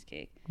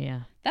cheesecake.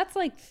 Yeah. That's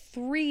like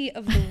 3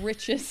 of the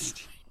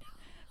richest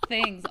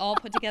things all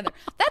put together.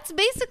 That's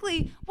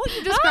basically what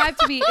you described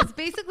to me. It's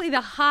basically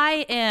the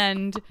high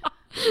end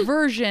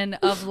version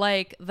of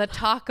like the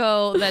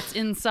taco that's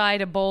inside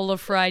a bowl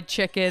of fried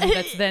chicken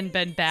that's then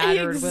been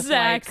battered with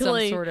like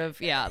some sort of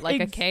a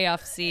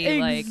KFC.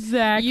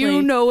 Like,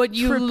 you know what,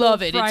 you Triple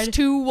love it. fried. It's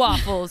 2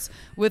 waffles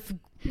with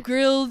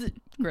grilled.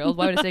 Why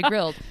would I say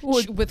grilled?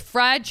 With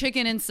fried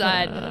chicken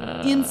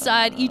inside.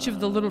 Inside each of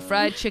the little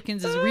fried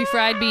chickens is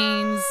refried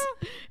beans.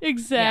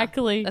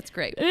 Exactly. Yeah, that's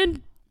great.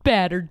 And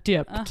batter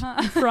dipped,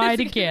 fried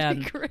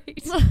again.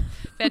 Great.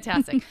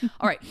 Fantastic.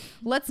 All right,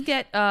 let's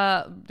get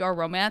our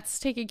romance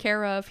taken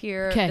care of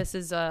here. Okay. This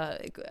is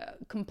a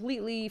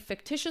completely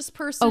fictitious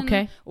person.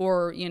 Okay.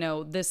 Or,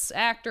 this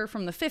actor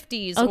from the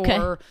 50s. Okay.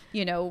 Or,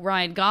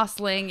 Ryan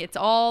Gosling. It's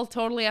all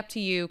totally up to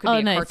you. Could be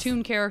a nice.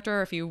 cartoon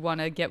character if you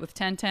want to get with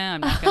Tintin.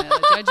 I'm not going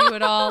to judge you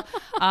at all.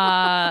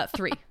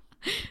 3.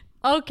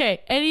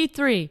 Okay, any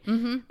 3.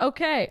 Mm-hmm.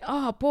 Okay.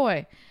 Oh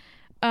boy.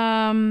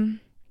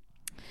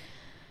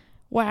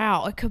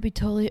 Wow, it could be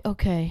totally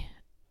okay.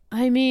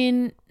 I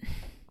mean,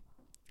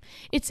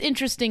 it's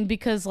interesting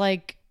because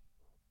like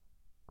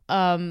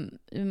my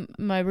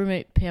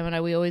roommate Pam and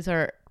I, we always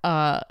are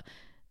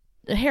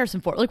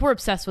Harrison Ford. Like, we're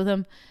obsessed with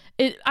him.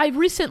 I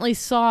recently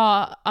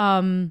saw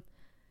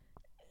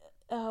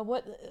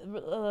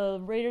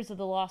Raiders of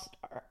the Lost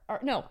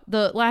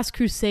The Last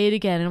Crusade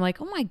again, and I'm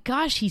like, oh my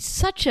gosh, he's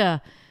such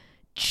a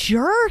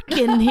jerk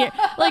in here.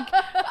 Like,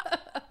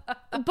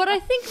 but I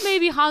think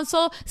maybe Han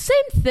Solo,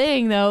 same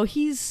thing though.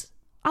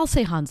 I'll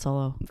say Han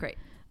Solo. Great.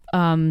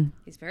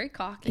 He's very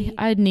cocky.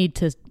 I'd need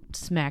to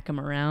smack him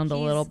around a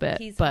little bit.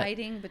 He's but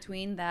hiding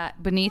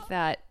beneath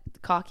that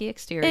cocky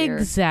exterior.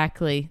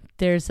 Exactly.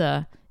 There's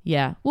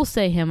we'll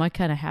say him. I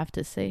kind of have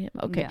to say him.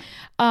 Okay. Yeah.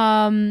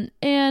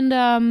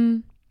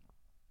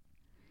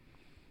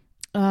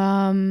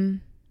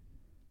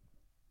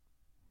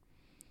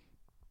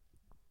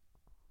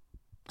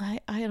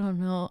 I don't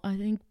know. I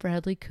think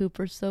Bradley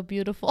Cooper's so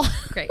beautiful.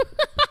 Great.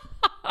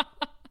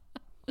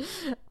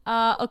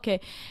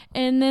 Okay.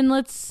 And then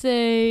let's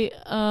say,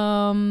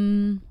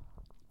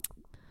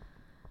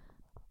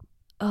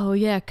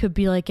 it could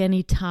be like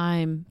any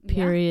time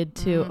period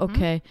too. Mm-hmm.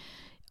 Okay.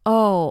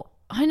 Oh,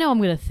 I know I'm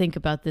going to think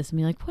about this and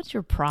be like, what's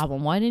your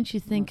problem? Why didn't you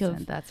think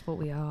of... That's what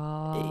we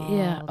all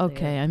Yeah.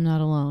 Okay. do. I'm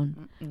not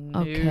alone. No.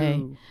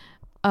 Okay.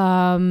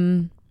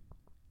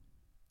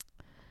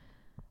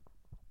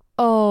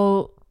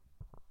 Oh,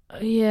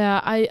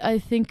 yeah. I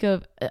think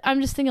of...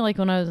 I'm just thinking like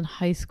when I was in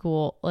high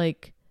school,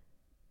 like...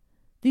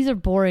 These are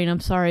boring, I'm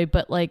sorry,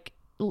 but like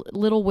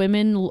Little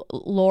Women,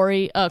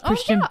 Laurie,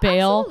 Christian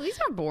Bale. Absolutely. These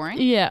are boring.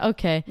 Yeah,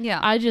 okay.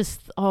 Yeah.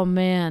 Oh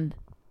man.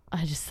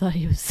 I just thought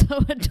he was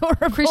so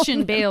adorable.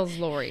 Christian Bale's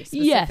Laurie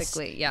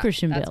specifically. Yes, Yeah,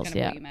 Christian that's Bale's. kind of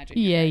Yeah, what you imagine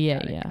in your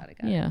head. Got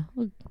it. yeah.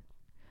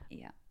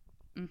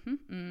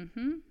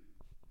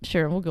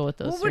 Sure, we'll go with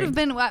those. What would have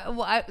been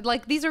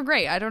like? These are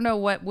great. I don't know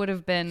what would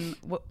have been.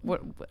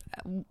 What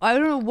I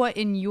don't know what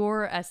in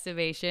your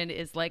estimation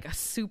is like a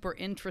super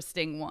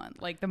interesting one,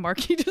 like the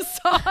Marquis de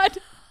Sade.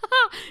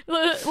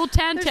 Well,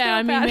 Tantan.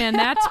 I mean, man,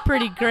 that's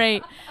pretty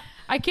great.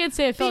 I can't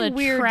say I felt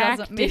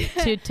attracted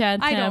to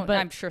Tantan. I don't. But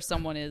I'm sure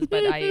someone is,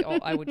 but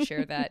I would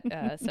share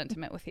that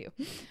sentiment with you.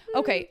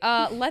 Okay,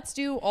 let's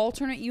do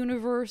alternate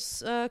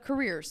universe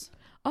careers.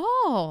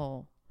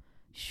 Oh,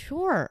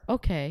 sure.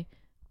 Okay.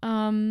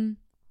 I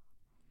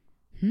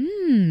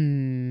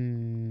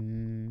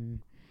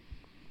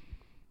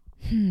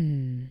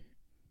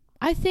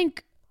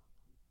think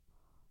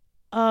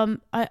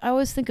I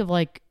always think of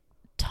like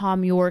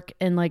Tom York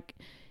and like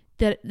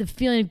that the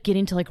feeling of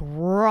getting to like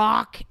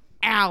rock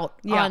out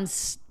on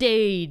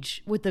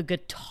stage with a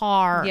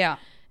guitar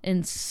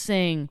and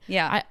sing.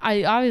 Yeah.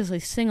 I obviously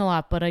sing a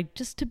lot, but I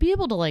just to be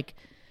able to like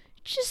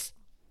just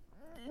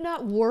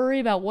not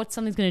worry about what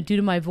something's going to do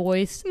to my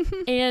voice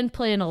and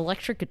play an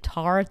electric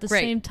guitar at the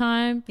same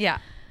time. Yeah.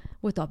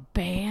 With a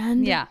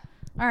band. Yeah.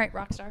 All right,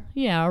 rock star.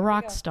 Yeah, a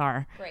rock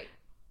star. Great.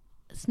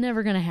 It's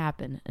never going to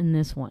happen in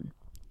this one.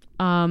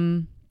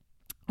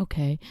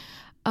 Okay.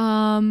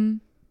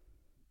 Maybe,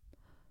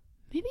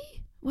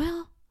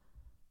 well,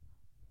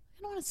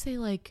 I don't want to say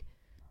like,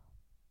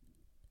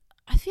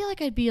 I feel like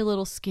I'd be a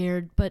little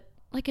scared, but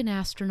like an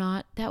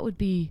astronaut, that would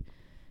be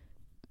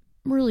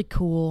really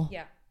cool.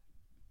 Yeah.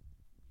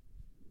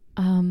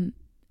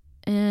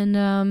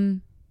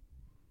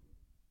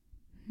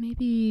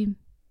 Maybe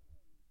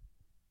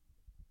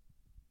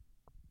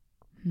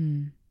I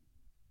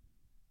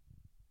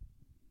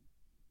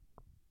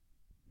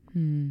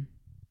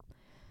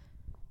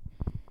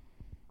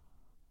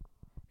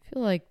feel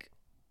like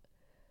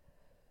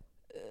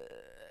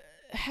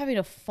having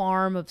a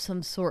farm of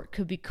some sort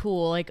could be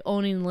cool, like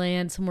owning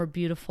land somewhere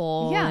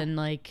beautiful and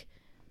like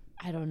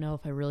I don't know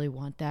if I really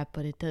want that,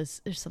 but it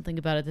does. There's something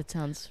about it that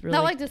sounds really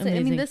Not like this. amazing.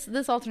 I mean,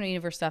 this alternate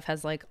universe stuff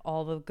has like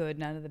all the good,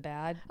 none of the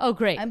bad. Oh,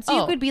 great!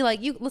 So you could be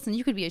like, you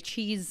could be a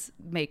cheese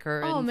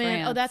maker. Oh in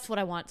man! France. Oh, that's what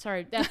I want.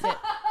 Sorry, that's it.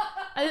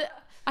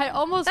 I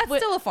almost. That's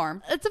still a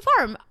farm. It's a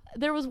farm.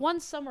 There was one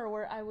summer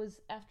where I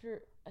was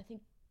after I think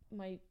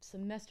my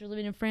semester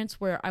living in France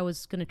where I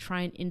was gonna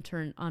try and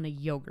intern on a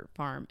yogurt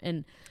farm,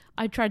 and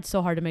I tried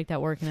so hard to make that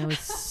work, and I was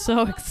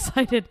so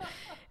excited.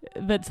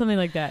 But something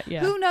like that, yeah.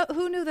 Who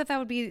knew that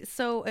would be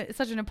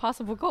such an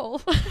impossible goal?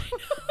 I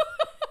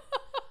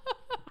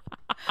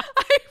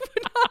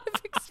would not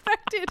have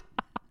expected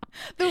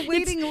the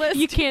waiting list.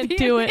 You can't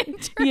do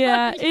it.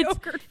 Yeah,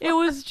 it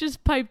was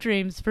just pipe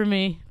dreams for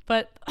me.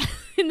 But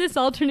in this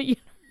alternate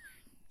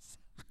universe,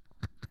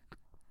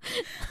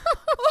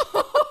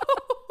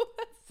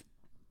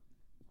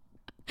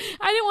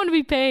 I didn't want to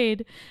be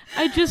paid.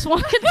 I just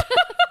wanted.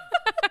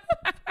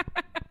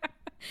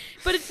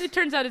 But it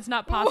turns out it's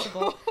not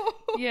possible.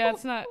 Yeah,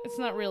 it's not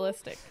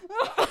realistic.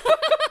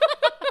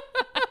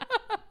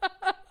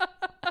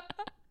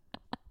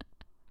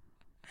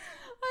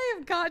 I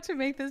have got to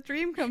make this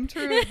dream come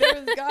true.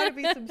 There's got to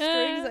be some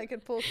strings I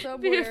could pull somewhere.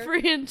 Be a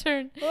free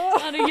intern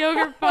on a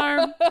yogurt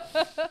farm.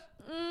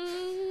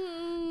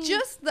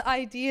 Just the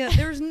idea.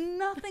 There's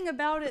nothing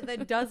about it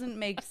that doesn't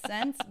make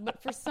sense, but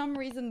for some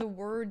reason the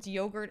words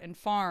yogurt and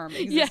farm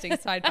existing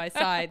side by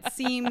side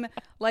seem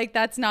like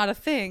that's not a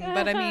thing.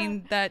 But I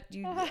mean it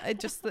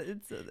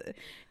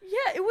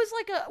was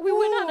like we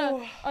went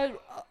on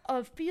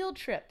a field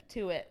trip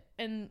to it,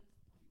 and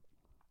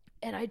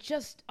I'll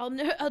just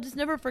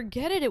never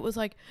forget it. It was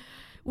like,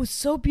 it was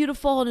so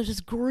beautiful, and it was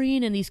just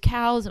green, and these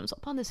cows, and it was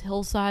up on this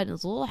hillside, and it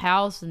was a little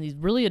house, and these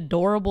really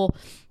adorable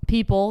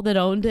people that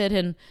owned it,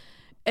 and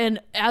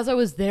as I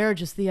was there,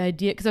 just the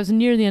idea, because I was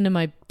near the end of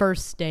my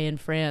first stay in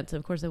France, and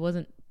of course I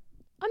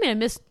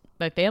missed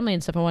my family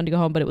and stuff. I wanted to go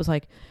home, but it was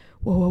like,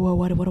 whoa,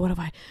 what if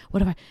I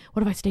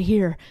stay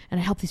here and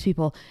I help these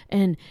people,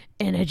 and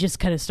I just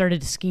kind of started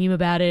to scheme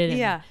about it,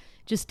 and it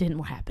just didn't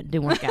work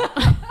out.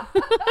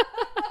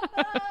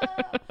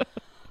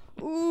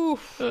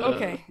 Oof.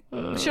 Okay.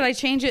 Should I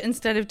change it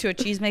instead of to a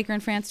cheesemaker in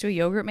France to a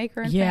yogurt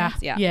maker in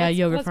France? Yeah.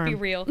 Yogurt farm. Let's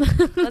be real.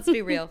 Let's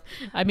be real.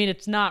 I mean,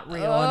 it's not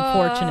real,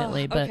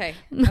 unfortunately. But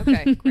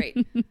Okay. Great.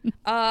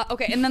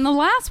 Okay. And then the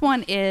last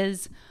one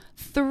is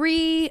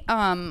 3.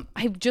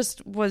 I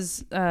just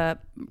was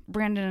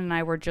Brandon and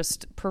I were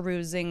just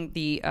perusing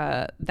the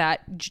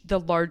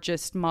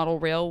largest model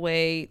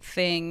railway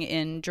thing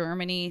in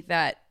Germany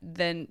that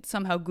then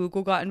somehow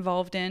Google got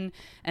involved in,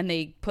 and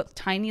they put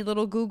tiny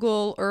little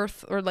Google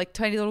Earth or like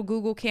tiny little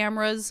Google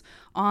cameras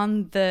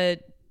on the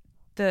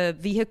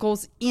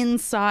vehicles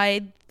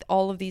inside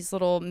all of these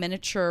little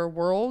miniature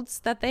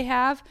worlds that they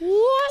have.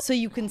 What? So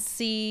you can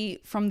see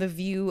from the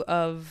view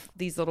of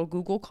these little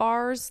Google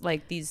cars,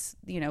 like these,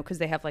 because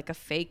they have like a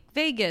fake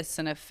Vegas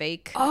and a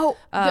fake.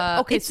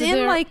 Okay. It's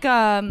in like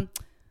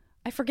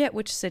I forget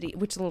which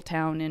little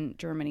town in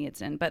Germany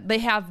it's in, but they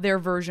have their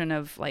version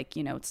of like,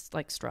 it's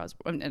like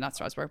Strasbourg, not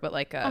Strasbourg, but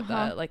like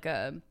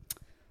a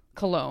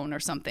Cologne or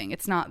something.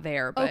 It's not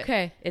there, but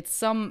it's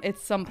some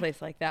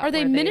place like that. Are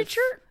they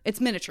miniature?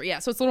 It's miniature, yeah.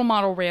 So it's little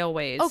model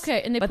railways.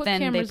 Okay, and they put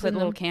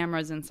little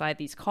cameras inside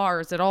these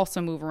cars that also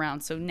move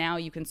around. So now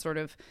you can sort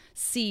of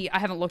see. I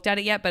haven't looked at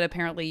it yet, but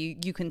apparently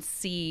you can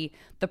see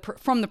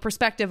from the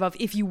perspective of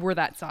if you were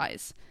that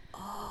size.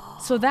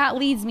 So that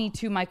leads me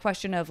to my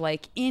question of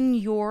like, in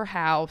your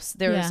house,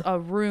 there's a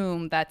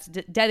room that's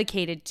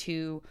dedicated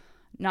to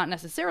not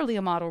necessarily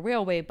a model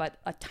railway, but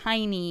a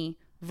tiny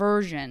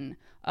version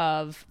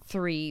of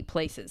 3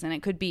 places, and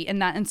it could be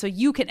and so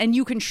you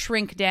can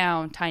shrink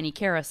down Tiny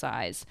Kara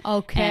size,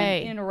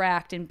 and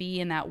interact and be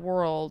in that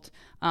world.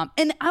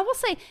 And I will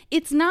say,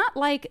 it's not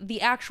like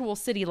the actual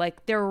city,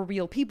 like there are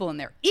real people in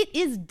there. It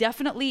is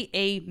definitely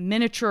a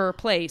miniature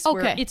place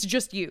where it's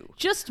just you,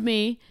 just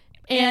me.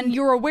 And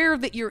you're aware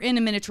that you're in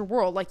a miniature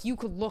world. Like you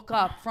could look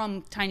up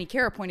from Tiny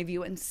Kara point of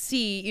view and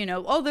see,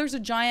 there's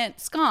a giant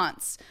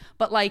sconce,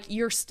 but like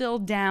you're still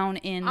down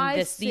in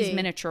these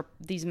miniature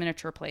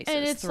places.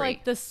 And it's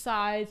like the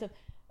size of,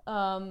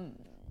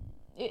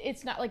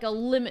 it's not like a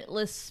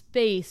limitless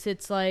space.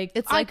 It's like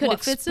I could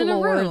explore fits in a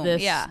room.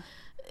 This. Yeah.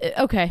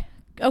 Okay,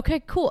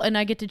 cool. And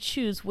I get to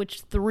choose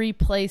which 3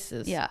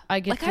 places. Yeah.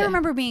 I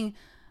remember being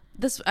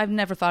this. I've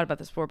never thought about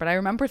this before, but I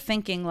remember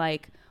thinking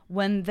like,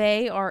 when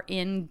they are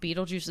in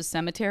Beetlejuice's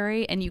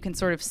cemetery and you can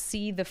sort of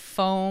see the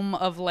foam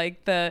of I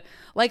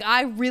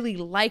really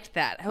liked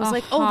that. I was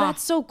like, oh,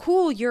 that's so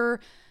cool.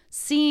 You're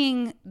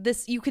seeing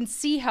this. You can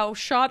see how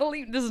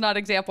shoddily, this is not an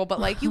example,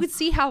 but like you could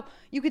see how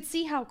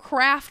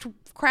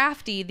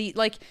crafty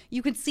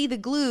you could see the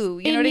glue.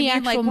 You know what I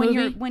mean? Like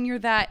when you're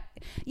that,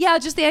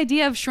 just the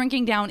idea of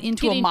shrinking down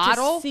into a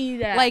model, to see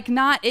that. like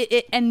not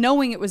it and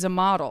knowing it was a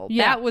model.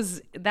 Yeah.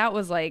 That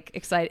was like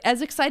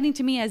exciting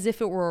to me as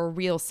if it were a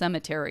real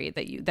cemetery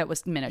that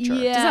was miniature.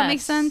 Yes. Does that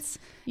make sense?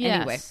 Yes.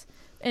 Anyway.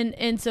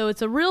 And so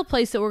it's a real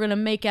place that we're going to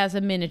make as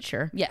a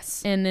miniature.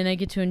 Yes. And then I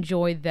get to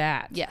enjoy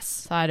that. Yes.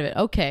 Side of it.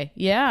 Okay.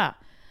 Yeah.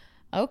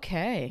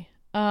 Okay.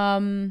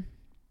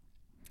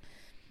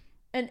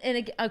 And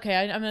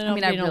I'm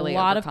getting a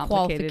lot of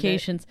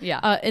qualifications.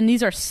 Yeah. And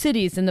these are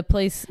cities in the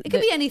place. It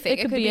could be anything.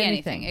 It could be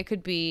anything. It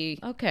could be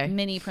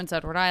mini Prince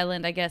Edward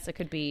Island, I guess. It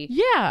could be.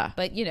 Yeah.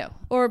 But,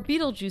 Or a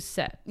Beetlejuice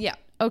set. Yeah.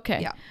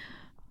 Okay. Yeah.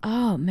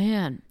 Oh,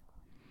 man.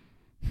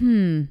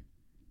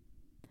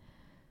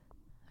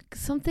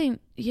 Something,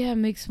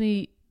 makes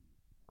me.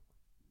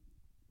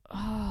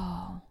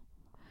 Oh.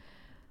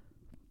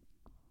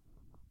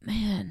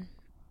 Man.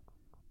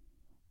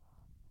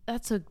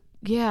 It's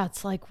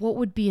like, what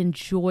would be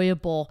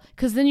enjoyable?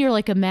 Because then you're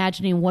like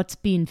imagining what's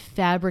being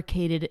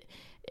fabricated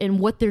and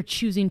what they're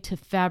choosing to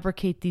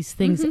fabricate these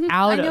things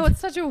out of. I know, it's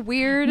such a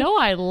weird. No,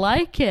 I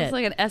like it. It's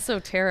like an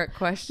esoteric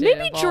question.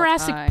 Maybe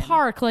Jurassic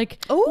Park.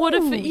 Like, what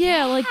if, like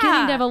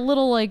getting to have a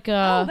little like.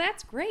 Oh,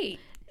 that's great.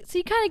 So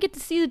you kind of get to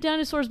see the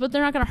dinosaurs, but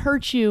they're not going to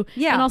hurt you.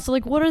 Yeah. And also,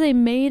 like, what are they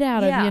made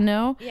out of,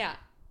 Yeah.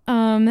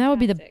 That would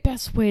be the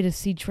best way to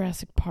see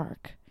Jurassic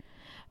Park.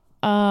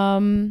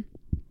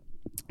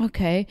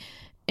 Okay.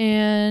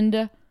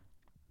 And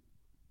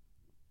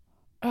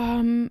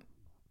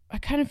I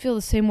kind of feel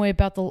the same way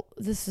about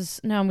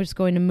now I'm just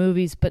going to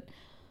movies, but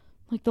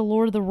like the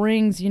Lord of the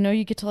Rings,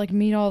 you get to like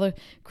meet all the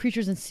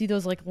creatures and see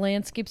those like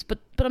landscapes, but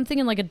I'm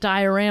thinking like a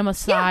diorama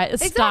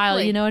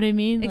style, you know what I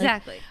mean?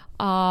 Exactly.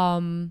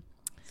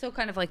 So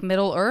kind of like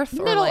Middle Earth?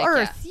 Middle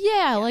Earth,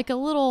 like a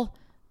little,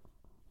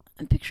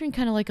 I'm picturing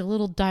kind of like a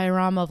little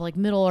diorama of like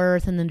Middle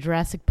Earth and then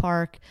Jurassic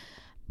Park.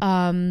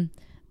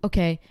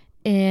 Okay.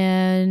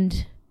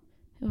 And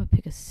I would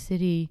pick a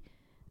city.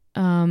 It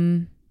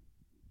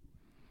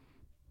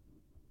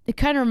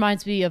kind of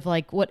reminds me of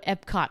like what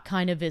Epcot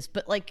kind of is,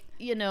 but like,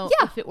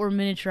 if it were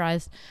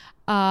miniaturized.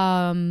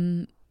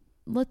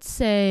 Let's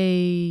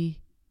say,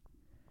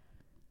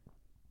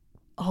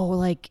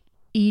 like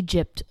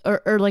Egypt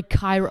or like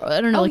Cairo.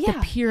 I don't know, the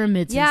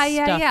pyramids and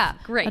stuff. Yeah.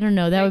 Great. I don't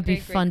know. That would be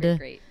fun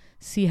to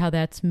see how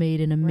that's made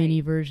in a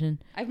mini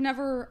version. I've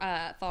never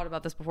thought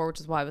about this before, which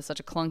is why it was such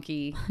a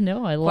clunky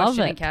no, I love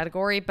question it. And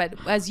category. But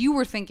as you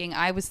were thinking,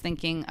 I was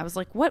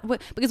like, what?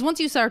 Because once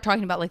you started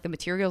talking about like the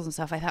materials and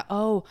stuff, I thought,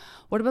 oh,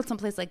 what about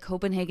someplace like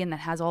Copenhagen that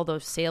has all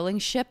those sailing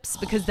ships?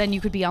 Because then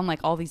you could be on like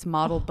all these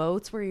model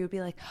boats where you would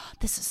be like, oh,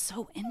 this is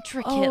so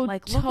intricate. Oh,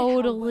 like,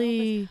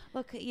 totally.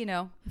 Look,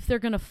 if they're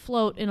going to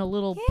float in a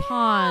little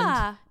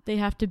pond, they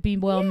have to be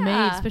well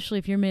made, especially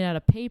if you're made out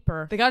of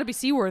paper. They got to be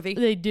seaworthy.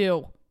 They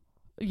do.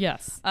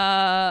 Yes.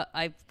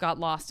 I got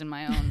lost in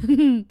my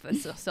own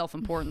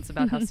self-importance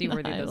about how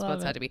seaworthy those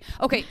boats had to be.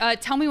 Okay,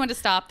 tell me when to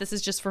stop. This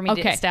is just for me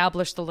to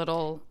establish the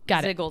little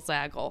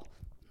ziggle-zaggle.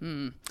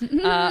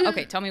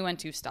 Okay, tell me when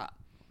to stop.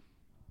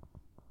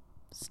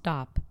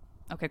 Stop.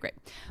 Okay, great.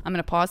 I'm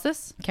going to pause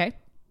this. Okay.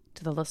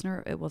 To the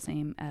listener, it will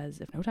seem as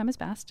if no time has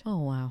passed. Oh,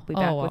 wow. We'll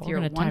be back with your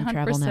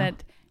 100%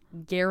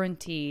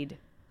 guaranteed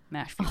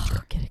MASH future.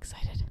 Oh, get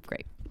excited.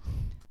 Great.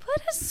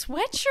 Put a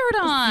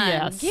sweatshirt on.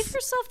 Yes. Give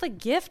yourself the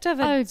gift of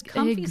a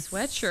comfy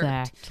sweatshirt.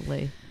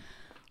 Exactly.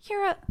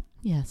 Kira,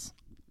 Yes.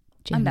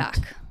 I'm Janet,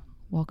 back.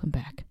 Welcome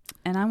back.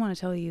 And I want to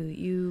tell you,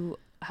 you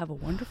have a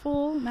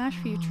wonderful MASH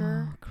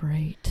future. Oh,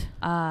 great.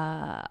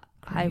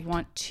 I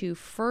want to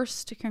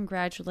first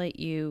congratulate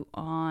you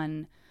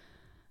on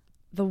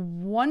the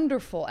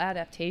wonderful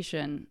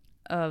adaptation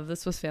of The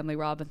Swiss Family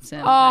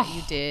Robinson that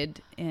you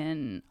did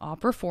in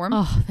opera form.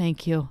 Oh,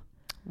 thank you.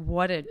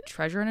 What a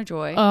treasure and a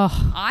joy.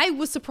 Oh. I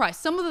was surprised.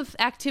 Some of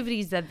the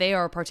activities that they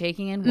are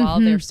partaking in while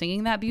they're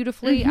singing that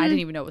beautifully, I didn't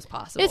even know was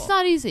possible. It's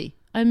not easy.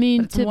 I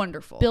mean, It's to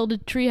wonderful. build a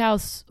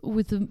treehouse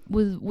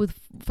with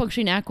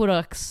functioning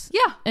aqueducts.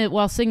 Yeah.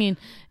 While singing.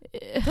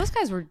 Those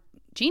guys were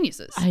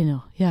geniuses. I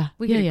know. Yeah.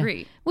 We yeah, could yeah.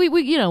 agree. We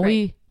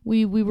Right.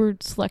 we were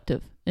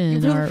selective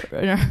in our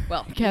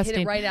Well, you casting.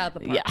 hit it right out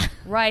of the park. Yeah.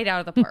 Right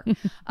out of the park.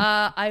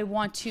 I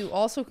want to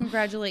also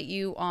congratulate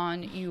you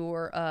on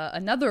your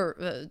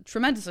another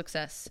tremendous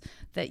success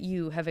that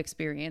you have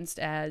experienced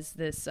as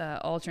this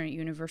alternate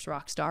universe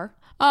rock star.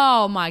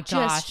 Oh my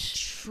Just gosh.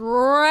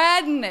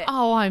 shredding it.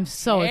 Oh, I'm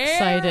so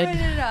excited. Tearing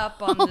it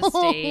up on the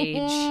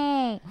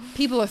stage.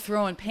 People are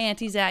throwing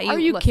panties at you. Are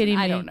you kidding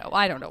I me? don't know.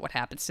 I don't know what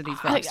happens to these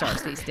rock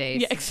stars these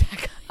days. Yeah,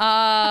 exactly.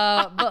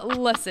 But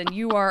listen,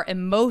 you are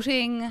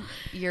emoting.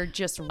 You're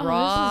just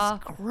raw. Oh,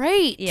 this is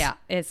great. Yeah,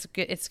 it's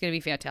good. It's going to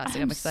be fantastic.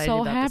 I'm I'm excited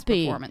so about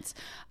happy. this performance.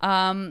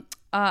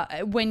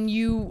 When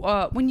you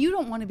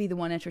don't want to be the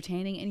one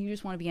entertaining and you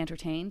just want to be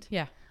entertained,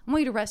 Yeah. I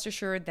want you to rest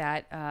assured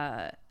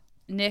that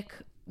Nick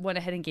went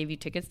ahead and gave you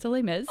tickets to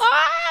Les Mis.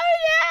 Oh,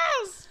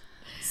 yes.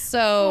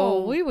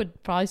 So We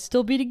would probably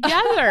still be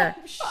together.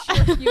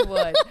 sure you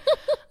would.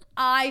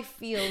 I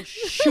feel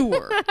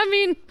sure I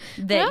mean,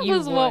 that you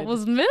was what would.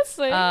 was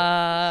missing.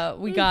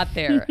 we got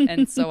there,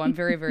 and so I'm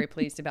very, very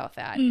pleased about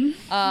that.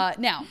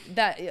 Now,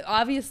 that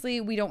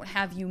obviously we don't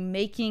have you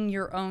making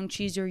your own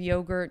cheese or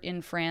yogurt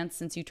in France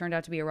since you turned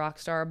out to be a rock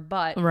star,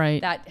 but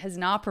Right. that has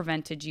not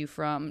prevented you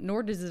from,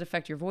 nor does it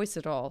affect your voice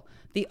at all,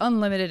 the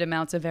unlimited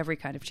amounts of every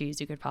kind of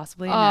cheese you could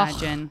possibly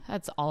imagine.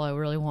 That's all I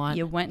really want.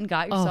 You went and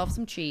got yourself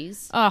some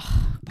cheese.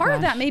 Oh, Part of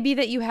that may be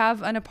that you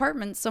have an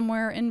apartment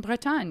somewhere in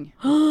Bretagne.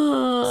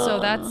 So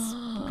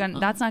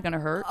that's not going to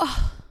hurt.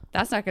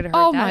 That's not going to hurt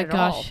Oh that my at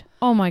all. gosh.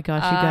 Oh my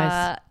gosh, you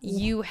guys.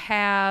 You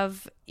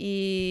have What?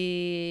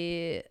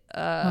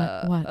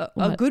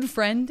 a good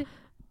friend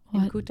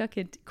in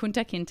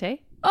Kunta Kinte,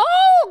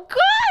 Oh,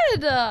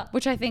 good.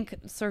 which I think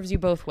serves you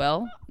both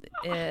well.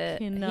 He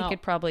cannot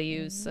could probably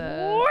use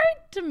Wait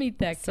to meet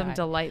that some guy.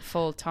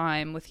 delightful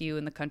time with you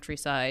in the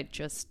countryside,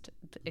 just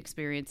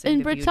experiencing In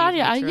the beauty of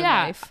Britannia, nature and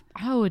yeah. life.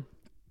 I would.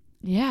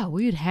 Yeah,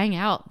 we would hang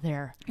out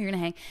there. You're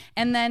gonna hang,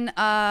 and then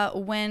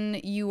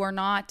when you are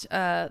not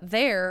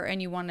there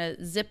and you want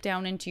to zip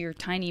down into your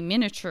tiny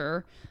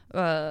miniature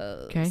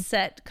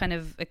set kind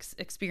of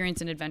experience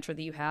and adventure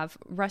that you have,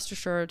 rest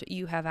assured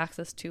you have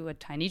access to a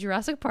tiny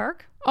Jurassic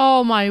Park.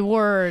 Oh my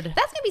word. That's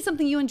gonna be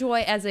something you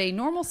enjoy as a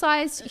normal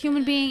sized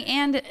human being,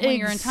 and when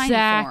you're in tiny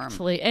form.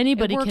 Exactly.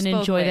 Anybody It works can both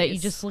enjoy that. You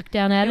ways. just look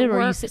down at It it, or you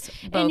works sit,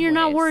 both and you're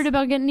not ways. worried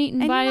about getting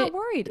eaten And by. you're not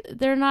worried.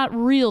 They're not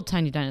real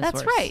tiny dinosaurs.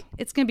 That's right.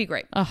 It's going to be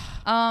great.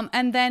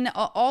 And then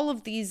all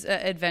of these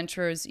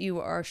adventures you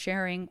are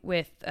sharing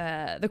with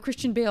the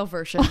Christian Bale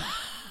version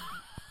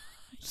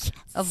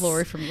of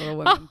Laurie from Little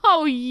Women.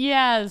 Oh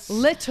yes.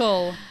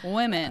 Little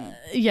Women.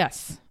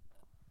 Yes.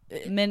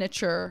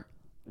 Miniature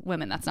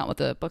women. That's not what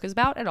the book is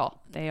about at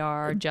all. They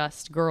are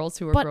just girls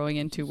who are growing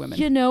into women.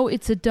 You know,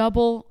 it's a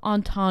double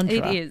entendre.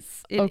 It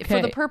is. Okay.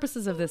 For the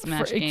purposes of this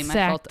MASH game,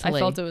 exactly. I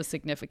felt it was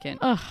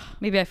significant.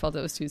 Maybe I felt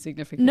it was too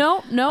significant.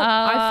 No,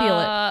 I feel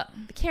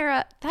it.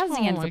 Kara, that was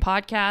the end of the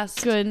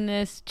podcast.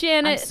 Goodness, I'm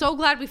Janet. so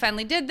glad we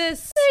finally did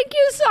this. Thank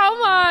you so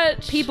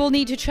much. People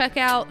need to check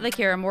out the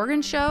Kara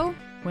Morgan Show.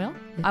 Well,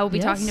 I will be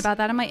yes. talking about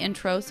that in my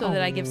intro so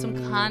that I give some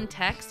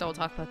context. I will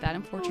talk about that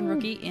in Fortune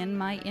Rookie in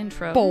my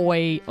intro.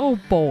 Boy, oh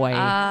boy.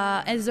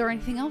 Is there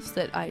anything else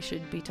that I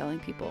should be telling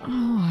people?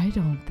 Oh, I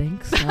don't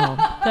think so.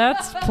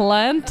 That's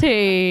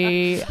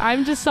plenty.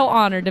 I'm just so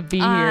honored to be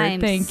here. I'm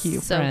Thank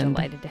you, so friend.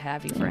 delighted to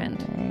have you,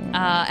 friend.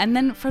 And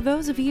then for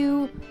those of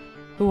you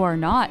who are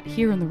not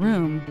here in the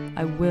room,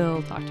 I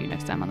will talk to you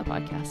next time on the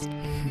podcast.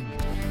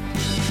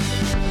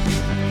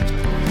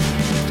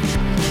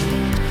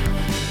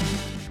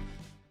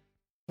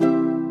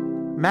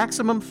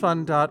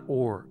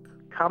 MaximumFun.org.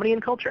 Comedy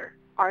and culture.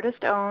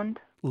 Artist owned.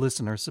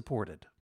 Listener supported.